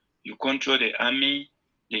 you control the army,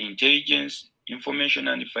 the intelligence, information,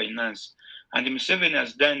 and finance. And Museveni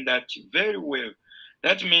has done that very well.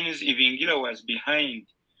 That means Ivingila was behind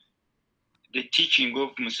the teaching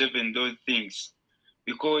of Museveni those things,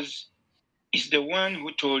 because it's the one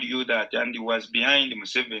who told you that, and he was behind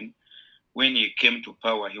Museveni when he came to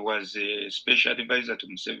power. He was a special advisor to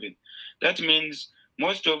Museveni. That means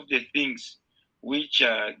most of the things which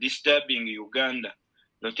are disturbing Uganda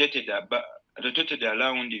rotated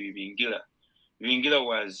around Ivingila. Ivingila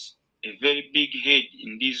was a very big head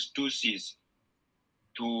in these two seas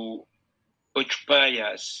to occupy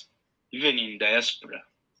us, even in diaspora,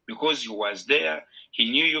 because he was there, he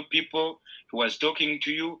knew you people, he was talking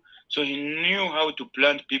to you, so he knew how to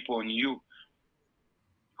plant people on you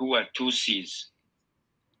who are two seas.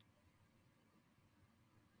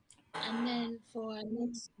 And then for our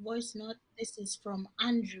next voice note, this is from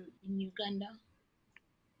Andrew in Uganda.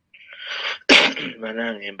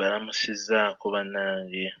 Banange mbalamusizaako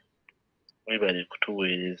bannange, mwebale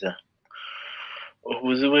kutuweereza.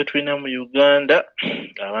 Obuzibu bwe tulina mu Uganda,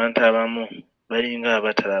 abantu abamu balinga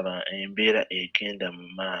abatalaba embeera egenda mu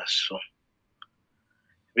maaso.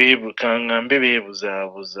 Kangambe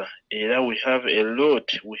beebuzaabuza, era we have a lot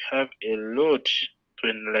to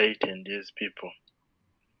enlighten these people.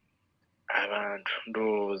 Abantu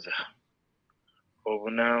ndowooza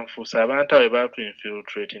obunanfuusi, abantu abo bwe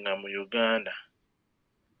baatu-infiltratinga mu Uganda,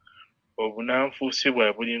 obunanfuusi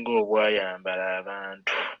bwabwe bulinga obwayambala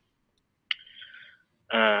abantu.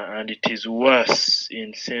 And it is worse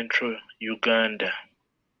in central Uganda.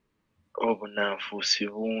 Obunanfuusi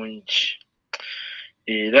bungi.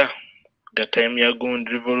 Era nga time ya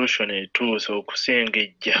Gundi revolution etuuse,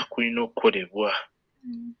 okusengejja kulina okukolebwa.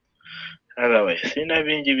 Otherwise sina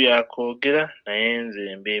bingi byakwogera, naye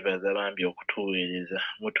nze mbeebaza bambi okutuweereza,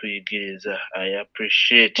 mutuyigiriza. I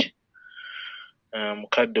appreciate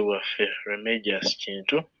mukadde waffe Remedius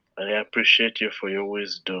Kintu. I appreciate you for your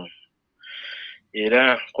wisdom.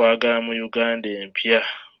 Era kwagala mu Uganda empya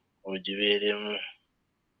ogibeeremu.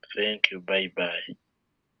 Thank you, bye bye.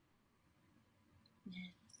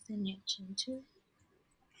 Senior Kintu,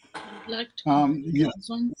 I'd like to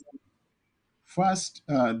yes. First,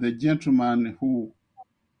 the gentleman who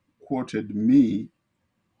quoted me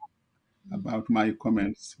about my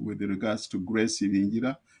comments with regards to Grace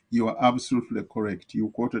Ivingila, you are absolutely correct. You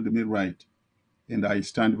quoted me right, and I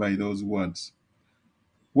stand by those words.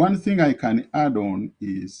 One thing I can add on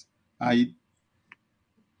is I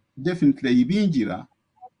definitely Ibinjira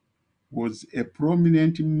was a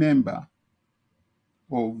prominent member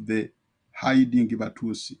of the hiding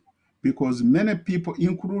Batusi because many people,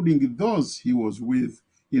 including those he was with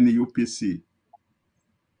in the UPC,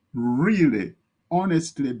 really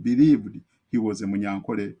honestly believed he was a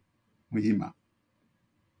Munyankole Muhima.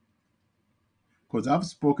 Because I've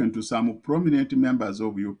spoken to some prominent members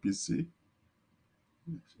of UPC.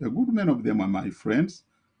 A good many of them are my friends,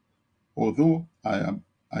 although I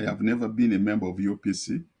have never been a member of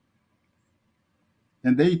UPC.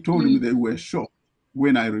 And they told me they were shocked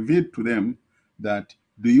when I revealed to them that,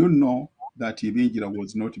 do you know that Ibinjira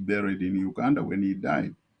was not buried in Uganda when he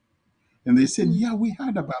died? And they said, yeah, we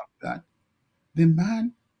heard about that. The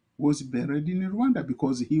man was buried in Rwanda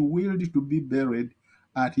because he willed to be buried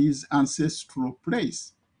at his ancestral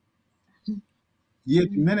place.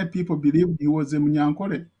 Yet many people believed he was a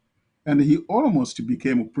Munyankole. And he almost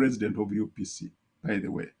became president of UPC, by the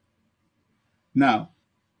way. Now,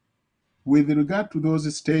 with regard to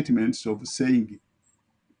those statements of saying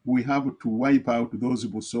we have to wipe out those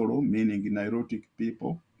Busoro, meaning Nilotic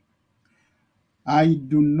people, I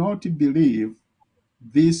do not believe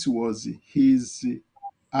this was his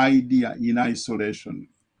idea in isolation.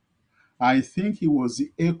 I think he was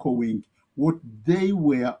echoing what they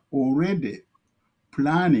were already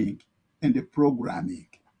planning and programming.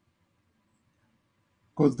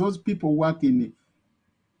 Because those people work in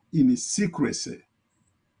secrecy.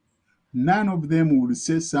 None of them will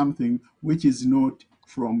say something which is not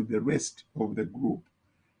from the rest of the group.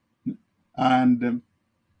 And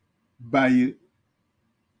by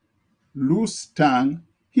loose tongue,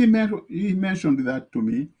 he mentioned that to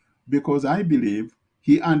me because I believe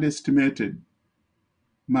he underestimated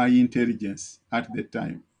my intelligence at the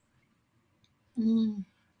time.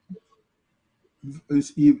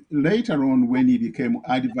 Later on, when he became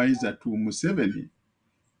advisor to Museveni,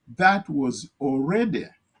 that was already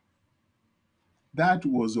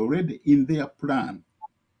in their plan,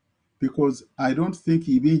 because I don't think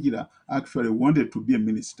Ibinjira actually wanted to be a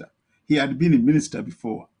minister. He had been a minister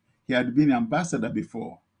before. He had been ambassador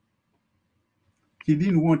before. He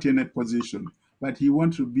didn't want any position, but he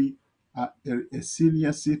wanted to be a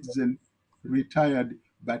senior citizen, retired,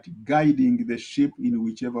 but guiding the ship in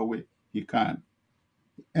whichever way he can.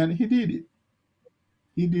 And he did it.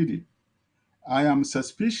 He did it. I am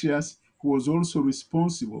suspicious he was also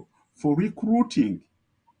responsible for recruiting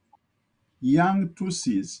young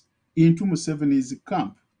Tutsis into Museveni's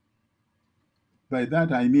camp. By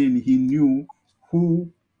that I mean he knew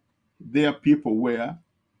who their people were,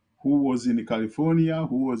 who was in California,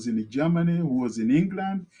 who was in Germany, who was in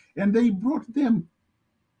England, and they brought them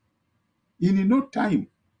in no time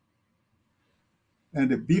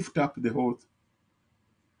and beefed up the whole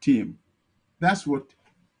team. That's what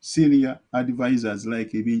senior advisors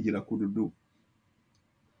like Ibinjira could do.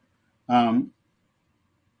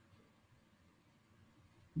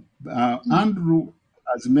 Andrew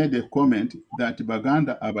has made a comment that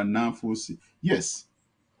Baganda are Bananfusi. Yes,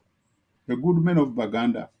 a good men of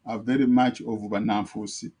Baganda are very much of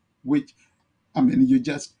Bananfusi, which, I mean, you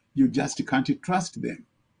just can't trust them.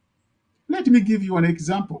 Let me give you an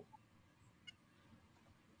example.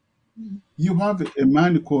 You have a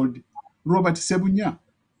man called Robert Sebunya.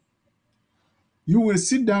 You will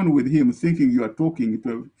sit down with him thinking you are talking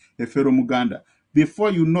to a fellow Muganda. Before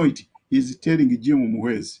you know it, he's telling Jim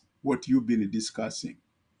Muhwezi what you've been discussing.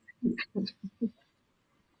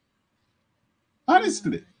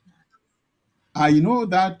 Honestly, I know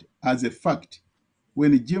that as a fact.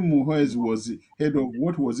 When Jim Muhwezi was head of,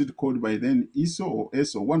 what was it called by then, ISO or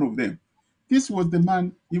ESO, one of them, this was the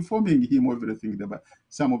man informing him everything that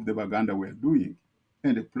some of the Baganda were doing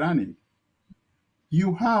and planning.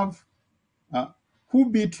 You have who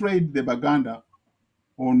betrayed the Baganda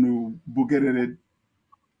on Bugerere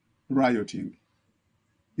rioting.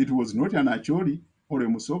 It was not an Acholi or a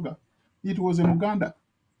Musoga. It was a Muganda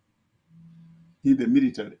in the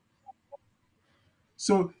military.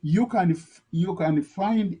 So you can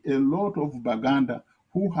find a lot of Baganda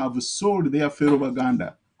who have sold their fellow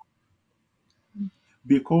Baganda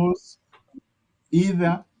because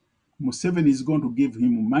either Museveni is going to give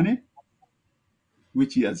him money,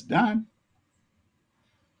 which he has done,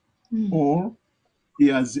 or he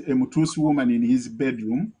has a Mutusi woman in his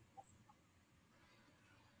bedroom,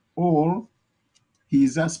 or he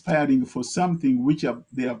is aspiring for something which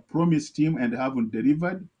they have promised him and haven't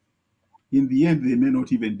delivered. In the end, they may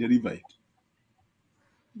not even deliver it.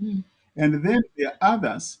 And then there are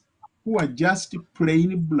others who are just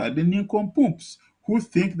plain blood and nincompoops, who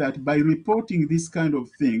think that by reporting these kind of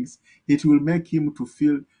things, it will make him to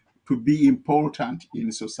feel to be important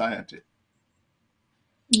in society.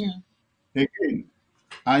 Yeah. Again,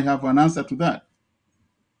 I have an answer to that.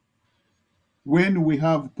 When we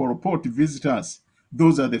have Pol Pot visitors,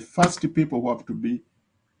 those are the first people who have to be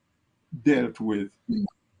dealt with,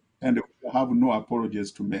 and we have no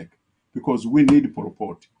apologies to make, because we need Pol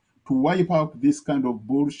Pot to wipe out this kind of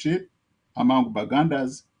bullshit among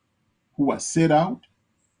Bagandas who are set out,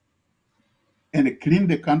 and clean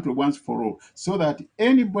the country once for all, so that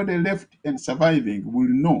anybody left and surviving will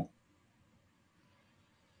know,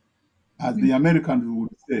 as the Americans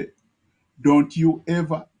would say, don't you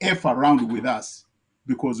ever F around with us,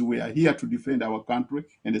 because we are here to defend our country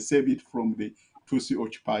and save it from the Tutsi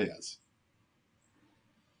occupiers.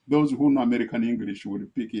 Those who know American English will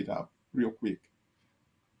pick it up real quick.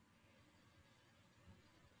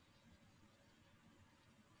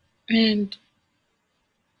 And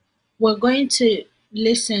we're going to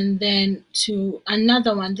listen then to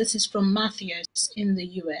another one. This is from Matthews in the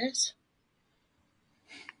US.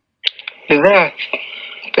 Yeah,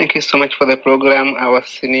 thank you so much for the program, our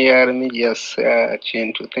senior Remigius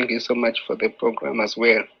Kintu. Thank you so much for the program as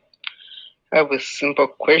well. I have a simple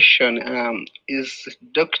question. Is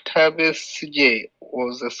Dr. Besije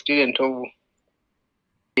was a student of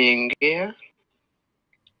Benguia?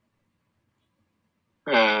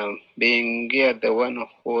 Benguia, the one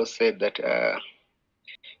who said that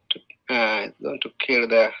going to kill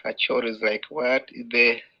the Achoris, like what?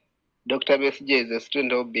 The Dr. Besije is a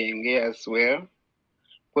student of Benguia as well.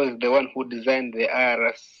 Was the one who designed the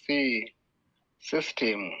RC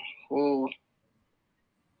system, who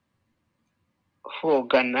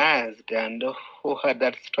organized and who had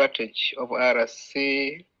that strategy of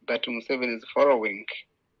RC that Museveni is following,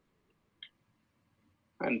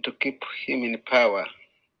 and to keep him in power.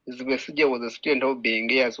 Besije was a student of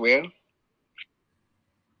Benguia as well.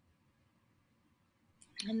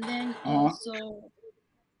 And then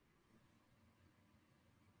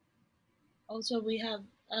also we have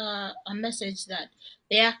a message that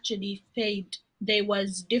they actually paid, there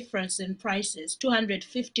was difference in prices.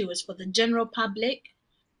 250 was for the general public,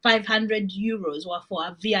 500 euros were for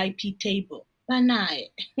a VIP table.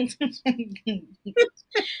 Banai.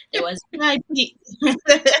 There was VIP.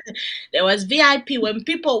 There was VIP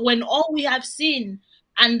when all we have seen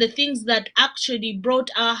and the things that actually brought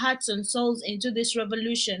our hearts and souls into this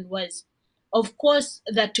revolution was, of course,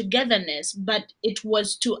 the togetherness, but it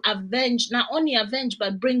was to avenge, not only avenge,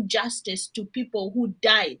 but bring justice to people who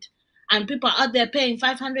died. And people out there paying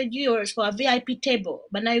 500 euros for a VIP table.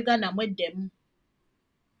 But now Uganda with them.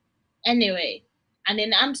 Anyway, and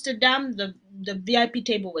in Amsterdam, the VIP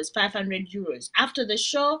table was 500 euros. After the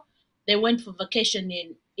show, they went for vacation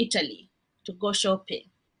in Italy to go shopping.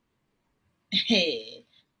 Hey,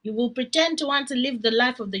 you will pretend to want to live the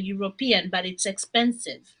life of the European, but it's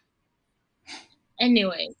expensive.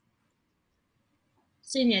 Anyway,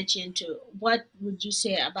 Senior Kintu, what would you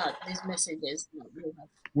say about these messages that you have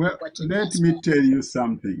Well, gotten let thus me far? tell you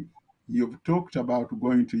something. You've talked about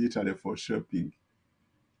going to Italy for shopping.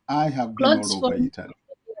 I have been all Clothes for over Italy.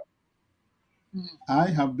 I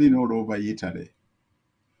have been all over Italy.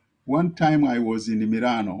 One time I was in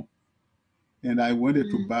Milano and I wanted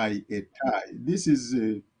to buy a tie. This is,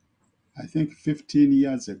 I think, 15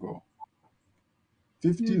 years ago,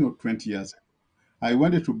 15 or 20 years ago. I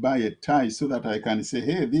wanted to buy a tie so that I can say,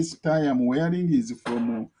 hey, this tie I'm wearing is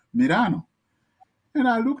from Milano. And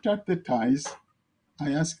I looked at the ties.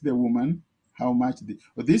 I asked the woman how much.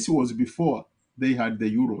 This was before they had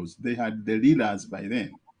the euros. They had the liras by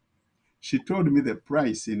then. She told me the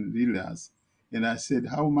price in liras. And I said,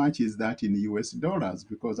 how much is that in US dollars?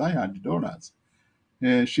 Because I had dollars.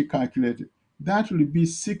 She calculated, that will be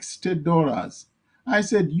 $60. I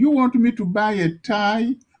said, you want me to buy a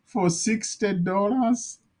tie for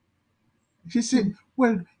 $60? She said,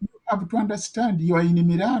 well, you have to understand you are in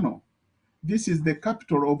Milano. This is the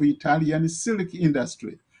capital of Italian silk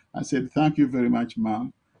industry. I said, thank you very much,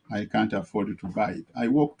 ma'am. I can't afford to buy it. I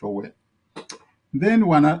walked away. Then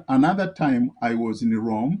another time I was in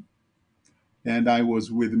Rome and I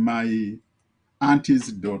was with my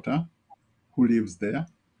auntie's daughter who lives there.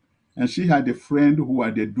 And she had a friend who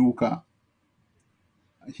had a duca.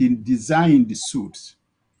 He designed suits.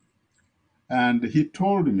 And he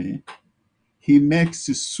told me he makes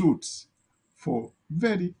suits for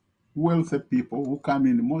very wealthy people who come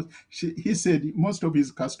in. He said most of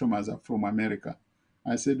his customers are from America.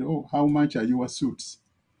 I said, oh, how much are your suits?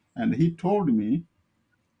 And he told me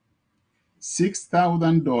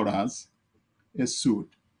 $6,000 a suit.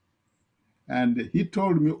 And he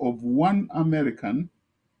told me of one American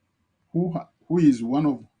who is one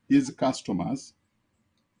of his customers.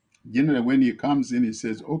 Generally, when he comes in, he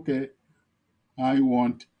says, okay, I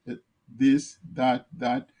want this, that,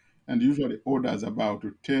 and usually orders about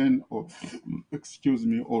 10 or, excuse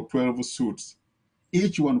me, or 12 suits,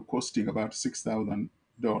 each one costing about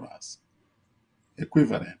 $6,000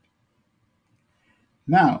 equivalent.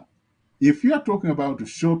 Now, if you are talking about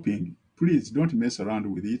shopping, please don't mess around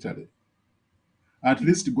with Italy. At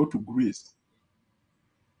least go to Greece.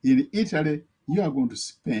 In Italy, you are going to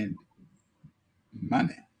spend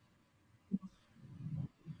money.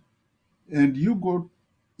 And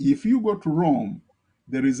if you go to Rome,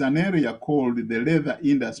 there is an area called the leather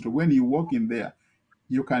industry. When you walk in there,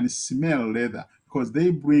 you can smell leather because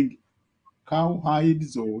they bring cow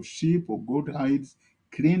hides or sheep or goat hides,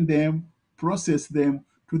 clean them, process them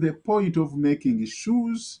to the point of making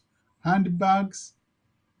shoes, handbags,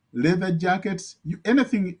 leather jackets,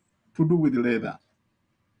 anything to do with leather.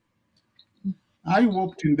 I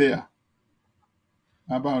walked in there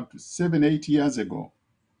about 7, 8 years ago,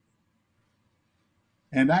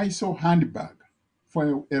 and I saw handbag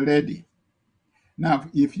for a lady. Now,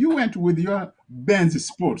 if you went with your Benz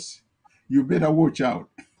Sports, you better watch out.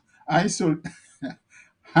 I saw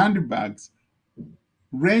handbags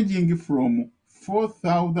ranging from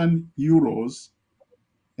 4,000 euros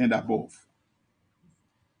and above.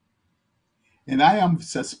 And I am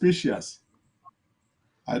suspicious.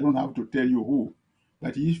 I don't have to tell you who,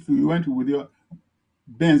 but if you went with your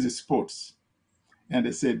Benz Sports and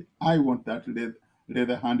they said, I want that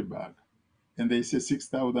leather handbag, and they say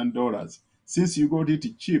 $6,000, since you got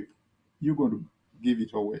it cheap, you're going to give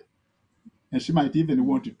it away. And she might even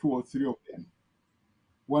want 2 or 3 of them.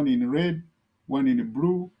 One in red, one in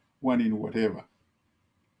blue, one in whatever.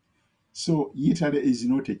 So Italy is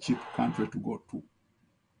not a cheap country to go to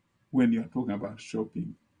when you're talking about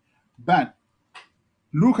shopping. But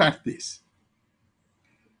look at this.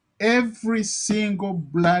 Every single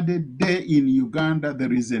bloody day in Uganda,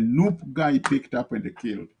 there is a noob guy picked up and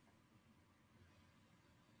killed.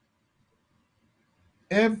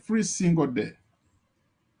 Every single day.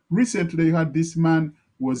 Recently, you had this man,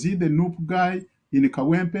 was he the noob guy in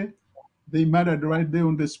Kawempe? They murdered right there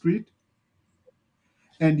on the street.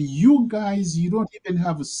 And you guys, you don't even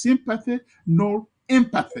have sympathy nor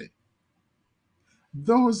empathy.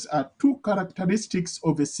 Those are two characteristics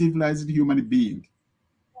of a civilized human being.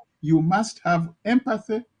 You must have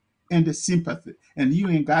empathy and sympathy, and you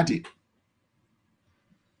ain't got it.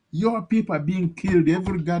 Your people are being killed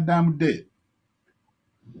every goddamn day.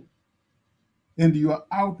 And you are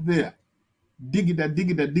out there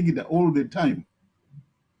diggida all the time.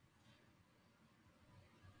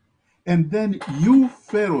 And then you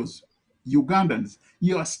pharaohs, Ugandans,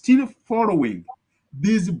 you are still following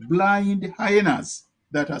these blind hyenas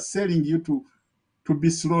that are selling you to be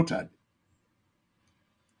slaughtered.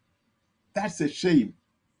 That's a shame.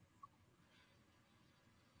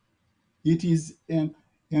 It is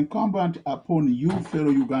incumbent upon you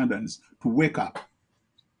fellow Ugandans to wake up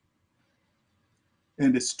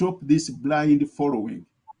and stop this blind following,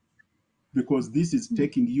 because this is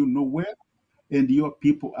taking you nowhere and your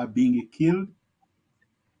people are being killed.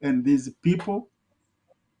 And these people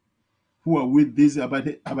who are with these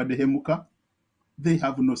Abadehemuka, they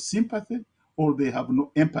have no sympathy or they have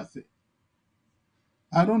no empathy.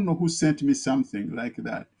 I don't know who sent me something like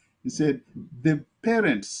that. He said the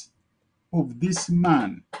parents of this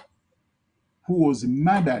man who was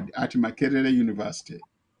murdered at Makerere University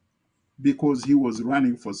because he was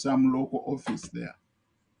running for some local office there.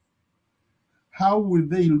 How will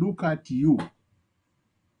they look at you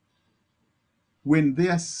when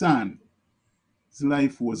their son's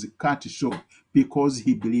life was cut short because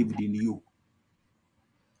he believed in you?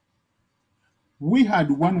 We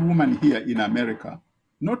had one woman here in America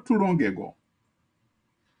not too long ago.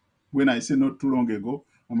 When I say not too long ago,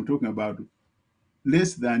 I'm talking about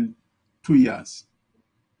less than 2 years.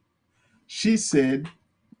 She said,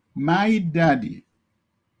 my daddy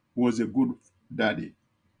was a good daddy.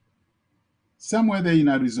 Somewhere there in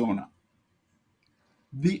Arizona.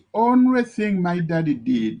 The only thing my daddy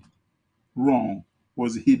did wrong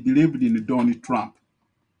was he believed in Donald Trump.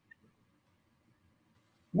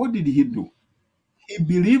 What did he do? He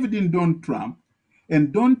believed in Donald Trump,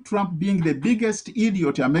 and Donald Trump, being the biggest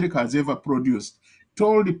idiot America has ever produced,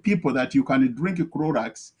 told people that you can drink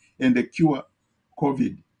Clorox and cure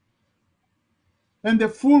COVID. And the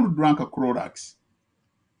fool drank Clorox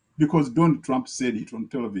because Donald Trump said it on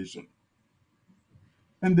television.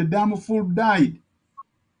 And the damn fool died.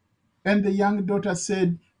 And the young daughter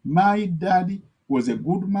said, my daddy was a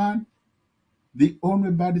good man. The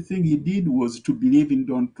only bad thing he did was to believe in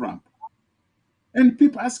Donald Trump. And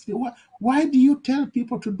people ask, why do you tell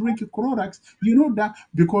people to drink Clorox? You know that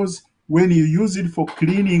because when you use it for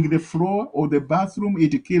cleaning the floor or the bathroom,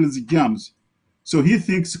 it kills germs. So he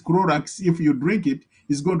thinks Clorox, if you drink it,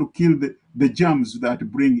 is going to kill the germs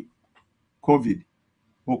that bring COVID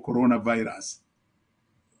or coronavirus.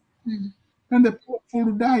 Mm. And the poor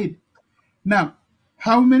fool died. Now,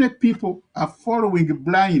 how many people are following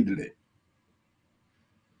blindly?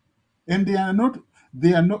 And they are not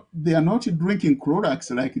drinking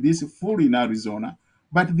Clorox like this fool in Arizona,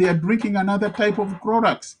 but they are drinking another type of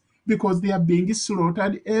Clorox because they are being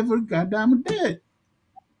slaughtered every goddamn day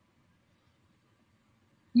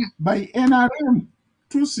by NRM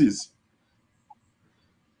Tutsis.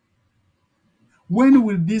 When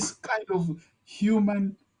will this kind of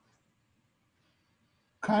human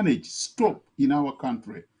carnage stop in our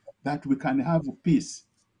country that we can have peace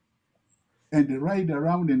and ride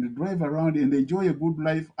around and drive around and enjoy a good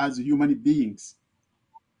life as human beings?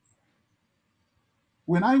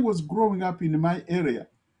 When I was growing up in my area,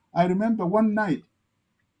 I remember one night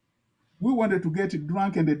we wanted to get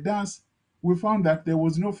drunk and dance. We found that there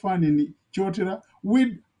was no fun in Chotera.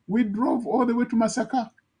 We drove all the way to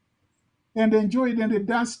Masaka and enjoyed and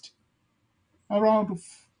danced around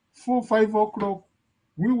 4, 5 o'clock.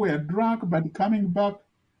 We were drunk, but coming back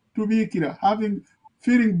to Vikira,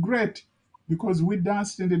 feeling great because we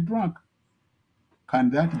danced and drank. Can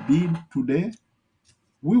that be today?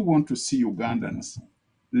 We want to see Ugandans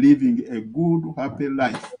living a good, happy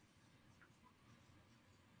life.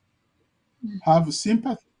 Have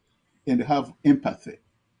sympathy and have empathy.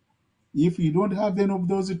 If you don't have any of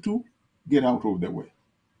those two, get out of the way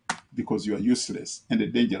because you are useless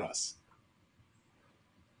and dangerous.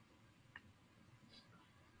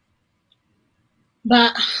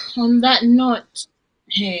 But on that note,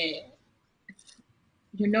 hey,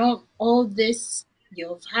 you know, all this,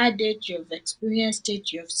 you've had it, you've experienced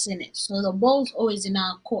it, you've seen it. So the ball's always in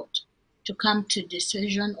our court to come to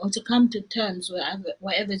decision or to come to terms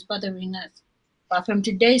wherever is bothering us. But from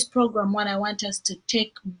today's program, what I want us to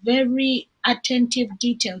take very attentive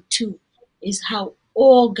detail to is how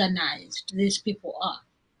organized these people are.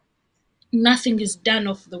 Nothing is done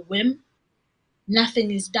off the whim,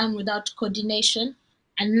 nothing is done without coordination,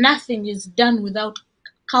 and nothing is done without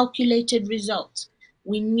calculated results.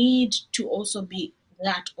 We need to also be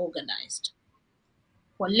that organized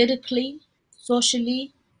politically,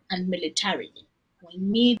 socially, and militarily. We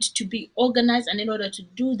need to be organized, and in order to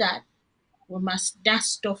do that, we must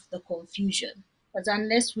dust off the confusion. Because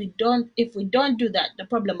if we don't do that, the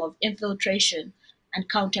problem of infiltration and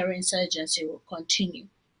counterinsurgency will continue.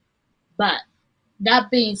 But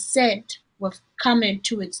that being said, we've come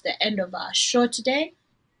towards the end of our show today.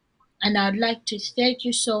 And I'd like to thank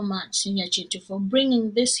you so much, Senior Kintu, for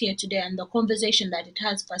bringing this here today and the conversation that it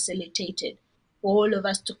has facilitated for all of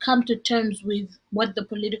us to come to terms with what the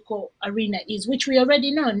political arena is, which we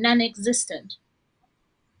already know, non-existent.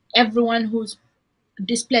 Everyone who's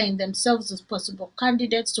displaying themselves as possible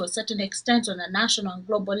candidates to a certain extent on a national and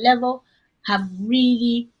global level have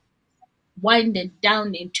really winded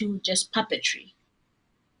down into just puppetry.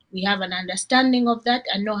 We have an understanding of that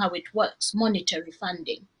and know how it works, monetary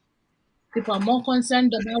funding. People are more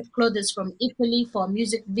concerned about clothes from Italy for a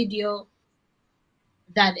music video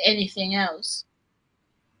than anything else.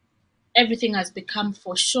 Everything has become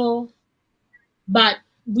for show, but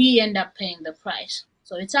we end up paying the price.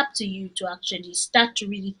 So it's up to you to actually start to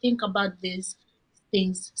really think about these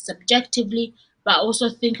things subjectively, but also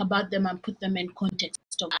think about them and put them in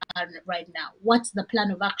context of right now. What's the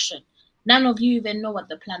plan of action? None of you even know what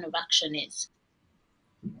the plan of action is.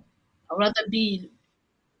 I'd rather be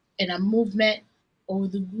in a movement or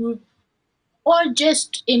the group, or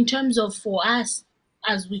just in terms of for us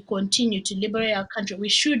as we continue to liberate our country, we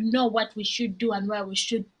should know what we should do and where we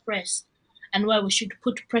should press and where we should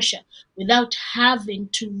put pressure without having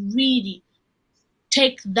to really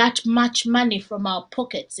take that much money from our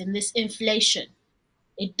pockets in this inflation.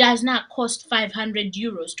 It does not cost 500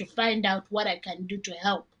 euros to find out what I can do to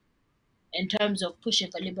help in terms of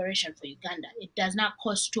pushing for liberation for Uganda. It does not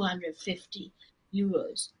cost 250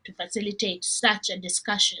 euros to facilitate such a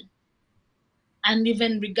discussion. And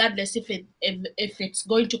even regardless if it's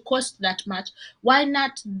going to cost that much, why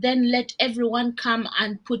not then let everyone come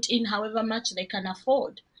and put in however much they can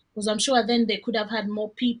afford? Because I'm sure then they could have had more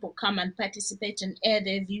people come and participate and air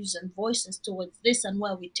their views and voices towards this and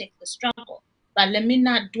where we take the struggle. But let me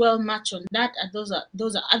not dwell much on that. And those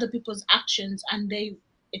are other people's actions, and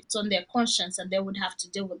it's on their conscience, and they would have to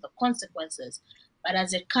deal with the consequences. But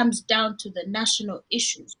as it comes down to the national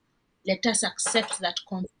issues, let us accept that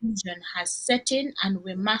confusion has set in, and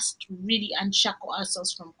we must really unshackle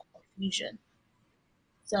ourselves from confusion.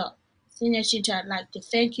 So, Senior Kintu, I'd like to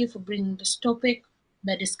thank you for bringing this topic,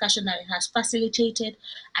 the discussion that it has facilitated,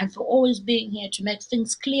 and for always being here to make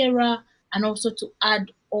things clearer and also to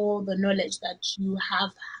add all the knowledge that you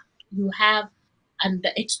have and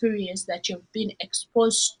the experience that you've been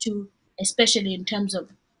exposed to, especially in terms of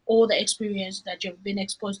all the experience that you've been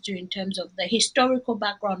exposed to in terms of the historical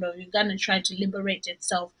background of Uganda trying to liberate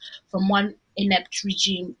itself from one inept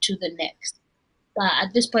regime to the next. But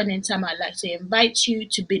at this point in time, I'd like to invite you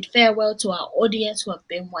to bid farewell to our audience who have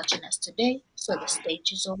been watching us today. So the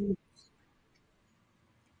stage is all yours.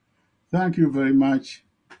 Thank you very much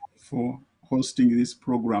for hosting this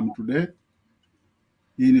program today.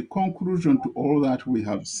 In conclusion to all that we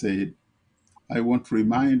have said, I want to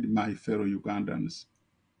remind my fellow Ugandans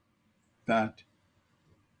that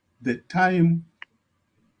the time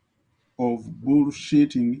of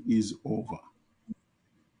bullshitting is over.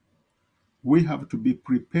 We have to be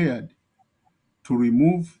prepared to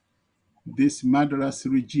remove this murderous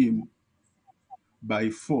regime by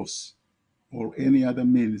force or any other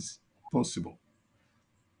means possible.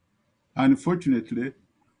 Unfortunately,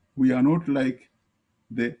 we are not like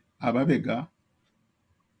the Ababega,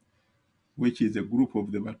 which is a group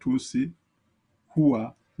of the Batusi, who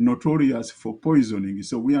are notorious for poisoning.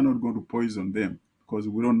 So we are not going to poison them because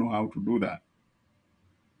we don't know how to do that.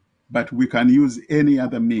 But we can use any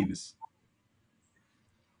other means,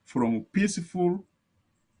 from peaceful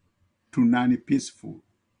to non-peaceful.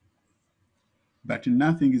 But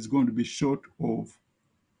nothing is going to be short of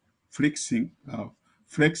flexing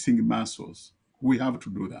muscles. We have to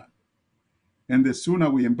do that. And the sooner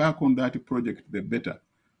we embark on that project, the better.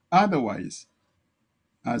 Otherwise,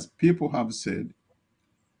 as people have said,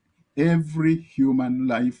 every human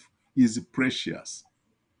life is precious.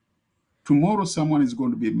 Tomorrow, someone is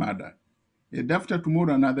going to be murdered. And after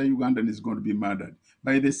tomorrow, another Ugandan is going to be murdered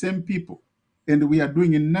by the same people. And we are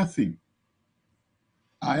doing nothing.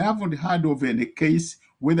 I haven't heard of any case,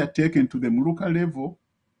 whether taken to the Muruka level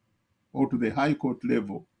or to the High Court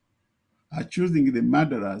level, accusing the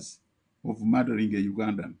murderers of murdering a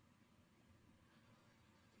Ugandan.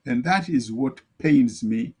 And that is what pains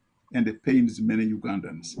me and it pains many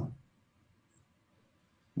Ugandans.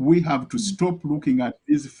 We have to stop looking at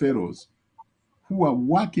these fellows who are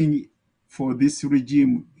working for this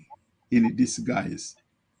regime in disguise,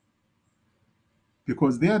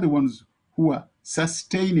 because they are the ones who are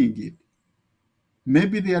sustaining it.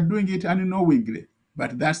 Maybe they are doing it unknowingly,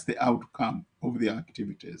 but that's the outcome of their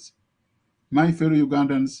activities. My fellow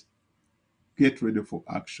Ugandans, get ready for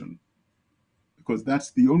action, because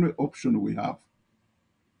that's the only option we have.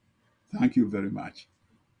 Thank you very much.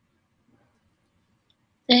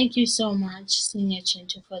 Thank you so much, Senior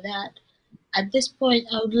Kintu, for that. At this point,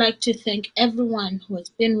 I would like to thank everyone who has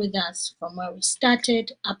been with us from where we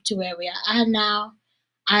started up to where we are now.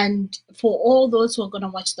 And for all those who are going to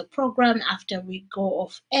watch the program after we go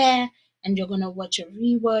off air and you're going to watch a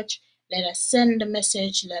rewatch, let us send a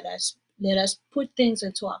message. Let us put things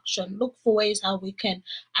into action. Look for ways how we can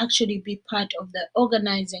actually be part of the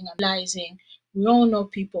organizing and realizing. We all know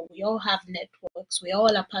people. We all have networks. We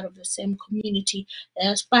all are part of the same community.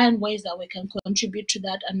 Let us find ways that we can contribute to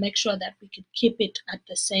that and make sure that we can keep it at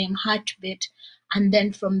the same heartbeat. And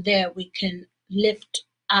then from there, we can lift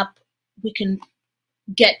up, we can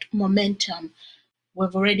get momentum.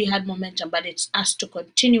 We've already had momentum, but it's us to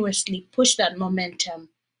continuously push that momentum,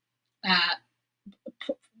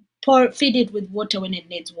 feed it with water when it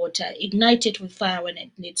needs water, ignite it with fire when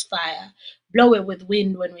it needs fire, blow it with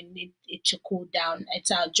wind when we need it to cool down.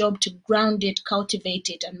 It's our job to ground it, cultivate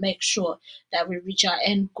it, and make sure that we reach our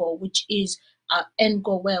end goal, which is our end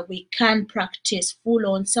goal where we can practice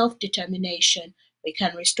full-on self-determination, we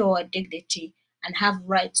can restore our dignity and have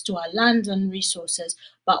rights to our lands and resources,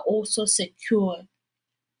 but also secure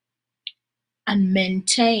and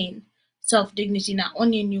maintain self-dignity not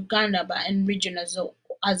only in Uganda but in region as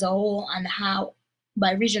a whole. And how,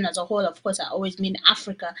 by region as a whole, of course I always mean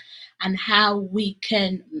Africa, and how we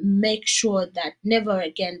can make sure that never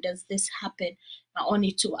again does this happen, not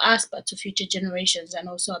only to us but to future generations. And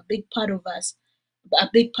also a big part of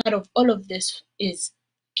all of this is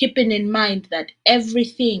keeping in mind that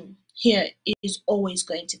everything here is always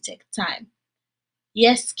going to take time.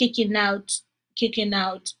 Yes, kicking out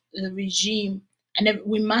the regime, and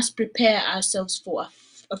we must prepare ourselves for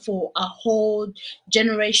a whole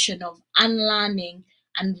generation of unlearning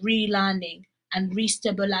and relearning and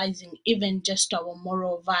restabilizing even just our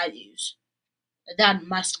moral values. That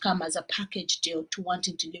must come as a package deal to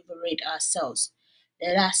wanting to liberate ourselves.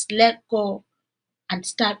 Let us let go and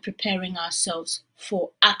start preparing ourselves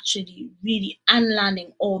for actually really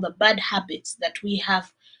unlearning all the bad habits that we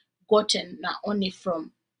have gotten not only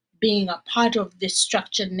from being a part of this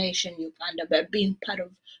structured nation, Uganda, by being part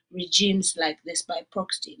of regimes like this by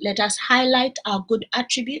proxy. Let us highlight our good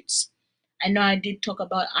attributes. I know I did talk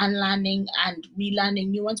about unlearning and relearning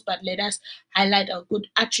new ones, but let us highlight our good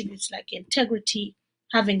attributes like integrity,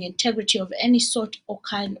 having integrity of any sort or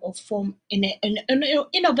kind or form in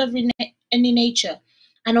of any nature,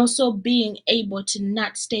 and also being able to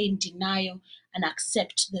not stay in denial and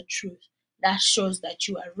accept the truth. That shows that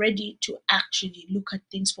you are ready to actually look at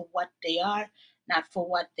things for what they are, not for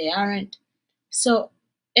what they aren't. So,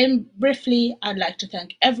 briefly, I'd like to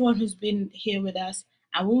thank everyone who's been here with us,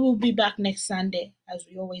 and we will be back next Sunday, as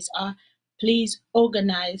we always are. Please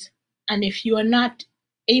organize, and if you are not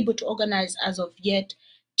able to organize as of yet,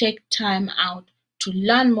 take time out to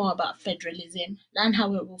learn more about federalism, learn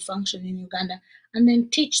how it will function in Uganda, and then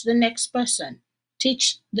teach the next person,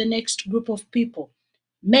 teach the next group of people.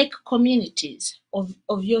 Make communities of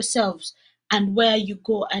yourselves and where you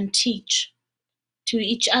go and teach to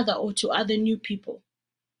each other or to other new people.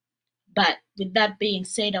 But with that being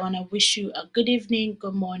said, I want to wish you a good evening,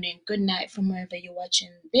 good morning, good night from wherever you're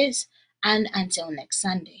watching this, and until next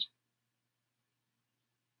Sunday.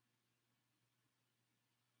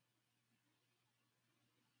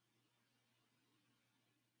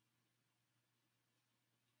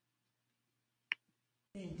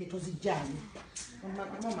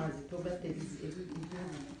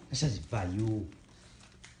 Asazivayo.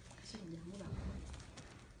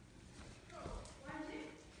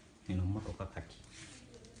 Eno motoka kati.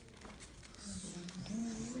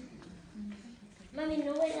 Mami,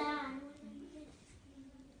 no voy a...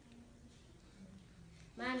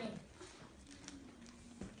 Mami.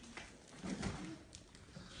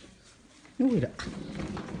 No voy a...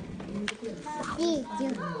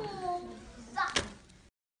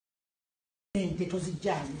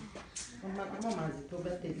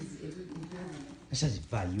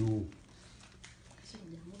 Asazivayo.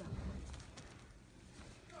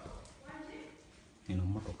 Eno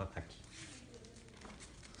motoka kati.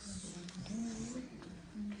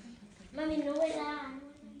 Mami, no voy a...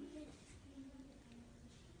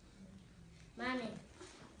 Mami.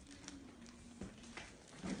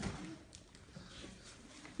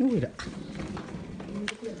 No voy a...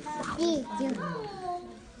 Papi,